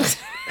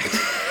 Nice.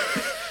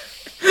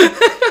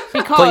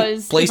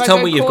 Because please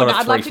tell me you've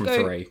got a 3 from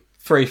 3.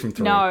 3 from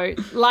 3. No,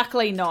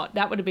 luckily not.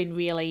 That would have been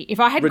really... If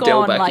I had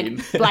Riddell gone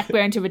like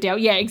Blackburn to Riddell,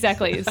 yeah,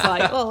 exactly. It's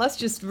like, well, let's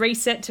just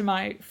reset to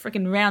my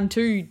freaking round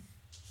 2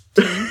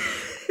 team.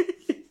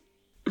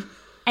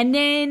 And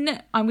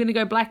then I'm going to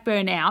go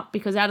Blackburn out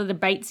because out of the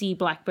Batesy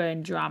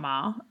Blackburn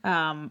drama,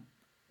 it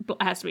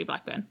has to be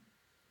Blackburn.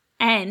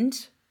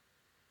 And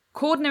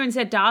Cordner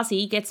instead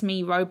Darcy gets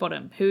me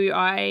Rowbottom, who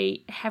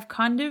I have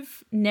kind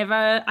of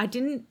never... I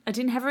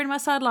didn't have her in my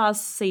side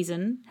last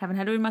season. Haven't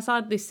had her in my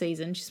side this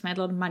season. She's made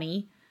a lot of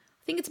money.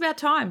 I think it's about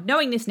time.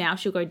 Knowing this now,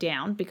 she'll go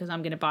down because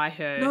I'm going to buy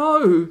her.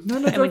 No,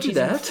 don't do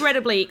that.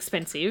 Incredibly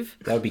expensive.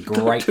 That would be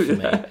great for me.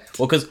 Well,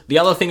 because the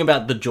other thing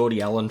about the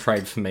Geordie Allen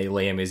trade for me,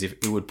 Liam, is if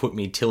it would put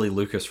me Tilly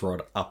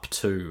Lucas-Rod up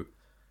to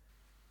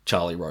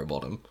Charlie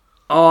Rowbottom.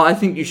 Oh, I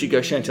think you should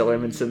go Chantal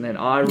Emonson then.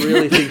 I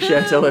really think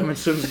Chantal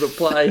Emonson's the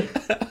play.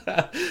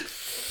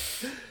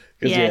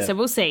 Yeah, so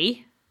we'll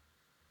see.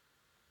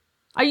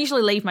 I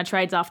usually leave my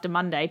trades after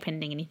Monday,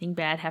 pending anything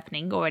bad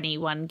happening or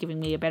anyone giving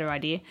me a better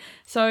idea.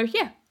 So,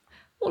 yeah,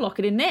 we'll lock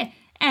it in there.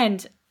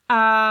 And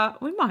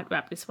we might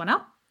wrap this one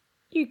up.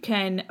 You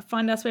can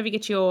find us wherever you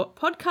get your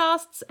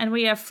podcasts, and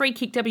we have Free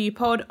Kick W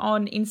Pod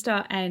on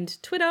Insta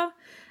and Twitter.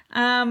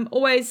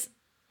 Always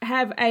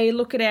have a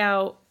look at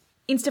our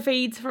Insta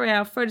feeds for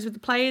our photos with the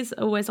players.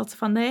 Always lots of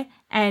fun there.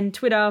 And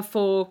Twitter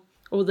for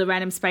all the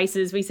random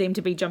spaces. We seem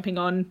to be jumping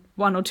on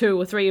 1 or 2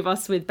 or 3 of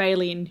us with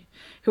Bailey and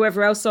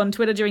whoever else on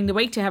Twitter during the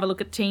week to have a look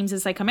at teams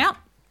as they come out.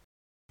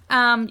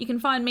 You can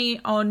find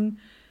me on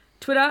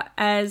Twitter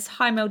as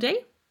HiMelD.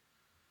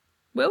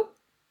 Will? You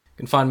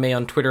can find me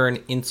on Twitter and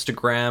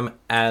Instagram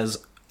as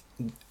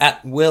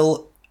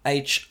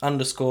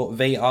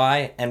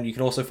 @WillH_VI, and you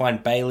can also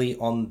find Bailey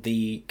on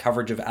the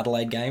coverage of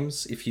Adelaide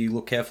games if you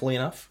look carefully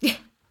enough.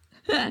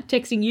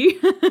 Texting you.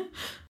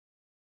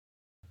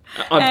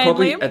 I'm And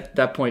probably Liam? at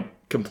that point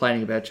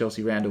complaining about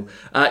Chelsea Randall.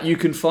 You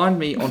can find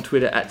me on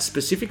Twitter at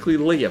specifically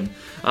Liam.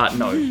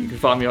 No, you can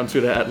find me on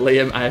Twitter at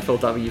Liam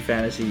AFLW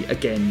Fantasy.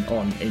 Again,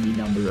 on any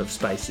number of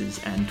spaces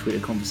and Twitter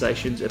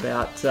conversations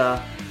about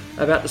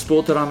the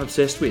sport that I'm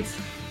obsessed with.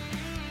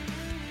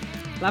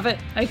 Love it.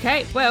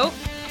 Okay, well,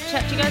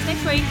 chat to you guys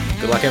next week.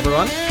 Good luck,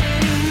 everyone.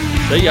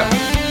 See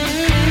ya.